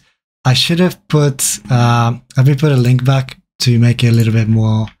recipes. I should have put, let me put a link back to make it a little bit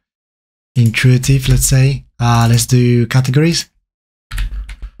more intuitive, let's say. Let's do categories.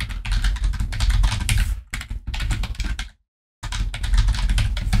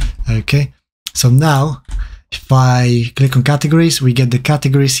 Okay, so now if I click on categories, we get the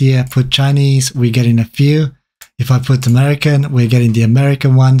categories here. Put Chinese, we're getting a few. If I put American, we're getting the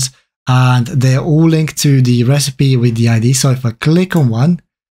American ones, and they're all linked to the recipe with the ID. So if I click on one,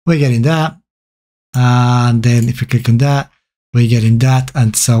 we're getting that, and then if we click on that, we're getting that,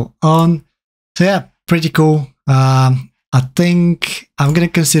 and so on. So yeah, pretty cool. I think I'm going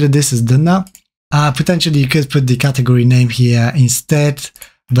to consider this as done now. Potentially you could put the category name here instead,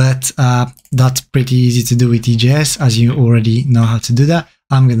 but that's pretty easy to do with EJS, as you already know how to do that.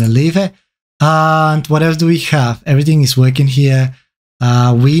 I'm going to leave it. And what else do we have? Everything is working here.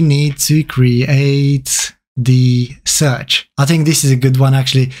 We need to create the search. I think this is a good one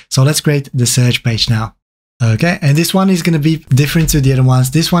actually. So let's create the search page now. Okay, and this one is going to be different to the other ones.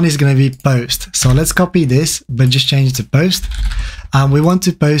 This one is going to be post. So let's copy this, but just change it to post. And we want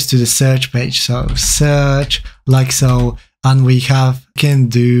to post to the search page. So search like so. And we can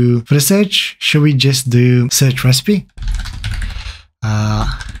do, for the search, should we just do search recipe?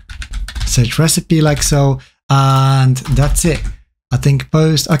 Search recipe like so. And that's it. I think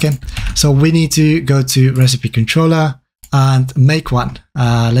post. Okay, so we need to go to recipe controller and make one.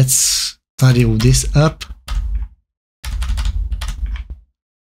 Let's tidy all this up.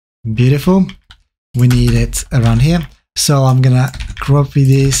 Beautiful. We need it around here. So I'm gonna copy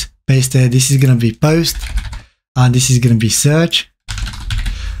this, paste it. This is gonna be post, and this is gonna be search,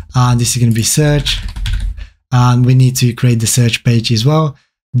 and this is gonna be search, and we need to create the search page as well.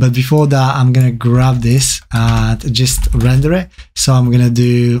 But before that, I'm gonna grab this and just render it. So I'm gonna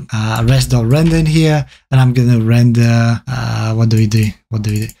do res.render in here, and I'm gonna render. What do we do?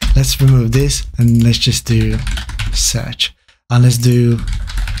 Let's remove this and let's just do search, and let's do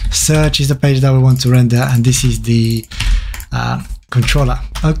search is the page that we want to render, and this is the controller.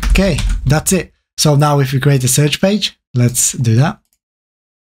 Okay, that's it. So now if we create a search page, let's do that.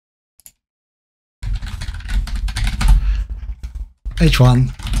 H1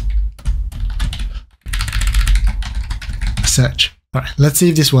 search. All right, let's see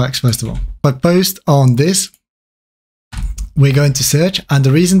if this works first of all. If I post on this, we're going to search, and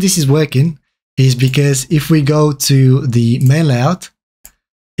the reason this is working is because if we go to the main layout,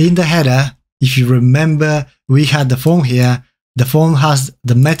 in the header, if you remember, we had the form here. The form has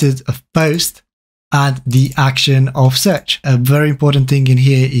the method of post and the action of search. A very important thing in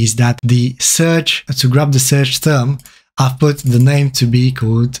here is that the search, to grab the search term, I've put the name to be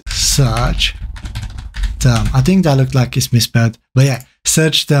called search term. I think that looked like it's misspelled, but yeah,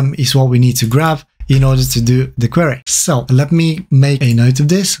 search term is what we need to grab in order to do the query. So let me make a note of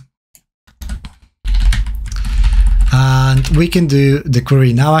this. And we can do the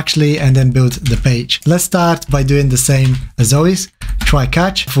query now actually, and then build the page. Let's start by doing the same as always. Try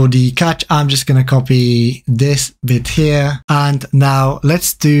catch. For the catch, I'm just going to copy this bit here. And now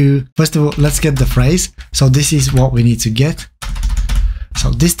let's do, first of all, let's get the phrase. So this is what we need to get.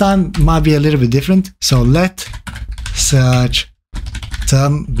 So this time might be a little bit different. So let search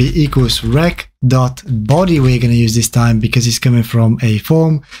term be equals rec.body. We're going to use this time because it's coming from a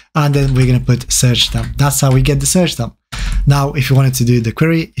form, and then we're going to put search term. That's how we get the search term. Now, if you wanted to do the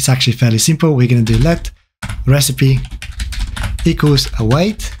query, it's actually fairly simple. We're going to do let recipe equals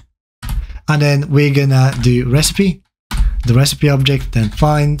await, and then we're going to do recipe, the recipe object, then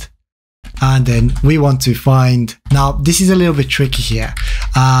find, and then we want to find. Now, this is a little bit tricky here.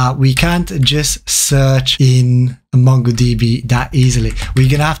 We can't just search in MongoDB that easily. We're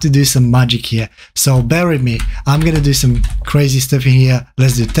going to have to do some magic here. So bear with me. I'm going to do some crazy stuff in here.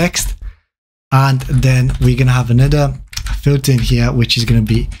 Let's do text. And then we're going to have another filter in here, which is going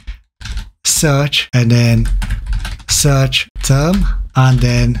to be search, and then search term. And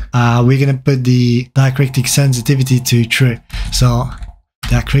then we're going to put the diacritic sensitivity to true. So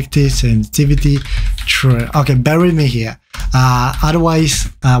diacritic sensitivity true. Okay, bear with me here. Otherwise,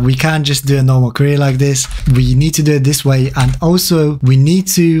 we can't just do a normal query like this. We need to do it this way. And also we need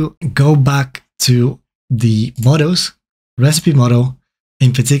to go back to the models, recipe model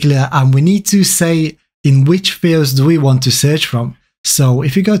in particular, and we need to say in which fields do we want to search from. So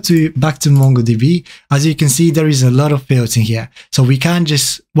if you go back to MongoDB, as you can see, there is a lot of fields in here. So we can't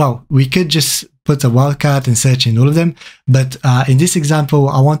just, well, we could just put a wildcard and search in all of them. But in this example,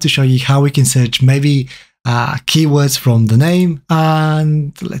 I want to show you how we can search maybe keywords from the name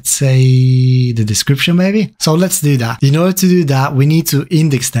and let's say the description maybe. So let's do that. In order to do that, we need to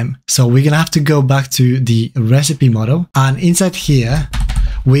index them. So we're gonna have to go back to the recipe model, and inside here,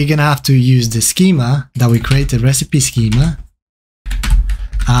 we're gonna have to use the schema that we created, recipe schema,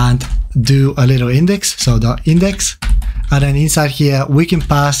 and do a little index. So the index, and then inside here, we can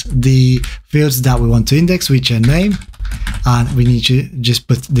pass the fields that we want to index, which are name. And we need to just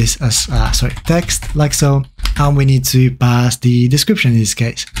put this as text, like so, and we need to pass the description in this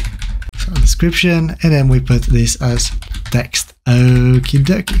case. So description, and then we put this as text. Okie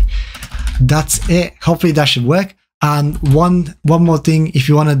dokie. That's it. Hopefully that should work. And one more thing, if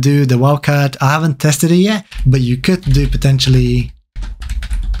you want to do the wildcard, I haven't tested it yet, but you could do potentially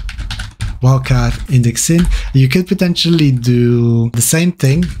wildcard indexing. You could potentially do the same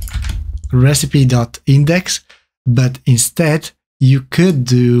thing, recipe.index. But instead, you could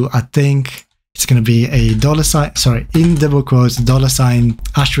do, I think it's going to be a $, in double quotes, $**,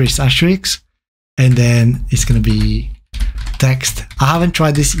 and then it's going to be text. I haven't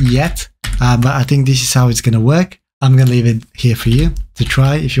tried this yet, but I think this is how it's going to work. I'm going to leave it here for you to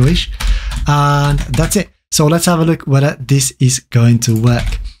try if you wish. And that's it. So let's have a look whether this is going to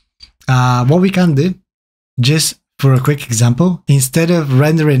work. What we can do, just for a quick example, instead of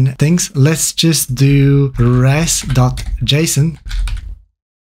rendering things, let's just do res.json.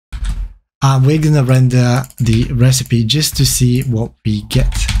 And we're going to render the recipe just to see what we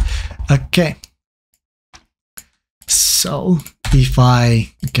get. Okay. So if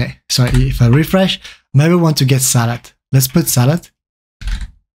I refresh, maybe we want to get salad. Let's put salad.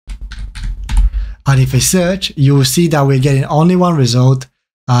 And if I search, you will see that we're getting only one result.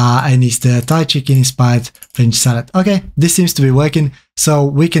 And it's the Thai chicken inspired French salad. Okay, this seems to be working, so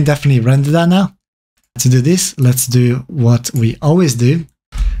we can definitely render that now. To do this, let's do what we always do.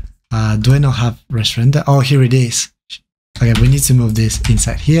 Do I not have res render? Oh, here it is. Okay, we need to move this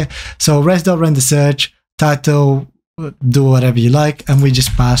inside here. So res.render search, title, do whatever you like, and we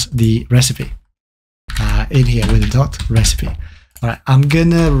just pass the recipe in here with the dot recipe. All right, I'm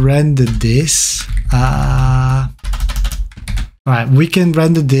gonna render this. All right, we can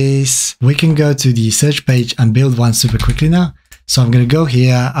render this. We can go to the search page and build one super quickly now. So I'm going to go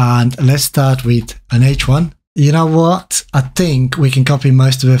here and let's start with an H1. You know what? I think we can copy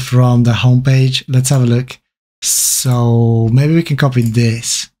most of it from the home page. Let's have a look. So maybe we can copy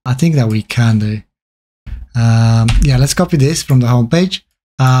this. I think that we can do. Yeah, let's copy this from the home page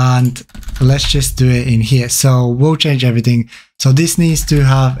and let's just do it in here. So we'll change everything. So this needs to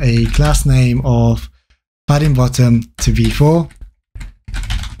have a class name of padding bottom to v4,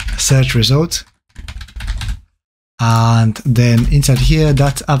 search result, and then inside here,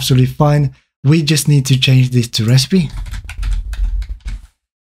 that's absolutely fine. We just need to change this to recipe,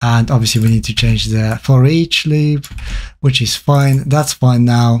 and obviously we need to change the for each loop, which is fine. That's fine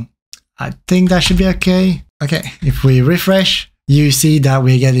now. I think that should be okay. Okay, if we refresh, you see that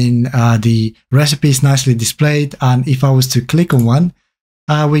we're getting the recipes nicely displayed, and if I was to click on one,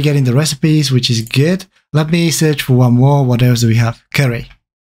 we're getting the recipes, which is good. Let me search for one more. What else do we have? Curry.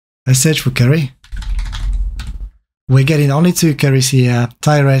 Let's search for curry. We're getting only 2 curries here,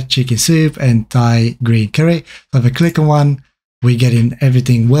 Thai red chicken soup and Thai green curry. So if I click on one, we're getting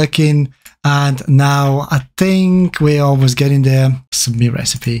everything working. And now I think we're almost getting there. Submit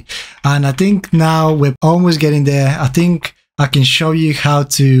recipe. And I think now we're almost getting there. I think I can show you how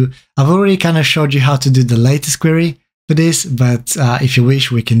to, I've already kind of showed you how to do the latest query for this, but if you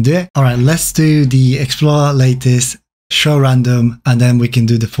wish, we can do it. All right, let's do the explore latest, show random, and then we can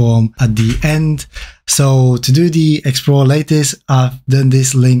do the form at the end. So to do the explore latest, I've done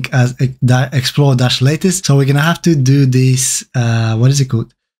this link as explore-latest. So we're gonna have to do this, what is it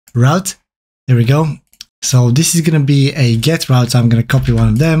called? Route. There we go. So this is gonna be a get route. So I'm gonna copy one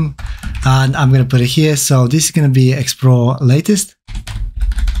of them and I'm gonna put it here. So this is gonna be explore latest.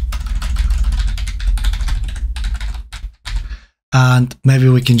 And maybe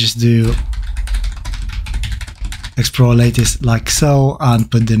we can just do explore latest like so and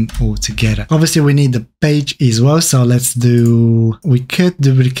put them all together. Obviously we need the page as well. So let's do, we could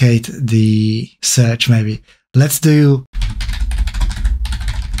duplicate the search maybe. Let's do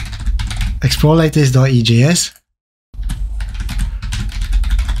explore latest.ejs.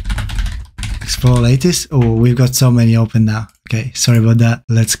 Explore latest. Oh, we've got so many open now. Okay, sorry about that.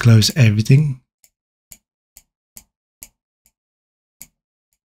 Let's close everything.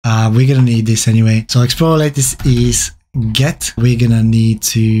 We're gonna need this anyway. So explore latest is get. We're gonna need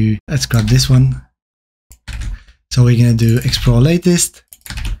to, let's grab this one. So we're gonna do explore latest.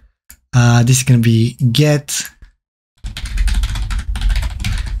 This is gonna be get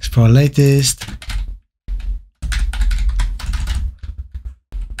explore latest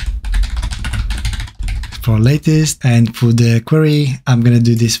explore latest, and for the query, I'm going to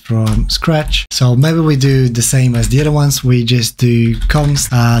do this from scratch. So maybe we do the same as the other ones. We just do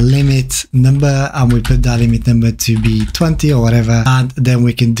const limit number, and we put that limit number to be 20 or whatever. And then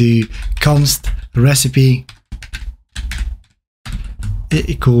we can do const recipe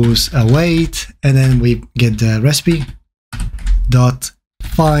equals await, and then we get the recipe dot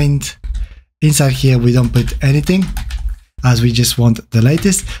find. Inside here, we don't put anything, as we just want the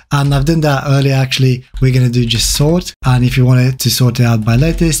latest. And I've done that earlier. Actually, we're going to do just sort. And if you wanted to sort it out by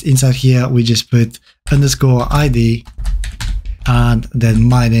latest, inside here, we just put underscore ID and then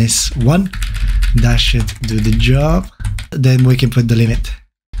 -1. That should do the job. Then we can put the limit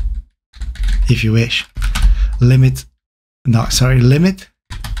if you wish. Limit,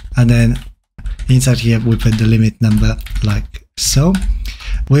 and then inside here we put the limit number like so.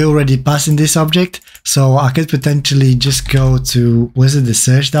 We're already passing this object, so I could potentially just go to, was it the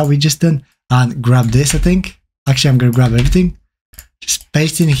search that we just done, and grab this, I think. Actually, I'm going to grab everything, just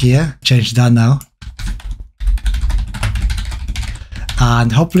paste in here, change that now.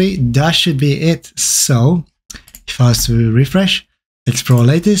 And hopefully that should be it. So if I was to refresh, explore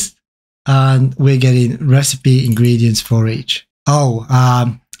latest, and we're getting recipe ingredients for each. Oh,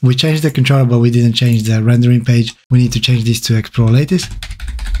 we changed the controller, but we didn't change the rendering page. We need to change this to explore latest.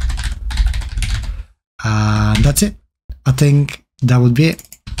 And that's it. I think that would be it.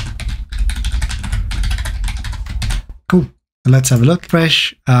 Cool. Let's have a look.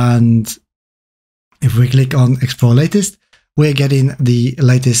 Fresh, and if we click on explore latest, we're getting the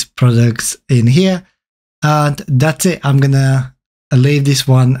latest products in here. And that's it. I'm gonna leave this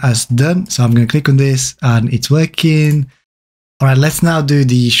one as done. So I'm gonna click on this and it's working. All right, let's now do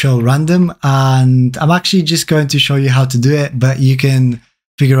the show random, and I'm actually just going to show you how to do it, but you can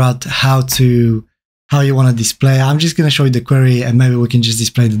figure out how you want to display. I'm just going to show you the query, and maybe we can just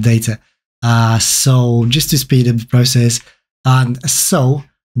display the data. So just to speed up the process, and so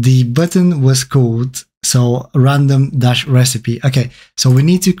the button was called random-recipe. Okay, so we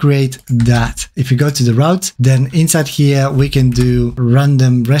need to create that. If you go to the route, then inside here we can do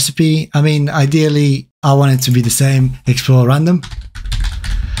random recipe. I mean, ideally I want it to be the same, explore random.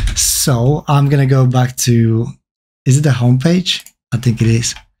 So I'm gonna go back to, is it the home page? I think it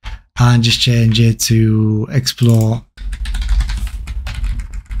is, and just change it to explore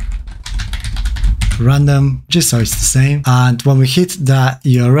random, just so it's the same. And when we hit that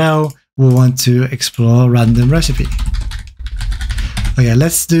URL, we want to explore random recipe. Okay,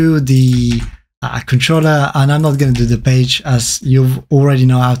 let's do the controller, and I'm not going to do the page, as you already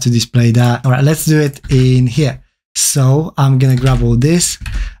know how to display that. All right, let's do it in here. So I'm going to grab all this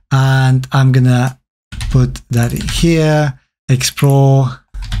and I'm going to put that in here, explore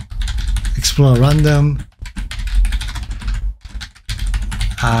random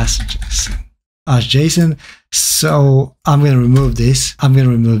as JSON. So I'm going to remove this. I'm going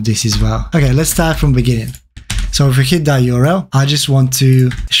to remove this as well. Okay, let's start from beginning. So if we hit that URL, I just want to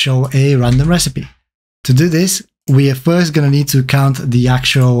show a random recipe. To do this, we are first going to need to count the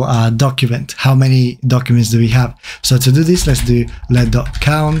actual document. How many documents do we have? So to do this, let's do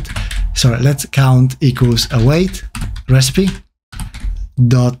let's count equals await recipe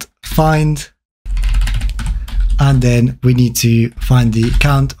dot find, and then we need to find the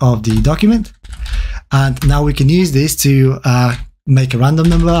count of the document. And now we can use this to make a random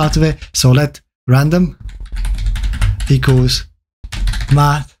number out of it. So let random equals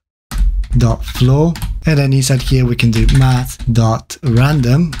math.floor, and then inside here we can do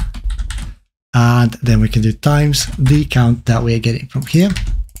math.random, and then we can do times the count that we're getting from here,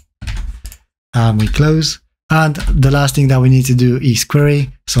 and we close. And the last thing that we need to do is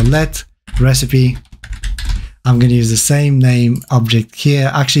query. So let recipe, I'm going to use the same name object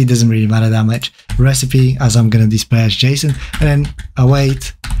here. Actually, it doesn't really matter that much. Recipe, as I'm going to display as JSON, and then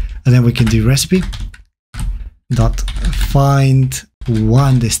await, and then we can do recipe dot find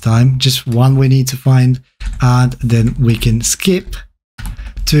one this time, just one we need to find, and then we can skip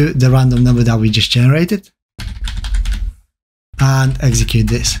to the random number that we just generated and execute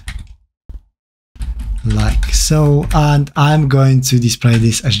this like so. And I'm going to display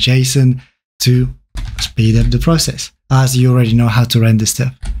this as JSON to speed up the process, as you already know how to render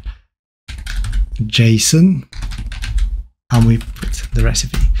stuff. JSON, and we put the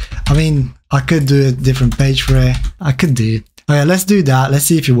recipe. I mean, I could do a different page for it. I could do it. Okay, let's do that. Let's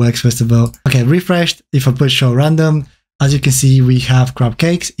see if it works first of all. Okay, refreshed. If I put show random, as you can see, we have crab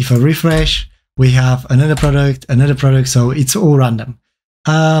cakes. If I refresh, we have another product, so it's all random.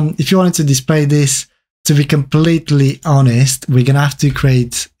 If you wanted to display this, to be completely honest, we're gonna have to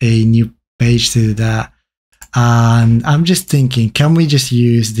create a new page to do that. And I'm just thinking, can we just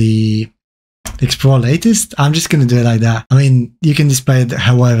use the explore latest. I'm just going to do it like that. I mean, you can display it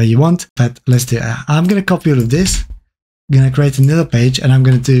however you want, but let's do it. I'm going to copy all of this. I'm going to create another page and I'm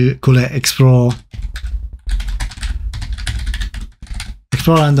going to call it explore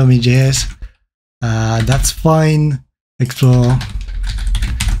random.js. That's fine. Explore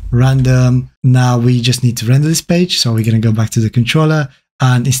random. Now we just need to render this page. So we're going to go back to the controller,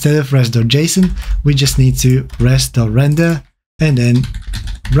 and instead of rest.json, we just need to rest.render and then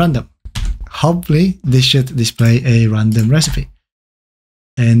random. Hopefully this should display a random recipe.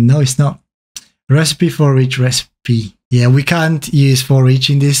 And no, it's not. Recipe for each recipe. Yeah, we can't use for each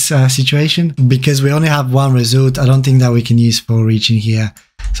in this situation because we only have one result. I don't think that we can use for each in here.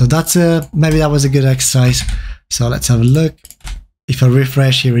 So that's maybe that was a good exercise. So let's have a look. If I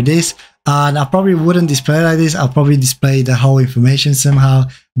refresh, here it is. And I probably wouldn't display it like this. I'll probably display the whole information somehow.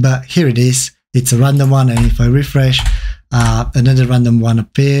 But here it is. It's a random one. And if I refresh, another random one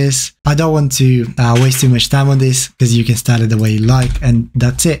appears. I don't want to waste too much time on this because you can style it the way you like. And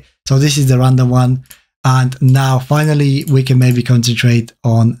that's it. So this is the random one. And now finally, we can maybe concentrate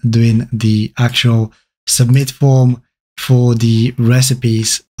on doing the actual submit form for the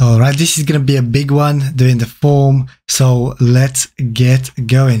recipes. All right, this is going to be a big one, doing the form. So let's get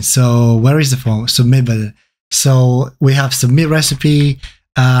going. So where is the form? Submit button. So we have submit recipe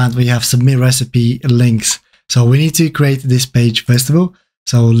and we have submit recipe links. So we need to create this page first of all.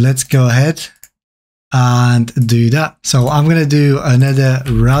 So let's go ahead and do that. So I'm going to do another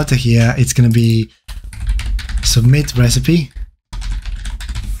router here. It's going to be submit recipe.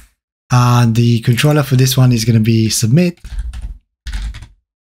 And the controller for this one is going to be submit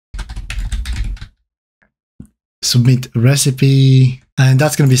recipe, and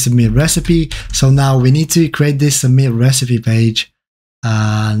that's going to be submit recipe. So now we need to create this submit recipe page,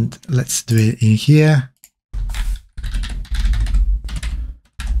 and let's do it in here.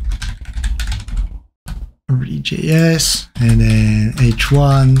 Read.js and then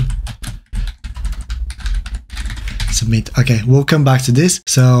h1 submit. Okay, we'll come back to this.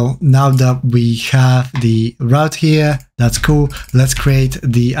 So now that we have the route here, that's cool. Let's create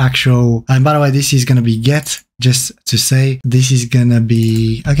the actual, and by the way, this is going to be get, just to say this is going to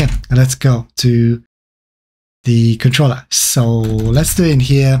be, okay, let's go to the controller. So let's do it in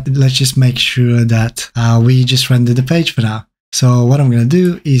here. Let's just make sure that we just render the page for now. So what I'm going to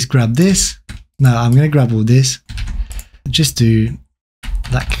do is grab this. Now I'm going to grab all this, just do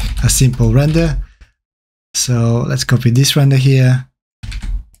like a simple render. So let's copy this render here,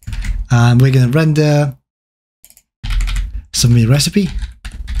 and we're going to render submit recipe.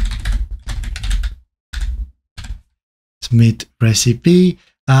 Submit recipe.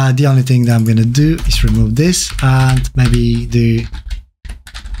 The only thing that I'm going to do is remove this and maybe do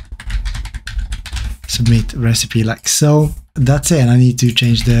submit recipe like so. That's it. And I need to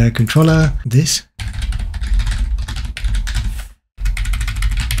change the controller. This.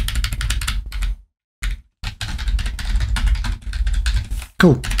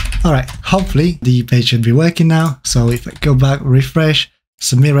 Cool. All right. Hopefully the page should be working now. So if I go back, refresh,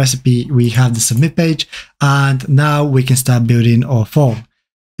 submit recipe, we have the submit page, and now we can start building our form.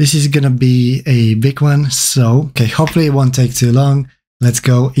 This is going to be a big one. So, okay, hopefully it won't take too long. Let's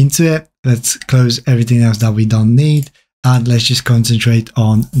go into it. Let's close everything else that we don't need, and let's just concentrate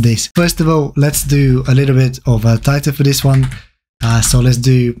on this. First of all, let's do a little bit of a title for this one. So let's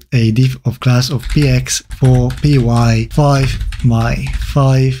do a div of class of px for py5 my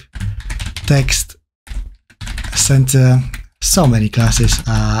 5 text center. So many classes.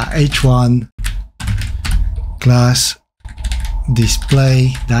 h1 class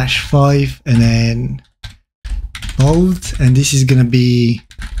display -5 and then bold, and this is gonna be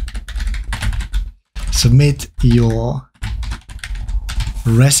submit your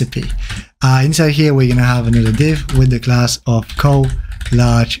recipe. Inside here we're gonna have another div with the class of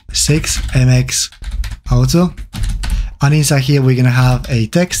co-large6 mx auto, and inside here we're gonna have a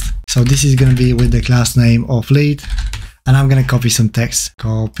text. So this is gonna be with the class name of lead, and I'm gonna copy some text,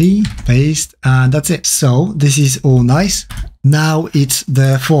 copy, paste, and that's it. So this is all nice. Now it's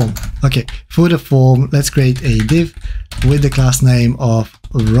the form. Okay, for the form, let's create a div with the class name of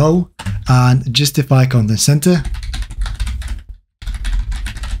row and justify content center.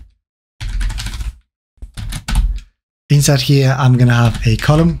 Inside here, I'm gonna have a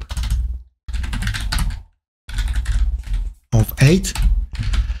column of 8.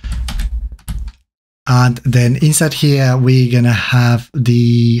 And then inside here, we're gonna have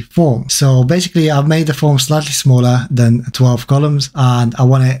the form. So basically I've made the form slightly smaller than 12 columns, and I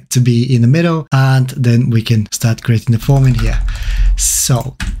want it to be in the middle, and then we can start creating the form in here.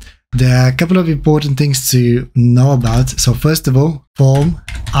 So There are a couple of important things to know about. So first of all, form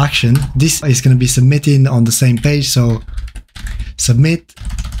action. This is going to be submitting on the same page. So submit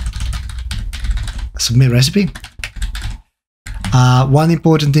recipe. One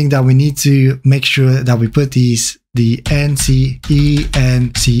important thing that we need to make sure that we put is the enc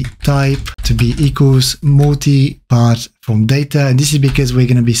type to be equals multi-part from data, and this is because we're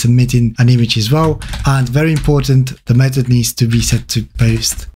going to be submitting an image as well. And very important, the method needs to be set to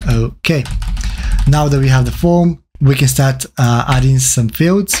post. Okay, now that we have the form, we can start adding some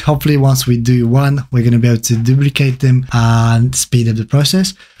fields. Hopefully once we do one, we're going to be able to duplicate them and speed up the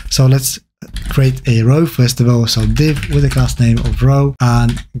process. So let's create a row first of all. So div with the class name of row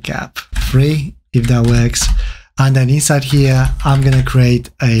and gap 3 if that works. And then inside here, I'm going to create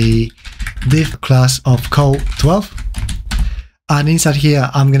a div class of col12. And inside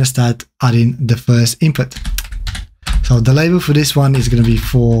here, I'm going to start adding the first input. So the label for this one is going to be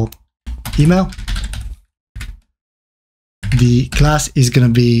for email. The class is going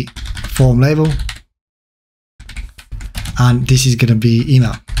to be form label. And this is going to be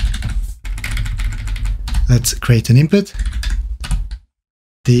email. Let's create an input.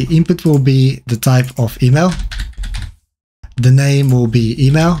 The input will be the type of email. The name will be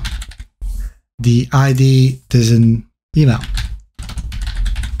email. The ID doesn't email.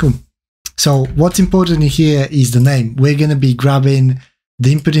 Cool. So what's important here is the name. We're going to be grabbing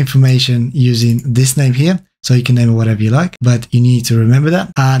the input information using this name here. So you can name it whatever you like, but you need to remember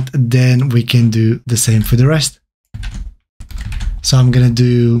that. And then we can do the same for the rest. So I'm going to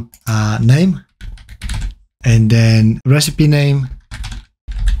do name and then recipe name.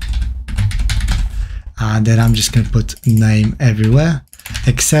 And then I'm just going to put name everywhere,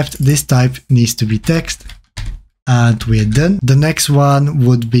 except this type needs to be text. And we're done. The next one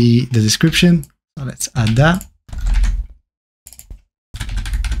would be the description. So let's add that.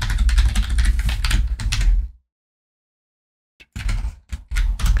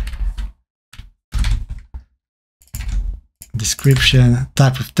 Description,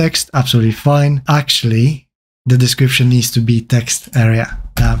 type of text, absolutely fine. Actually, the description needs to be text area.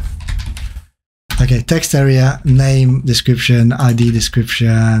 Okay, text area, name, description, ID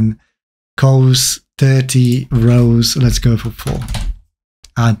description, cols 30 rows. Let's go for 4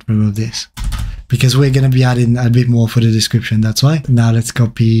 and remove this because we're going to be adding a bit more for the description. That's why. Now let's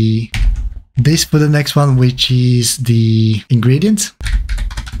copy this for the next one, which is the ingredients.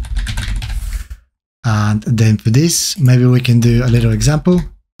 And then for this, maybe we can do a little example,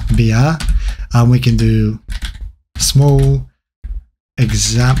 BR, and we can do small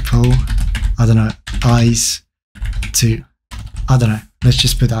example. I don't know, ice 2. I don't know. Let's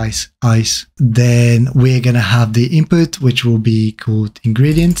just put ice. Then we're going to have the input, which will be called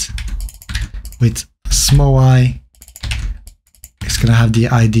ingredient with small I. It's going to have the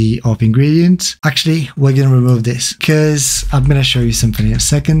ID of ingredients. Actually, we're going to remove this because I'm going to show you something in a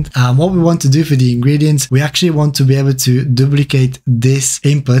second. What we want to do for the ingredients, we actually want to be able to duplicate this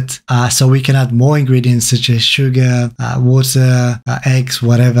input so we can add more ingredients such as sugar, water, eggs,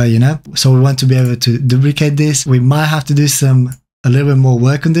 whatever, you know. So we want to be able to duplicate this. We might have to do a little bit more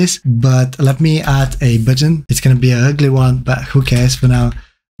work on this, but let me add a button. It's going to be an ugly one, but who cares for now.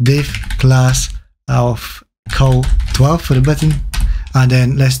 Div class of col12 for the button. And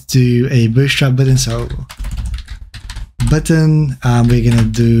then let's do a Bootstrap button. So button, we're going to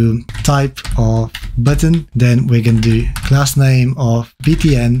do type of button. Then we're going to do class name of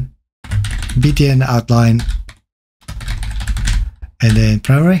btn outline, and then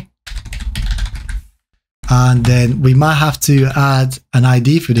primary. And then we might have to add an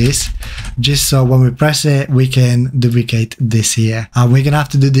ID for this, just so when we press it, we can duplicate this here. And we're going to have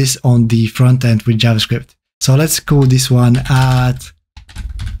to do this on the front end with JavaScript. So let's call this one add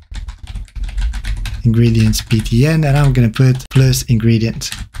ingredients btn, and I'm going to put plus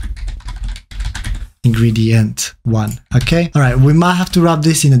ingredient 1. Okay. All right. We might have to wrap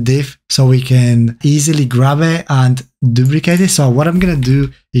this in a div so we can easily grab it and duplicate it. So what I'm going to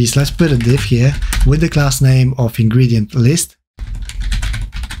do is let's put a div here with the class name of ingredient list.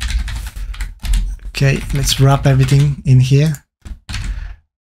 Okay. Let's wrap everything in here.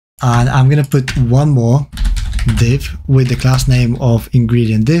 And I'm going to put one more div with the class name of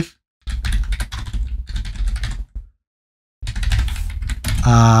ingredient div.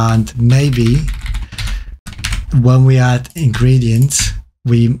 And maybe when we add ingredients,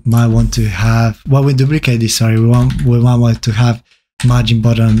 we might want to have, when we duplicate this, sorry, we might want to have margin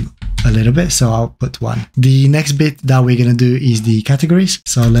bottom a little bit. So I'll put 1. The next bit that we're going to do is the categories.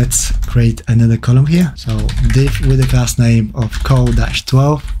 So let's create another column here. So div with the class name of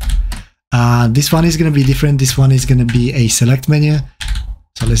col-12. This one is going to be different. This one is going to be a select menu.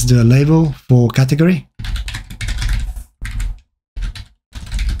 So let's do a label for category.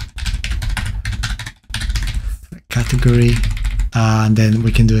 Category, and then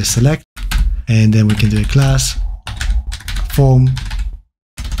we can do a select, and then we can do a class, form,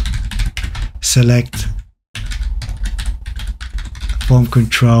 select, form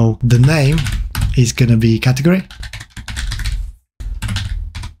control. The name is going to be category.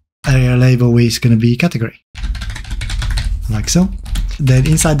 Area label is going to be category, like so. Then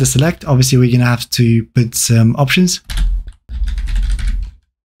inside the select, obviously we're going to have to put some options.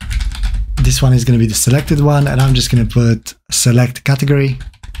 This one is going to be the selected one, and I'm just going to put select category.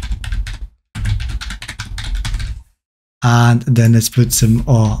 And then let's put some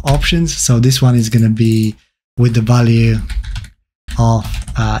options. So this one is going to be with the value of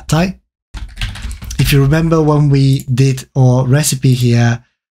type. If you remember when we did our recipe here,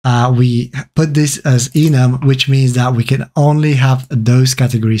 we put this as enum, which means that we can only have those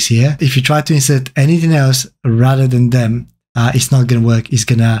categories here. If you try to insert anything else rather than them, it's not going to work. It's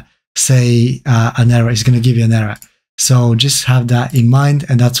going to say an error. It's going to give you an error. So just have that in mind,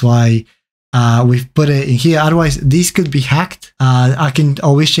 and that's why we've put it in here. Otherwise, this could be hacked. I can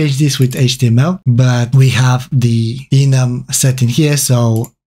always change this with HTML, but we have the enum set in here,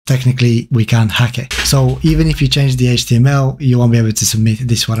 so technically we can't hack it. So even if you change the HTML, you won't be able to submit.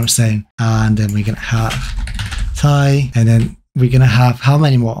 This is what I'm saying. And then we're going to have Thai, and then we're going to have how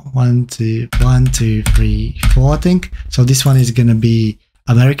many more? 1, 2, 3, 4, I think. So this one is going to be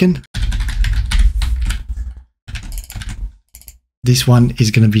American. This one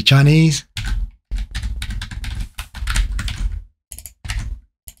is going to be Chinese.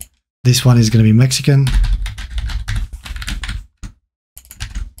 This one is going to be Mexican.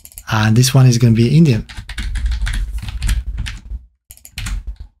 And this one is going to be Indian.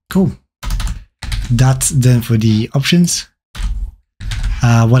 Cool. That's then for the options.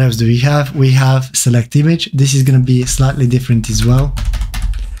 What else do we have? We have select image. This is going to be slightly different as well.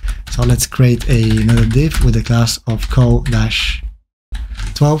 So let's create another div with a class of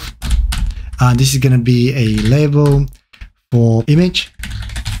co-12. And this is going to be a label for image,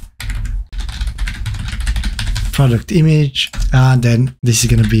 product image, and then this is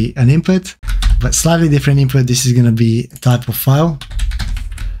going to be an input, but slightly different input. This is going to be type of file,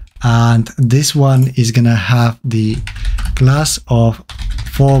 and this one is going to have the class of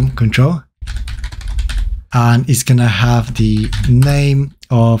form control, and it's going to have the name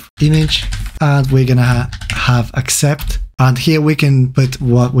of image, and we're going to have accept. And here we can put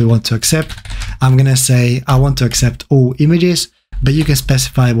what we want to accept. I'm going to say I want to accept all images, but you can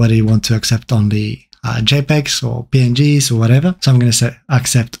specify whether you want to accept only JPEGs or PNGs or whatever. So I'm going to say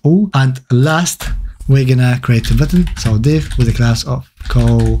accept all. And last, we're going to create a button. So div with a class of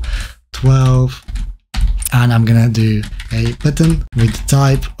co12. And I'm going to do a button with the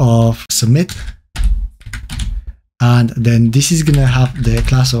type of submit. And then this is going to have the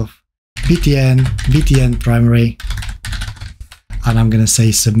class of btn primary. And I'm going to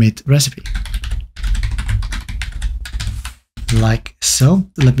say submit recipe. Like so.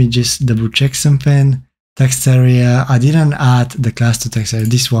 Let me just double check something. Text area. I didn't add the class to text area.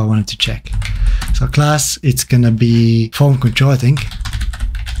 This is what I wanted to check. So class, it's going to be form control, I think.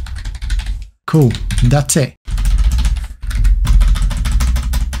 Cool. That's it.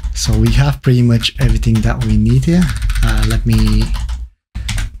 So we have pretty much everything that we need here. Let me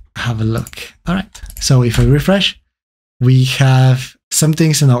have a look. All right. So if I refresh, we have some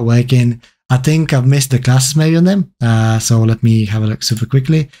things are not working. I think I've missed the classes maybe on them. So let me have a look super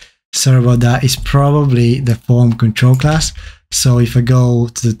quickly. Sorry about that. It's probably the form control class. So if I go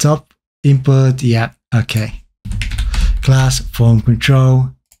to the top, input, yeah, okay. Class form control,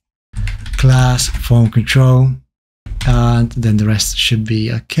 class form control, and then the rest should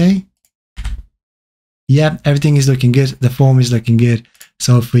be okay. Yeah, everything is looking good. The form is looking good.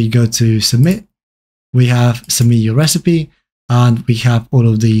 So if we go to submit, we have submit your recipe, and we have all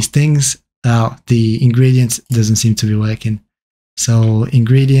of these things. Now the ingredients doesn't seem to be working. So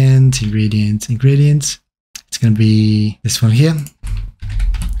ingredients. It's going to be this one here,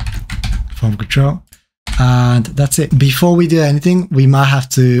 form control, and that's it. Before we do anything, we might have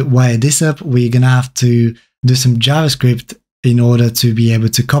to wire this up. We're going to have to do some JavaScript in order to be able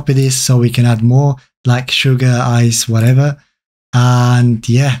to copy this, so we can add more like sugar, ice, whatever. And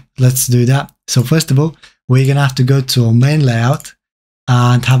yeah, let's do that. So first of all, we're going to have to go to our main layout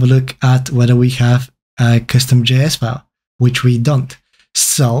and have a look at whether we have a custom JS file, which we don't.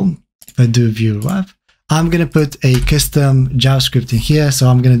 So if I do view web, I'm going to put a custom JavaScript in here. So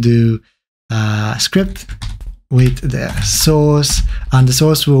I'm going to do a script with the source, and the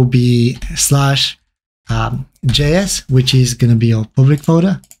source will be slash JS, which is going to be our public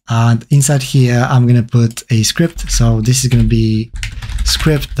folder. And inside here, I'm going to put a script. So this is going to be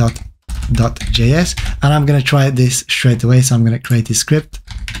script.js. And I'm going to try this straight away. So I'm going to create a script.js.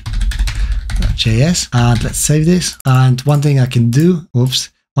 And let's save this. And one thing I can do,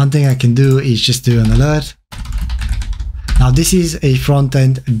 is just do an alert. Now this is a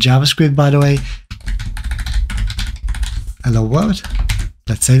front-end JavaScript, by the way. Hello world.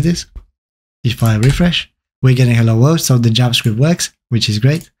 Let's save this. If I refresh, we're getting hello world. So the JavaScript works, which is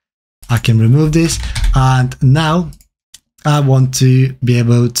great. I can remove this. And now I want to be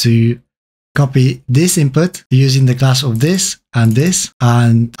able to copy this input using the class of this.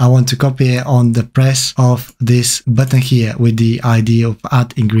 And I want to copy it on the press of this button here with the ID of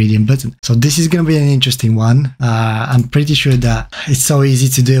add ingredient button. So this is going to be an interesting one. I'm pretty sure that it's so easy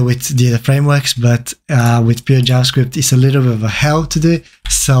to do with the other frameworks, but with pure JavaScript, it's a little bit of a hell to do.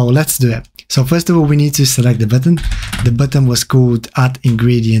 So let's do it. So first of all, we need to select the button. The button was called add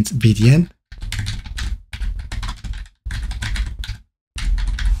ingredient btn.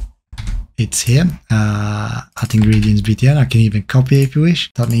 It's here, add ingredients btn. I can even copy if you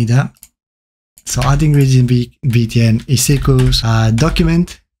wish. Don't need that. So add ingredient btn is equals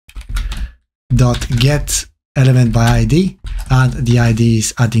document dot get element by ID, and the ID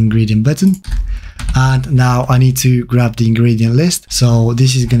is add ingredient button. And now I need to grab the ingredient list. So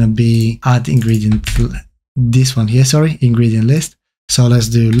this is gonna be add ingredient, this one here, sorry, ingredient list. So let's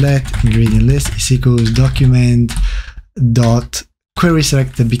do let ingredient list is equals document dot query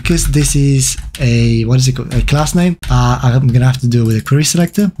selector. Because this is a, what is it called, a class name, I'm gonna have to do it with a query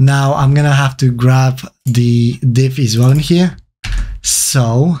selector. Now I'm gonna have to grab the div as well in here.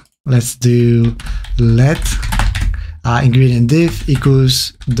 So let's do let ingredient div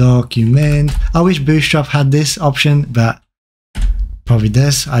equals document. I wish Bootstrap had this option, but probably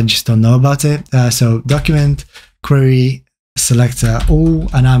does. I just don't know about it. So document query selector all,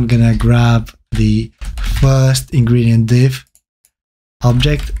 and I'm gonna grab the first ingredient div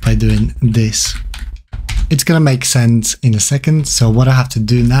object by doing this. It's gonna make sense in a second. So what I have to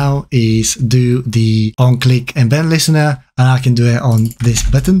do now is do the on-click event listener, and I can do it on this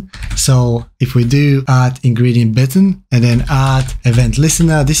button. So if we do add ingredient button and then add event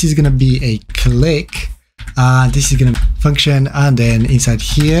listener, this is gonna be a click. This is gonna function, and then inside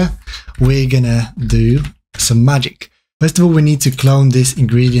here we're gonna do some magic. First of all, we need to clone this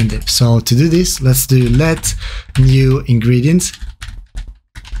ingredient div. So to do this, let's do let new ingredients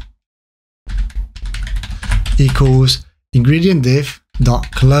equals ingredient div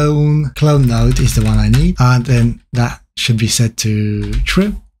dot clone node is the one I need, and then that should be set to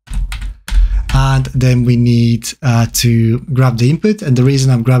true. And then we need to grab the input, and the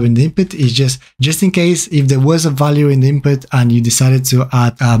reason I'm grabbing the input is just in case if there was a value in the input and you decided to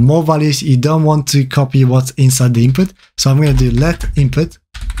add more values, you don't want to copy what's inside the input. So I'm going to do let input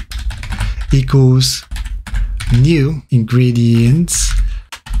equals new ingredients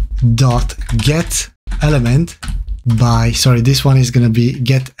dot get element by, sorry, this one is going to be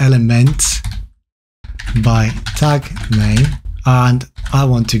get element by tag name, and I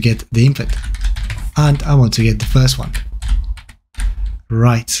want to get the input, and I want to get the first one.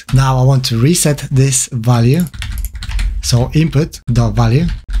 Right, now I want to reset this value. So input dot value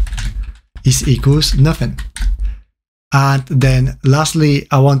is equals nothing. And then lastly,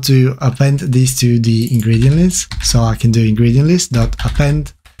 I want to append these to the ingredient list. So I can do ingredient list dot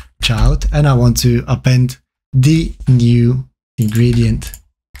append child, and I want to append the new ingredient.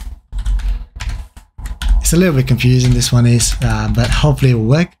 It's a little bit confusing, this one is, but hopefully it will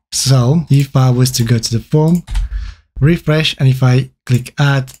work. So if I was to go to the form, refresh, and if I click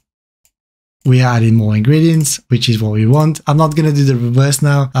add, we are adding more ingredients, which is what we want. I'm not going to do the reverse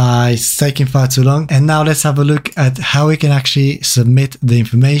now. It's taking far too long. And now let's have a look at how we can actually submit the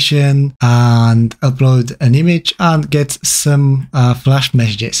information and upload an image and get some flash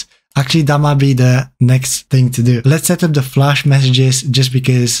messages. Actually, that might be the next thing to do. Let's set up the flash messages just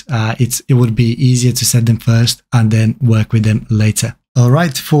because it would be easier to set them first and then work with them later. All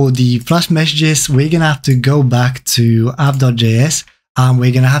right, for the flash messages, we're going to have to go back to app.js. And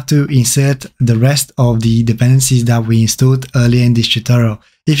we're going to have to insert the rest of the dependencies that we installed earlier in this tutorial.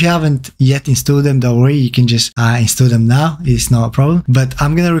 If you haven't yet installed them, don't worry, you can just install them now. It's not a problem. But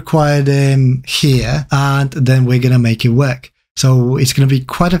I'm going to require them here, and then we're going to make it work. So it's going to be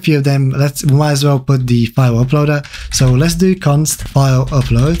quite a few of them. We might as well put the file uploader. So let's do const file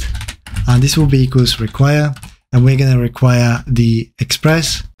upload, and this will be equals require. And we're going to require the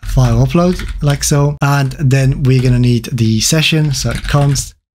express file upload like so, and then we're going to need the session, so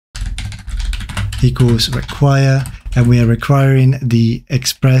const equals require, and we are requiring the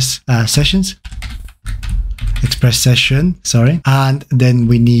express sessions, express session, sorry. And then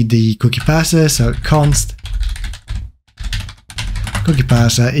we need the cookie parser, so const cookie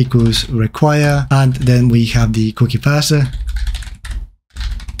parser equals require, and then we have the cookie parser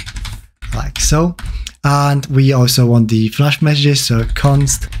like so. And we also want the flash messages, so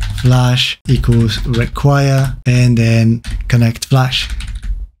const flash equals require, and then connect flash.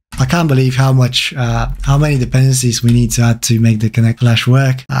 I can't believe how many dependencies we need to add to make the connect flash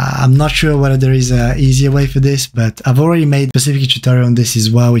work. I'm not sure whether there is an easier way for this, but I've already made a specific tutorial on this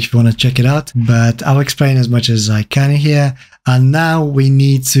as well if you want to check it out. But I'll explain as much as I can here. And now we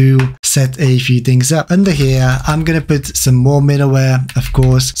need to set a few things up. Under here, I'm going to put some more middleware, of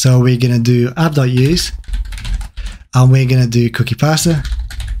course. So we're going to do app.use, and we're going to do cookie parser.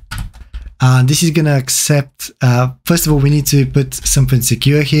 And this is going to accept, first of all, we need to put something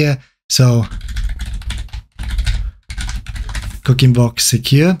secure here. So cooking box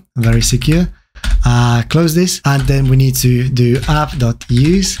secure, very secure. Close this. And then we need to do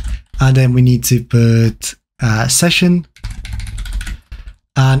app.use. And then we need to put session.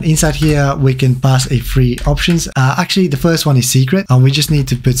 And inside here, we can pass a three options. Actually, the first one is secret. And we just need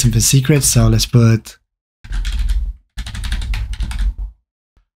to put something secret. So let's put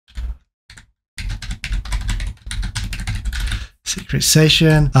secret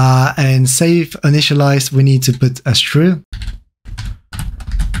session, and save initialized, we need to put as true.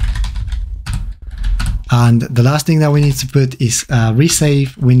 And the last thing that we need to put is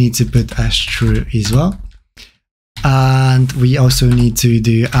resave, we need to put as true as well. And we also need to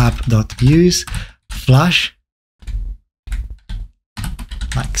do app.use flash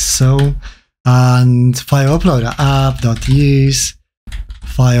like so, and file uploader, app.use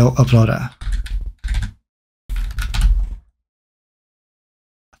file uploader.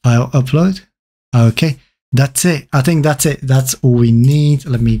 File upload. Okay, that's it. I think that's it. That's all we need.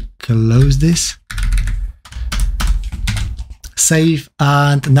 Let me close this. Save,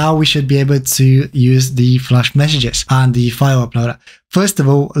 and now we should be able to use the flash messages and the file uploader. First of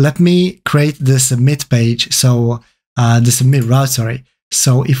all, let me create the submit page. So the submit route, sorry.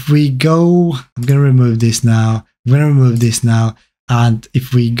 So if we go, I'm going to remove this now. I'm going to remove this now. And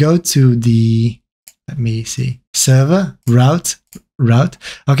if we go to the, let me see, server route.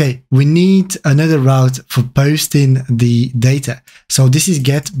 Okay, we need another route for posting the data. So this is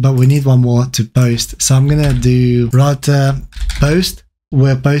get, but we need one more to post. So I'm gonna do router post.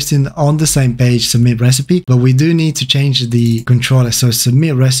 We're posting on the same page submit recipe, but we do need to change the controller. So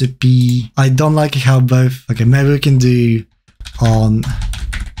submit recipe, I don't like how both, okay, maybe we can do on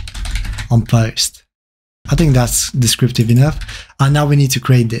post. I think that's descriptive enough. And now we need to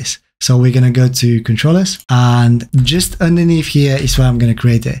create this. So we're going to go to controllers, and just underneath here is where I'm going to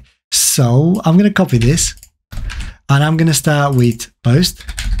create it. So I'm going to copy this, and I'm going to start with post,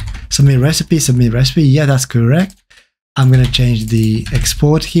 submit recipe. Yeah, that's correct. I'm going to change the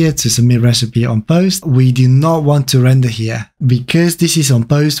export here to submit recipe on post. We do not want to render here because this is on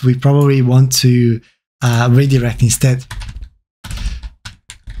post. We probably want to redirect instead.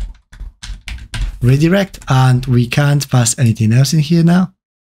 Redirect, and we can't pass anything else in here now.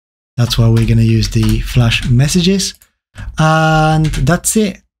 That's why we're going to use the flash messages, and that's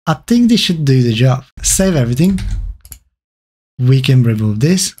it. I think this should do the job. Save everything. We can remove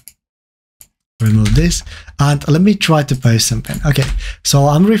this, and let me try to post something. Okay, so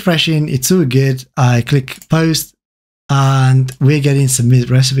I'm refreshing. It's all good. I click post, and we're getting submit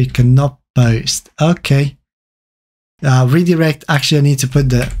recipe cannot post. Okay, redirect. Actually, I need to put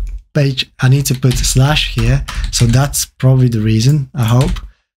the page. I need to put a slash here. So that's probably the reason, I hope.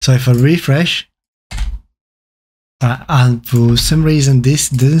 So if I refresh, and for some reason this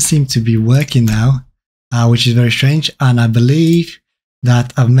doesn't seem to be working now, which is very strange. And I believe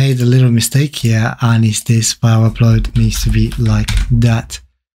that I've made a little mistake here, and it's this file upload needs to be like that.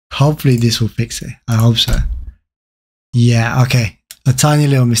 Hopefully this will fix it. I hope so. Yeah, okay. A tiny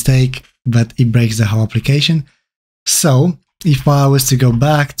little mistake, but it breaks the whole application. So if I was to go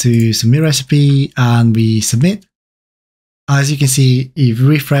back to submit recipe and we submit, as you can see, it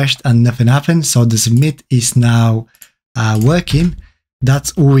refreshed and nothing happened. So the submit is now working.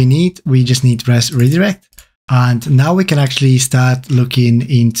 That's all we need. We just need to press redirect. And now we can actually start looking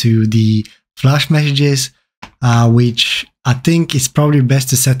into the flash messages, which I think is probably best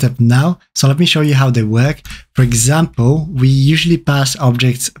to set up now. So let me show you how they work. For example, we usually pass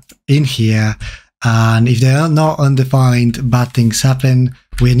objects in here, and if they are not undefined, bad things happen.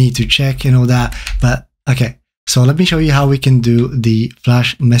 We need to check and all that. But okay. So let me show you how we can do the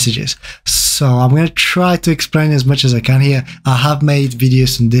flash messages. So I'm going to try to explain as much as I can here. I have made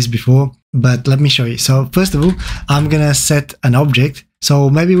videos on this before, but let me show you. So first of all, I'm going to set an object.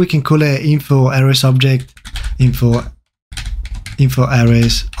 So maybe we can call it info errors object, info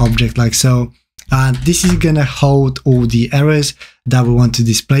errors object like so. And this is going to hold all the errors that we want to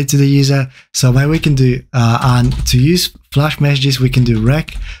display to the user. So what we can do, and to use flash messages, we can do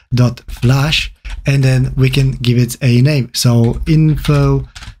rec.flash, and then we can give it a name. So info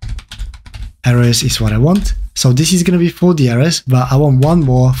errors is what I want. So this is going to be for the errors, but I want one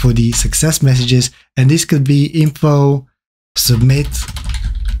more for the success messages. And this could be info submit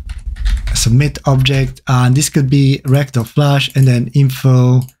object. And this could be rec.flash and then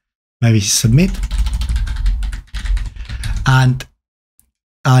info maybe submit. And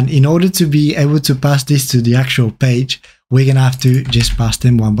in order to be able to pass this to the actual page, we're gonna have to just pass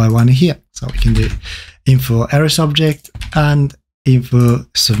them one by one here. So we can do info errors object and info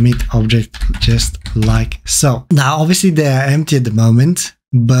submit object just like so. Now obviously they are empty at the moment,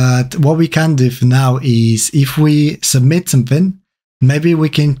 but what we can do for now is if we submit something, maybe we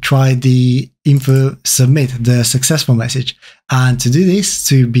can try the info submit, the successful message. And to do this,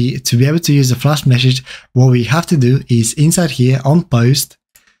 to be able to use the flash message, what we have to do is inside here on post.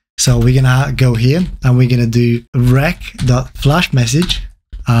 So we're gonna go here and we're gonna do rec.flash message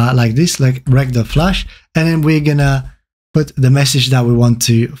like this, like rec.flash, and then we're gonna put the message that we want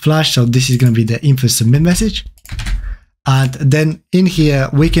to flash. So this is gonna be the info submit message. And then in here,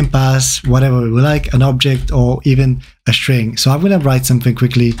 we can pass whatever we like, an object or even a string. So I'm going to write something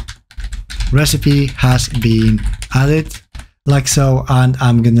quickly. Recipe has been added like so, and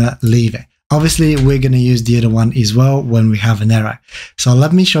I'm going to leave it. Obviously, we're going to use the other one as well when we have an error. So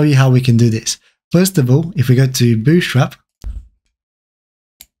let me show you how we can do this. First of all, if we go to Bootstrap,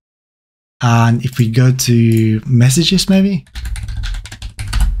 and if we go to messages, maybe,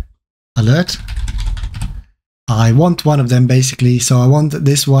 alert, I want one of them basically. So I want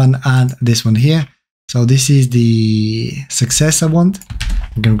this one and this one here. So this is the success I want.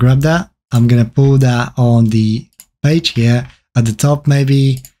 I'm going to grab that. I'm going to pull that on the page here at the top,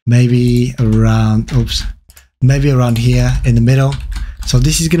 maybe around, maybe around here in the middle. So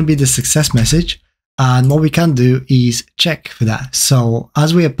this is going to be the success message. And what we can do is check for that. So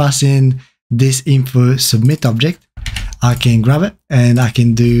as we are passing this info submit object, I can grab it and I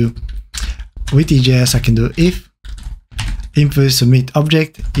can do with EJS, I can do if info submit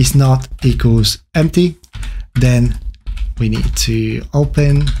object is not equals empty, then we need to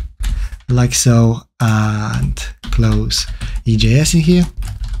open like so and close EJS in here.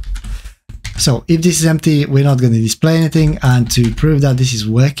 So if this is empty, we're not going to display anything. And to prove that this is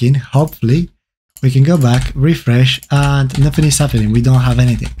working, hopefully we can go back, refresh, and nothing is happening. We don't have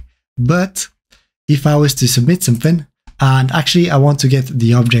anything. But if I was to submit something, and actually I want to get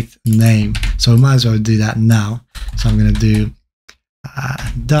the object name, so I might as well do that now. So I'm going to do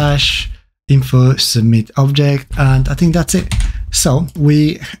dash info submit object, and I think that's it. So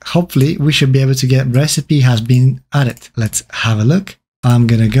hopefully we should be able to get recipe has been added. Let's have a look. I'm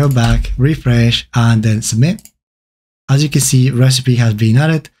going to go back, refresh, and then submit. As you can see, recipe has been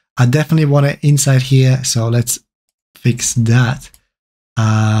added. I definitely want it inside here, so let's fix that.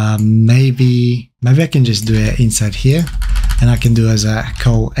 Maybe I can just do it inside here, and I can do as a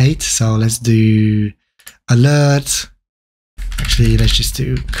call 8. So let's do alert. Actually, let's just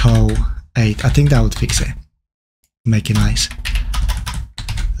do call 8. I think that would fix it. Make it nice.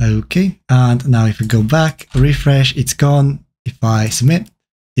 Okay, and now if we go back, refresh, it's gone. If I submit,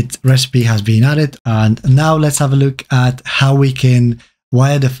 recipe has been added. And now let's have a look at how we can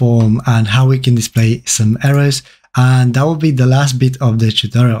wire the form and how we can display some errors. And that will be the last bit of the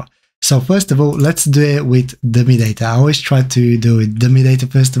tutorial. So first of all, let's do it with dummy data. I always try to do it dummy data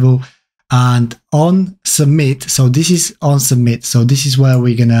first of all. And on submit, so this is on submit. So this is where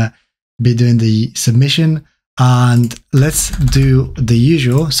we're gonna be doing the submission. And let's do the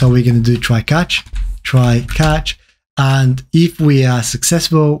usual. So we're gonna do try catch. And if we are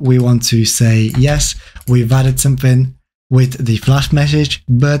successful, we want to say, yes, we've added something with the flash message.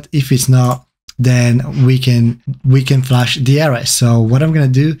 But if it's not, then we can flash the error. So what I'm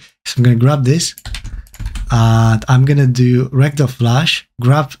going to do is I'm going to grab this and I'm going to do rec.flash,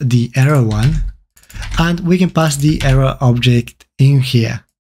 grab the error one, and we can pass the error object in here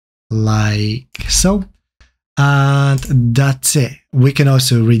like so. And that's it. We can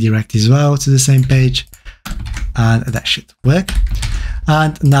also redirect as well to the same page, and that should work.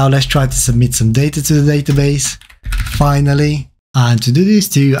 And now let's try to submit some data to the database finally. And to do this,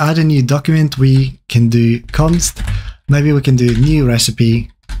 to add a new document, we can do const. Maybe we can do new recipe,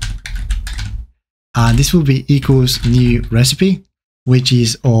 and this will be equals new recipe, which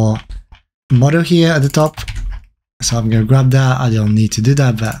is our model here at the top. So I'm going to grab that. I don't need to do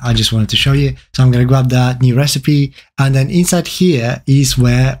that, but I just wanted to show you. So I'm going to grab that new recipe, and then inside here is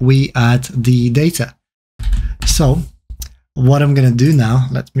where we add the data. So what I'm going to do now,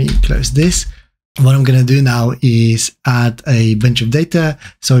 let me close this. What I'm going to do now is add a bunch of data.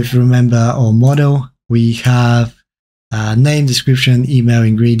 So if you remember our model, we have name, description, email,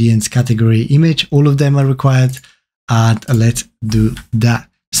 ingredients, category, image. All of them are required. And let's do that.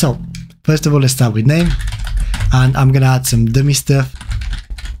 So first of all, let's start with name. And I'm going to add some dummy stuff.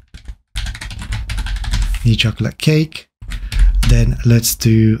 New chocolate cake. Then let's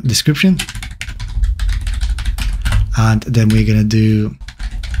do description. And then we're going to do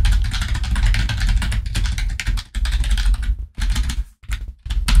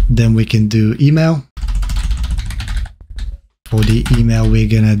then we can do email. For the email, we're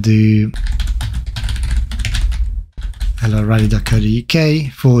going to do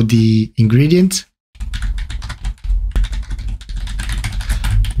hello.rally.co.uk. For the ingredient,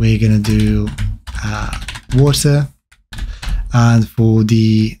 we're going to do water. And for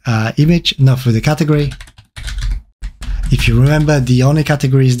the image, no, for the category, if you remember, the only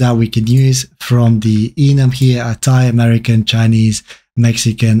categories that we can use from the enum here are Thai, American, Chinese,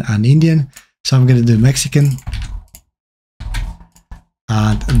 Mexican, and Indian. So I'm going to do Mexican.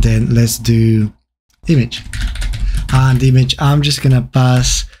 And then let's do image. And image, I'm just going to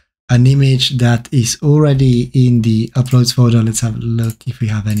pass an image that is already in the uploads folder. Let's have a look if we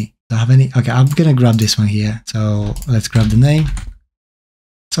have any. Do I have any? Okay, I'm going to grab this one here. So let's grab the name.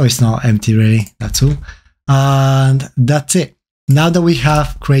 So it's not empty really, that's all. And that's it. Now that we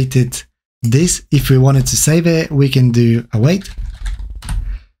have created this, if we wanted to save it, we can do await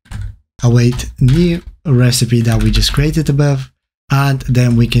new recipe that we just created above, and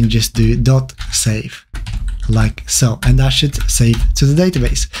then we can just do .save like so, and that should save to the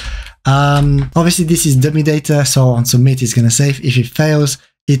database. Obviously this is dummy data, so on submit it's going to save. If it fails,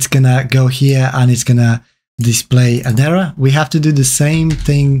 it's going to go here and it's going to display an error. We have to do the same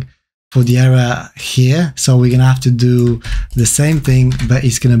thing for the error here. So we're going to have to do the same thing, but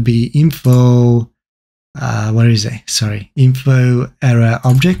it's going to be info, where is it? Sorry, info error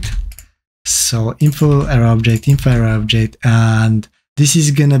object. So info error object, and this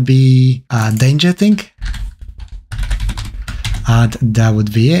is going to be danger thing. And that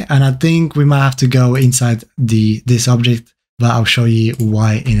would be it. And I think we might have to go inside this object, but I'll show you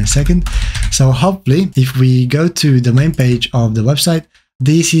why in a second. So hopefully, if we go to the main page of the website,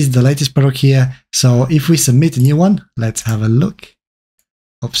 this is the latest product here. So if we submit a new one, let's have a look.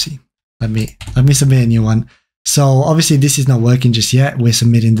 Oopsie. Let me submit a new one. So obviously this is not working just yet. We're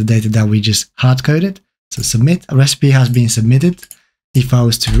submitting the data that we just hard coded. So submit, a recipe has been submitted. If I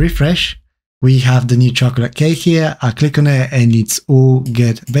was to refresh, we have the new chocolate cake here. I click on it and it's all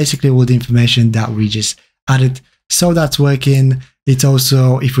good. Basically all the information that we just added. So that's working. It's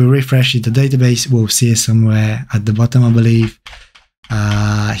also, if we refresh the database, we'll see it somewhere at the bottom, I believe.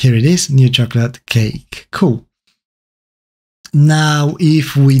 Here it is, new chocolate cake. Cool. Now,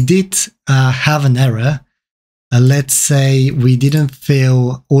 if we did have an error, let's say we didn't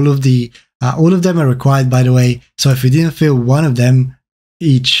fill all of them are required, by the way. So if we didn't fill one of them,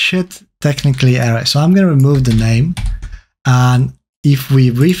 it should technically error. So I'm going to remove the name. And if we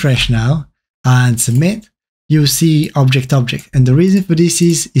refresh now and submit, you'll see object. And the reason for this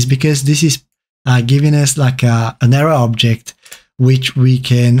is because this is giving us like an error object, which we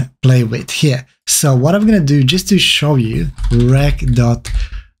can play with here. So what I'm going to do, just to show you, rec.json,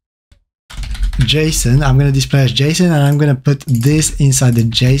 I'm going to display as JSON, and I'm going to put this inside the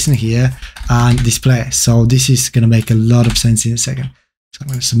JSON here and display. So this is going to make a lot of sense in a second. So I'm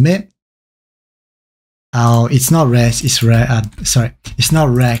going to submit. Oh, it's not res, it's sorry, it's not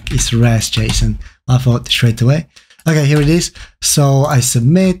rec, it's res JSON. I thought straight away. Okay, here it is. So I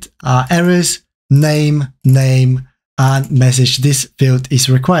submit errors, name, and message. This field is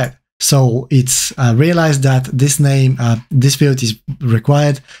required. So it's realized that this name, this field is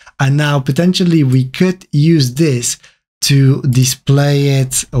required. And now potentially we could use this to display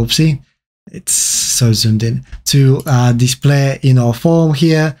it. Oopsie, it's so zoomed in, to display in our form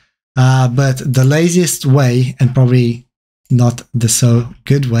here. But the laziest way, and probably not the so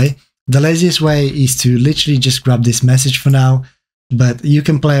good way, the laziest way is to literally just grab this message for now. But you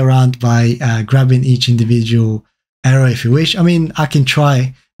can play around by grabbing each individual error if you wish. I mean, I can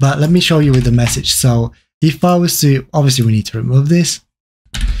try, but let me show you with the message. So if I was to, obviously we need to remove this.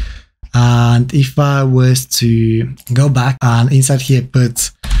 And if I was to go back and inside here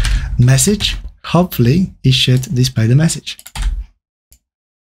put message, hopefully it should display the message.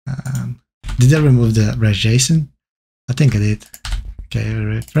 Did I remove the res JSON? I think I did. Okay,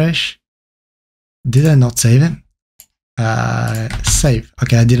 refresh. Did I not save it? Save.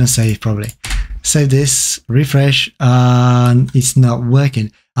 Okay, I didn't save probably. save this, refresh, and it's not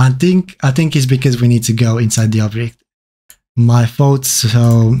working. I think it's because we need to go inside the object. My fault.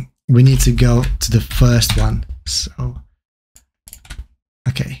 So we need to go to the first one. So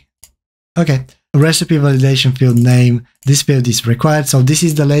okay. Recipe validation field name. This field is required. So this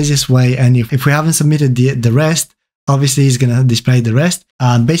is the laziest way. And if we haven't submitted the rest, obviously it's going to display the rest.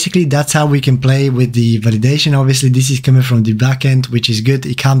 And basically that's how we can play with the validation. Obviously this is coming from the backend, which is good.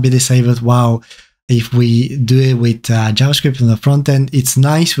 It can be disabled. Wow. If we do it with JavaScript on the front end, it's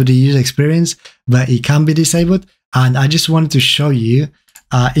nice for the user experience, but it can be disabled. And I just wanted to show you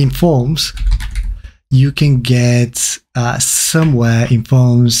in forms, you can get somewhere in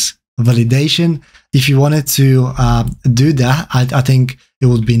forms validation. If you wanted to do that, I think it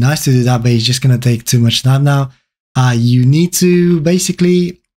would be nice to do that, but it's just going to take too much time now. You need to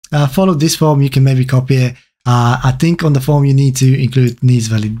basically follow this form. You can maybe copy it. I think on the form you need to include needs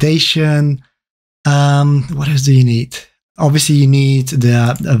validation. What else do you need? Obviously you need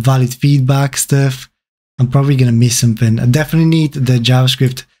the valid feedback stuff. I'm probably going to miss something. I definitely need the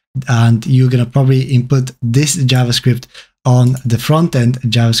JavaScript, and you're going to probably input this JavaScript on the front end,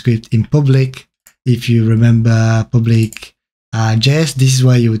 JavaScript in public. If you remember public JS, this is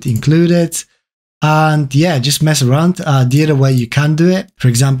where you would include it. And yeah, just mess around. The other way you can do it, for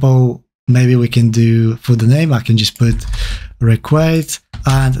example, maybe we can do for the name, I can just put required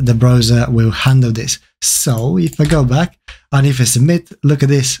and the browser will handle this. So if I go back and if I submit, look at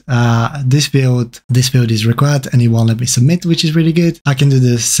this, this field is required and it won't let me submit, which is really good. I can do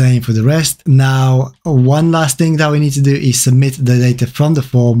the same for the rest. Now, one last thing that we need to do is submit the data from the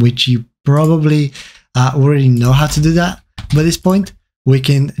form, which you probably already know how to do that. By this point, we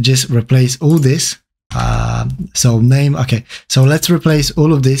can just replace all this. So name, okay, so let's replace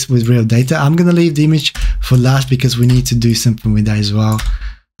all of this with real data. I'm gonna leave the image for last because we need to do something with that as well.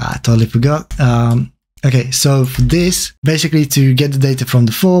 I totally forgot. Okay, so for this, basically to get the data from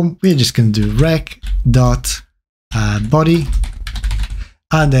the form, we're just gonna do rec.body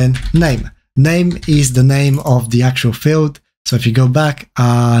and then name. Name is the name of the actual field. So if you go back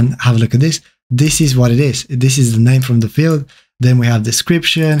and have a look at this, this is what it is. This is the name from the field. Then we have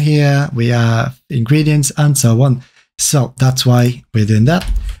description here, we have ingredients and so on. So that's why we're doing that.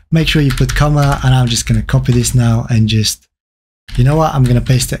 Make sure you put comma, and I'm just gonna copy this now and just, you know what, I'm gonna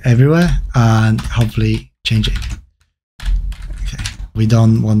paste it everywhere and hopefully change it. Okay, we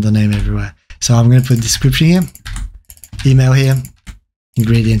don't want the name everywhere. So I'm gonna put description here, email here,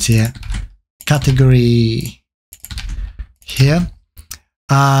 ingredients here, category here.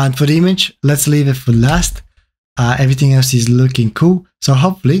 And for the image, let's leave it for last. Everything else is looking cool. So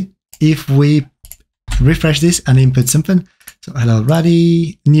hopefully if we refresh this and input something, so hello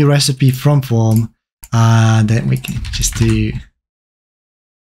ready, new recipe from form, and then we can just do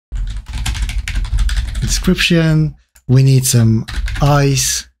description. We need some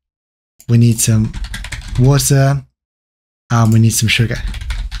ice, we need some water, and we need some sugar.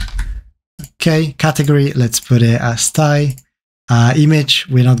 Okay, category, let's put it as Thai. Image,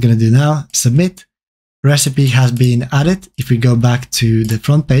 we're not going to do now. Submit. Recipe has been added. If we go back to the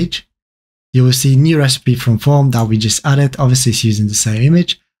front page, you will see new recipe from form that we just added. Obviously it's using the same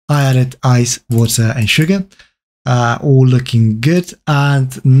image. I added ice, water and sugar, all looking good.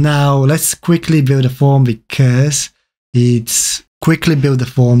 And now let's quickly build a form because it's quickly build the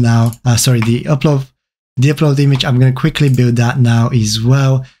form now. Sorry, the upload image. I'm going to quickly build that now as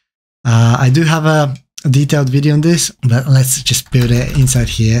well. I do have a detailed video on this, but let's just build it inside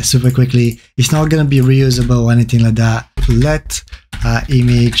here super quickly. It's not going to be reusable or anything like that. Let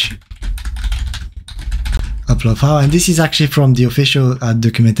image upload file, and this is actually from the official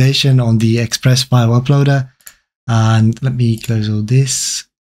documentation on the express file uploader. And let me close all this.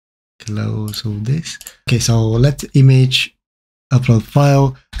 Okay, so let image upload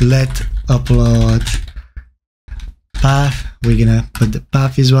file, let upload path. We're gonna put the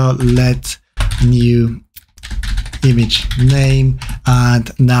path as well. Let new image name,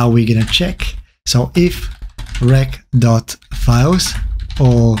 and now we're gonna check. So if rec.files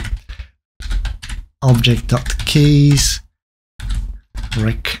or object.keys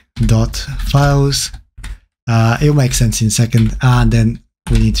rec.files, it'll make sense in a second, and then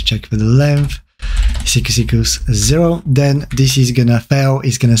we need to check for the length equals 0. Then this is gonna fail.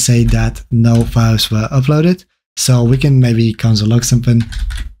 It's gonna say that no files were uploaded. So we can maybe console log something,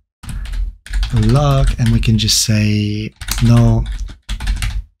 log, and we can just say no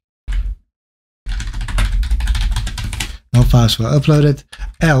files were uploaded.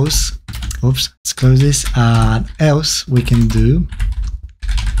 Else, oops, let's close this, and else we can do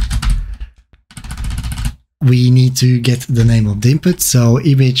we need to get the name of the input. So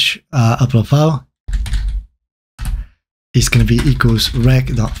image upload file is going to be equals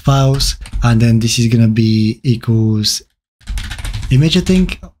rec.files, and then this is going to be equals image, I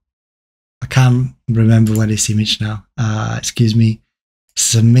think. I can't remember what is image now. Excuse me.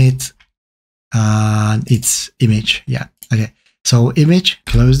 Submit, and it's image. Yeah. Okay. So image,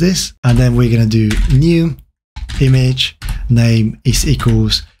 close this, and then we're going to do new image name is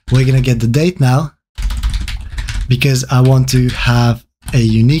equals. We're going to get the date now, because I want to have a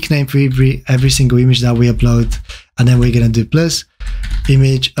unique name for every single image that we upload. And then we're going to do plus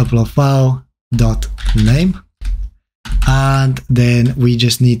image upload file dot name. And then we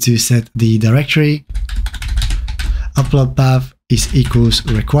just need to set the directory. Upload path is equals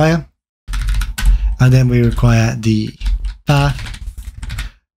require. And then we require the path.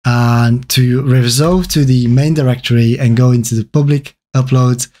 And to resolve to the main directory and go into the public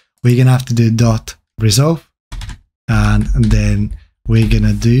uploads, we're going to have to do dot resolve. And then we're going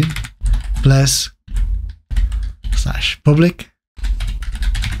to do plus slash public,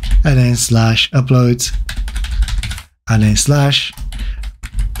 and then slash uploads, and then slash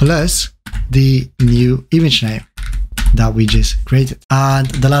plus the new image name that we just created. And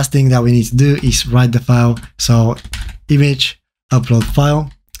the last thing that we need to do is write the file. So image upload file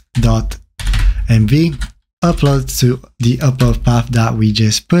dot mv upload to the upload path that we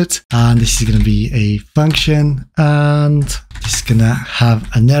just put, and this is going to be a function, and this is going to have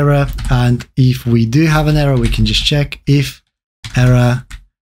an error. And if we do have an error, we can just check if error,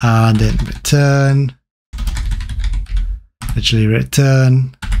 and then return, actually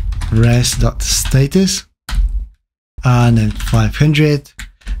return res.status, and then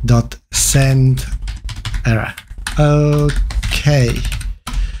 500.send error. Okay.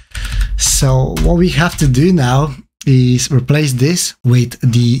 So what we have to do now is replace this with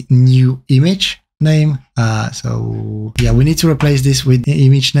the new image name. So yeah, we need to replace this with the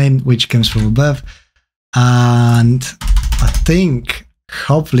image name, which comes from above. And I think,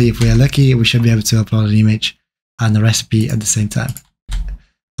 hopefully, if we are lucky, we should be able to upload an image and a recipe at the same time.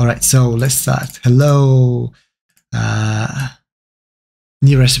 All right, so let's start. Hello,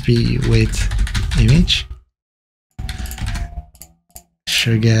 new recipe with image,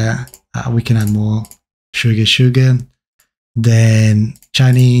 sugar. We can add more sugar, then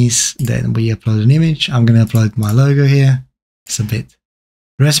Chinese, then we upload an image. I'm going to upload my logo here, submit.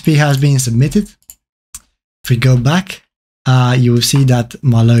 Recipe has been submitted. If we go back, you will see that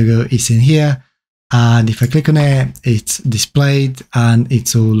my logo is in here. And if I click on it, it's displayed and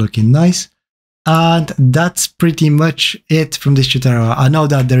it's all looking nice. And that's pretty much it from this tutorial. I know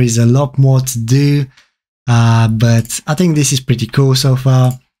that there is a lot more to do, but I think this is pretty cool so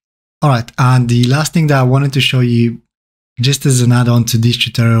far. All right, and the last thing that I wanted to show you, just as an add-on to this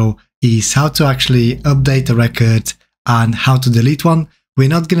tutorial, is how to actually update a record and how to delete one. We're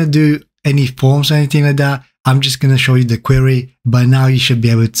not going to do any forms or anything like that. I'm just going to show you the query. By now, you should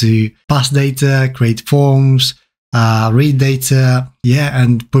be able to pass data, create forms, read data, yeah,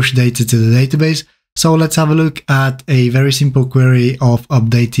 and push data to the database. So let's have a look at a very simple query of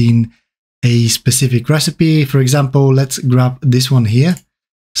updating a specific recipe. For example, let's grab this one here.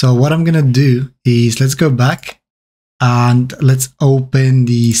 So what I'm going to do is let's go back and let's open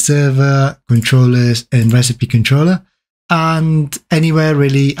the server, controllers, and recipe controller. And anywhere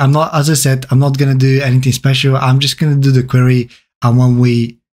really, as I said, I'm not going to do anything special. I'm just going to do the query. And when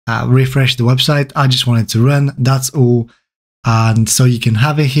we refresh the website, I just want it to run. That's all. And so you can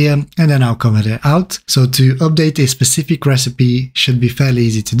have it here, and then I'll comment it out. So to update a specific recipe should be fairly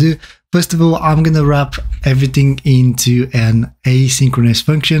easy to do. First of all, I'm going to wrap everything into an asynchronous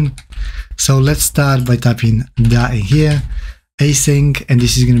function. So let's start by typing that in here, async, and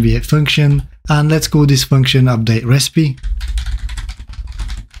this is going to be a function. And let's call this function update recipe,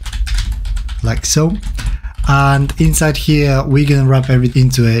 like so. And inside here, we're going to wrap everything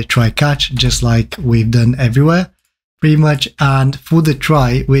into a try catch, just like we've done everywhere, pretty much. And for the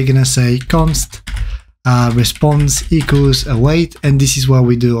try, we're going to say const response equals await, and this is where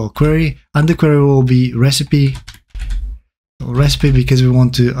we do our query. And the query will be recipe, because we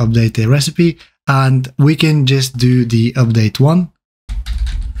want to update a recipe. And we can just do the update one.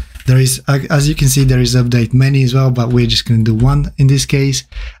 There is, as you can see, there is update many as well, but we're just going to do one in this case.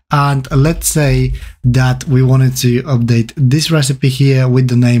 And let's say that we wanted to update this recipe here with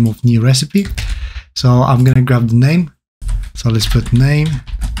the name of new recipe. So I'm going to grab the name. So let's put name,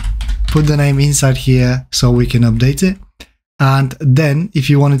 put the name inside here so we can update it. And then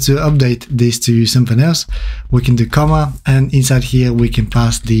if you wanted to update this to something else, we can do comma, and inside here we can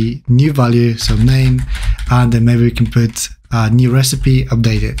pass the new value, so name, and then maybe we can put a new recipe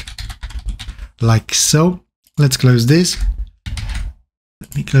updated, like so. Let's close this.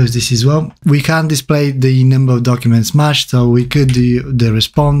 Let me close this as well. We can't display the number of documents matched, so we could do the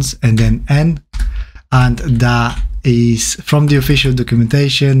response and then n. And that is from the official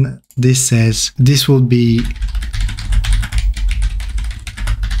documentation. This says this will be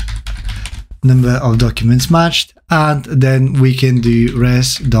number of documents matched, and then we can do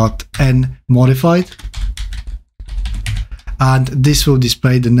res.n modified, and this will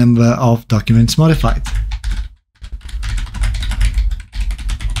display the number of documents modified.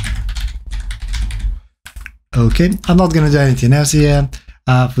 Okay, I'm not going to do anything else here.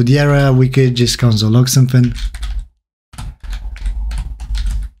 For the error, we could just console log something.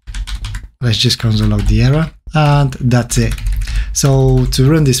 Let's just console log the error, and that's it. So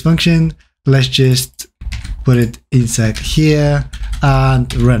to run this function, let's just put it inside here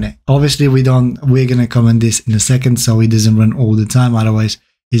and run it. Obviously, we're going to comment this in a second so it doesn't run all the time. Otherwise,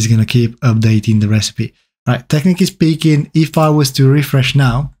 it's going to keep updating the recipe. Right, technically speaking, if I was to refresh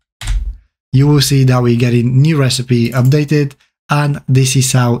now, you will see that we're getting new recipe updated, and this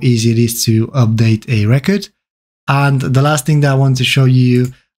is how easy it is to update a record. And the last thing that I want to show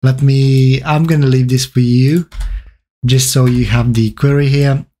you, I'm going to leave this for you just so you have the query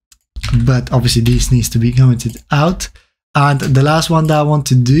here, but obviously this needs to be commented out. And the last one that I want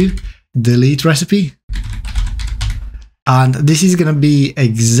to do, delete recipe. And this is going to be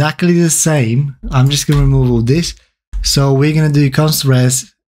exactly the same. I'm just going to remove all this. So we're going to do const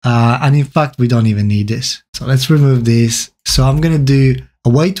res. And in fact, we don't even need this. So let's remove this. So I'm going to do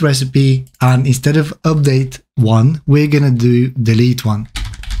await recipe, and instead of update one, we're going to do delete one.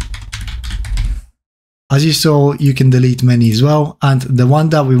 As you saw, you can delete many as well. And the one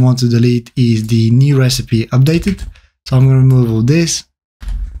that we want to delete is the new recipe updated. So I'm going to remove all this,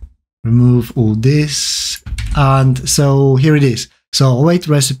 remove all this. And so here it is. So await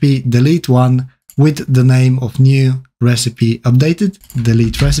recipe, delete one with the name of new recipe updated,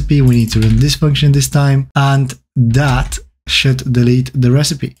 delete recipe. We need to run this function this time, and that should delete the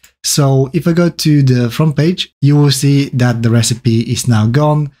recipe. So if I go to the front page, you will see that the recipe is now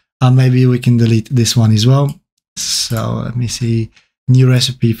gone, and maybe we can delete this one as well. So let me see, new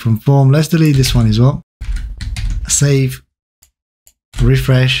recipe from form. Let's delete this one as well. Save,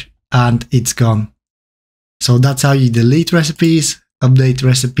 refresh, and it's gone. So that's how you delete recipes, update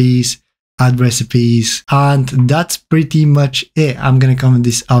recipes, add recipes, and that's pretty much it. I'm going to comment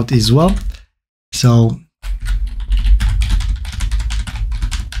this out as well. So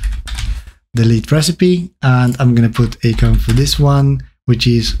delete recipe, and I'm going to put a comment for this one, which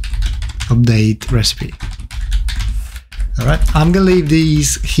is update recipe. All right, I'm going to leave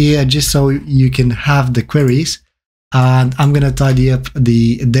these here just so you can have the queries, and I'm going to tidy up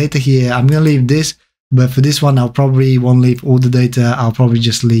the data here. I'm going to leave this. But for this one, I'll probably won't leave all the data. I'll probably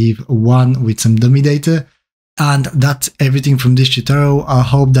just leave one with some dummy data. And that's everything from this tutorial. I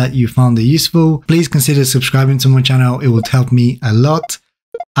hope that you found it useful. Please consider subscribing to my channel. It would help me a lot.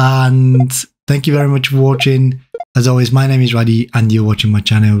 And thank you very much for watching. As always, my name is Radi and you're watching my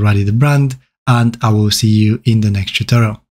channel, Radi the Brand. And I will see you in the next tutorial.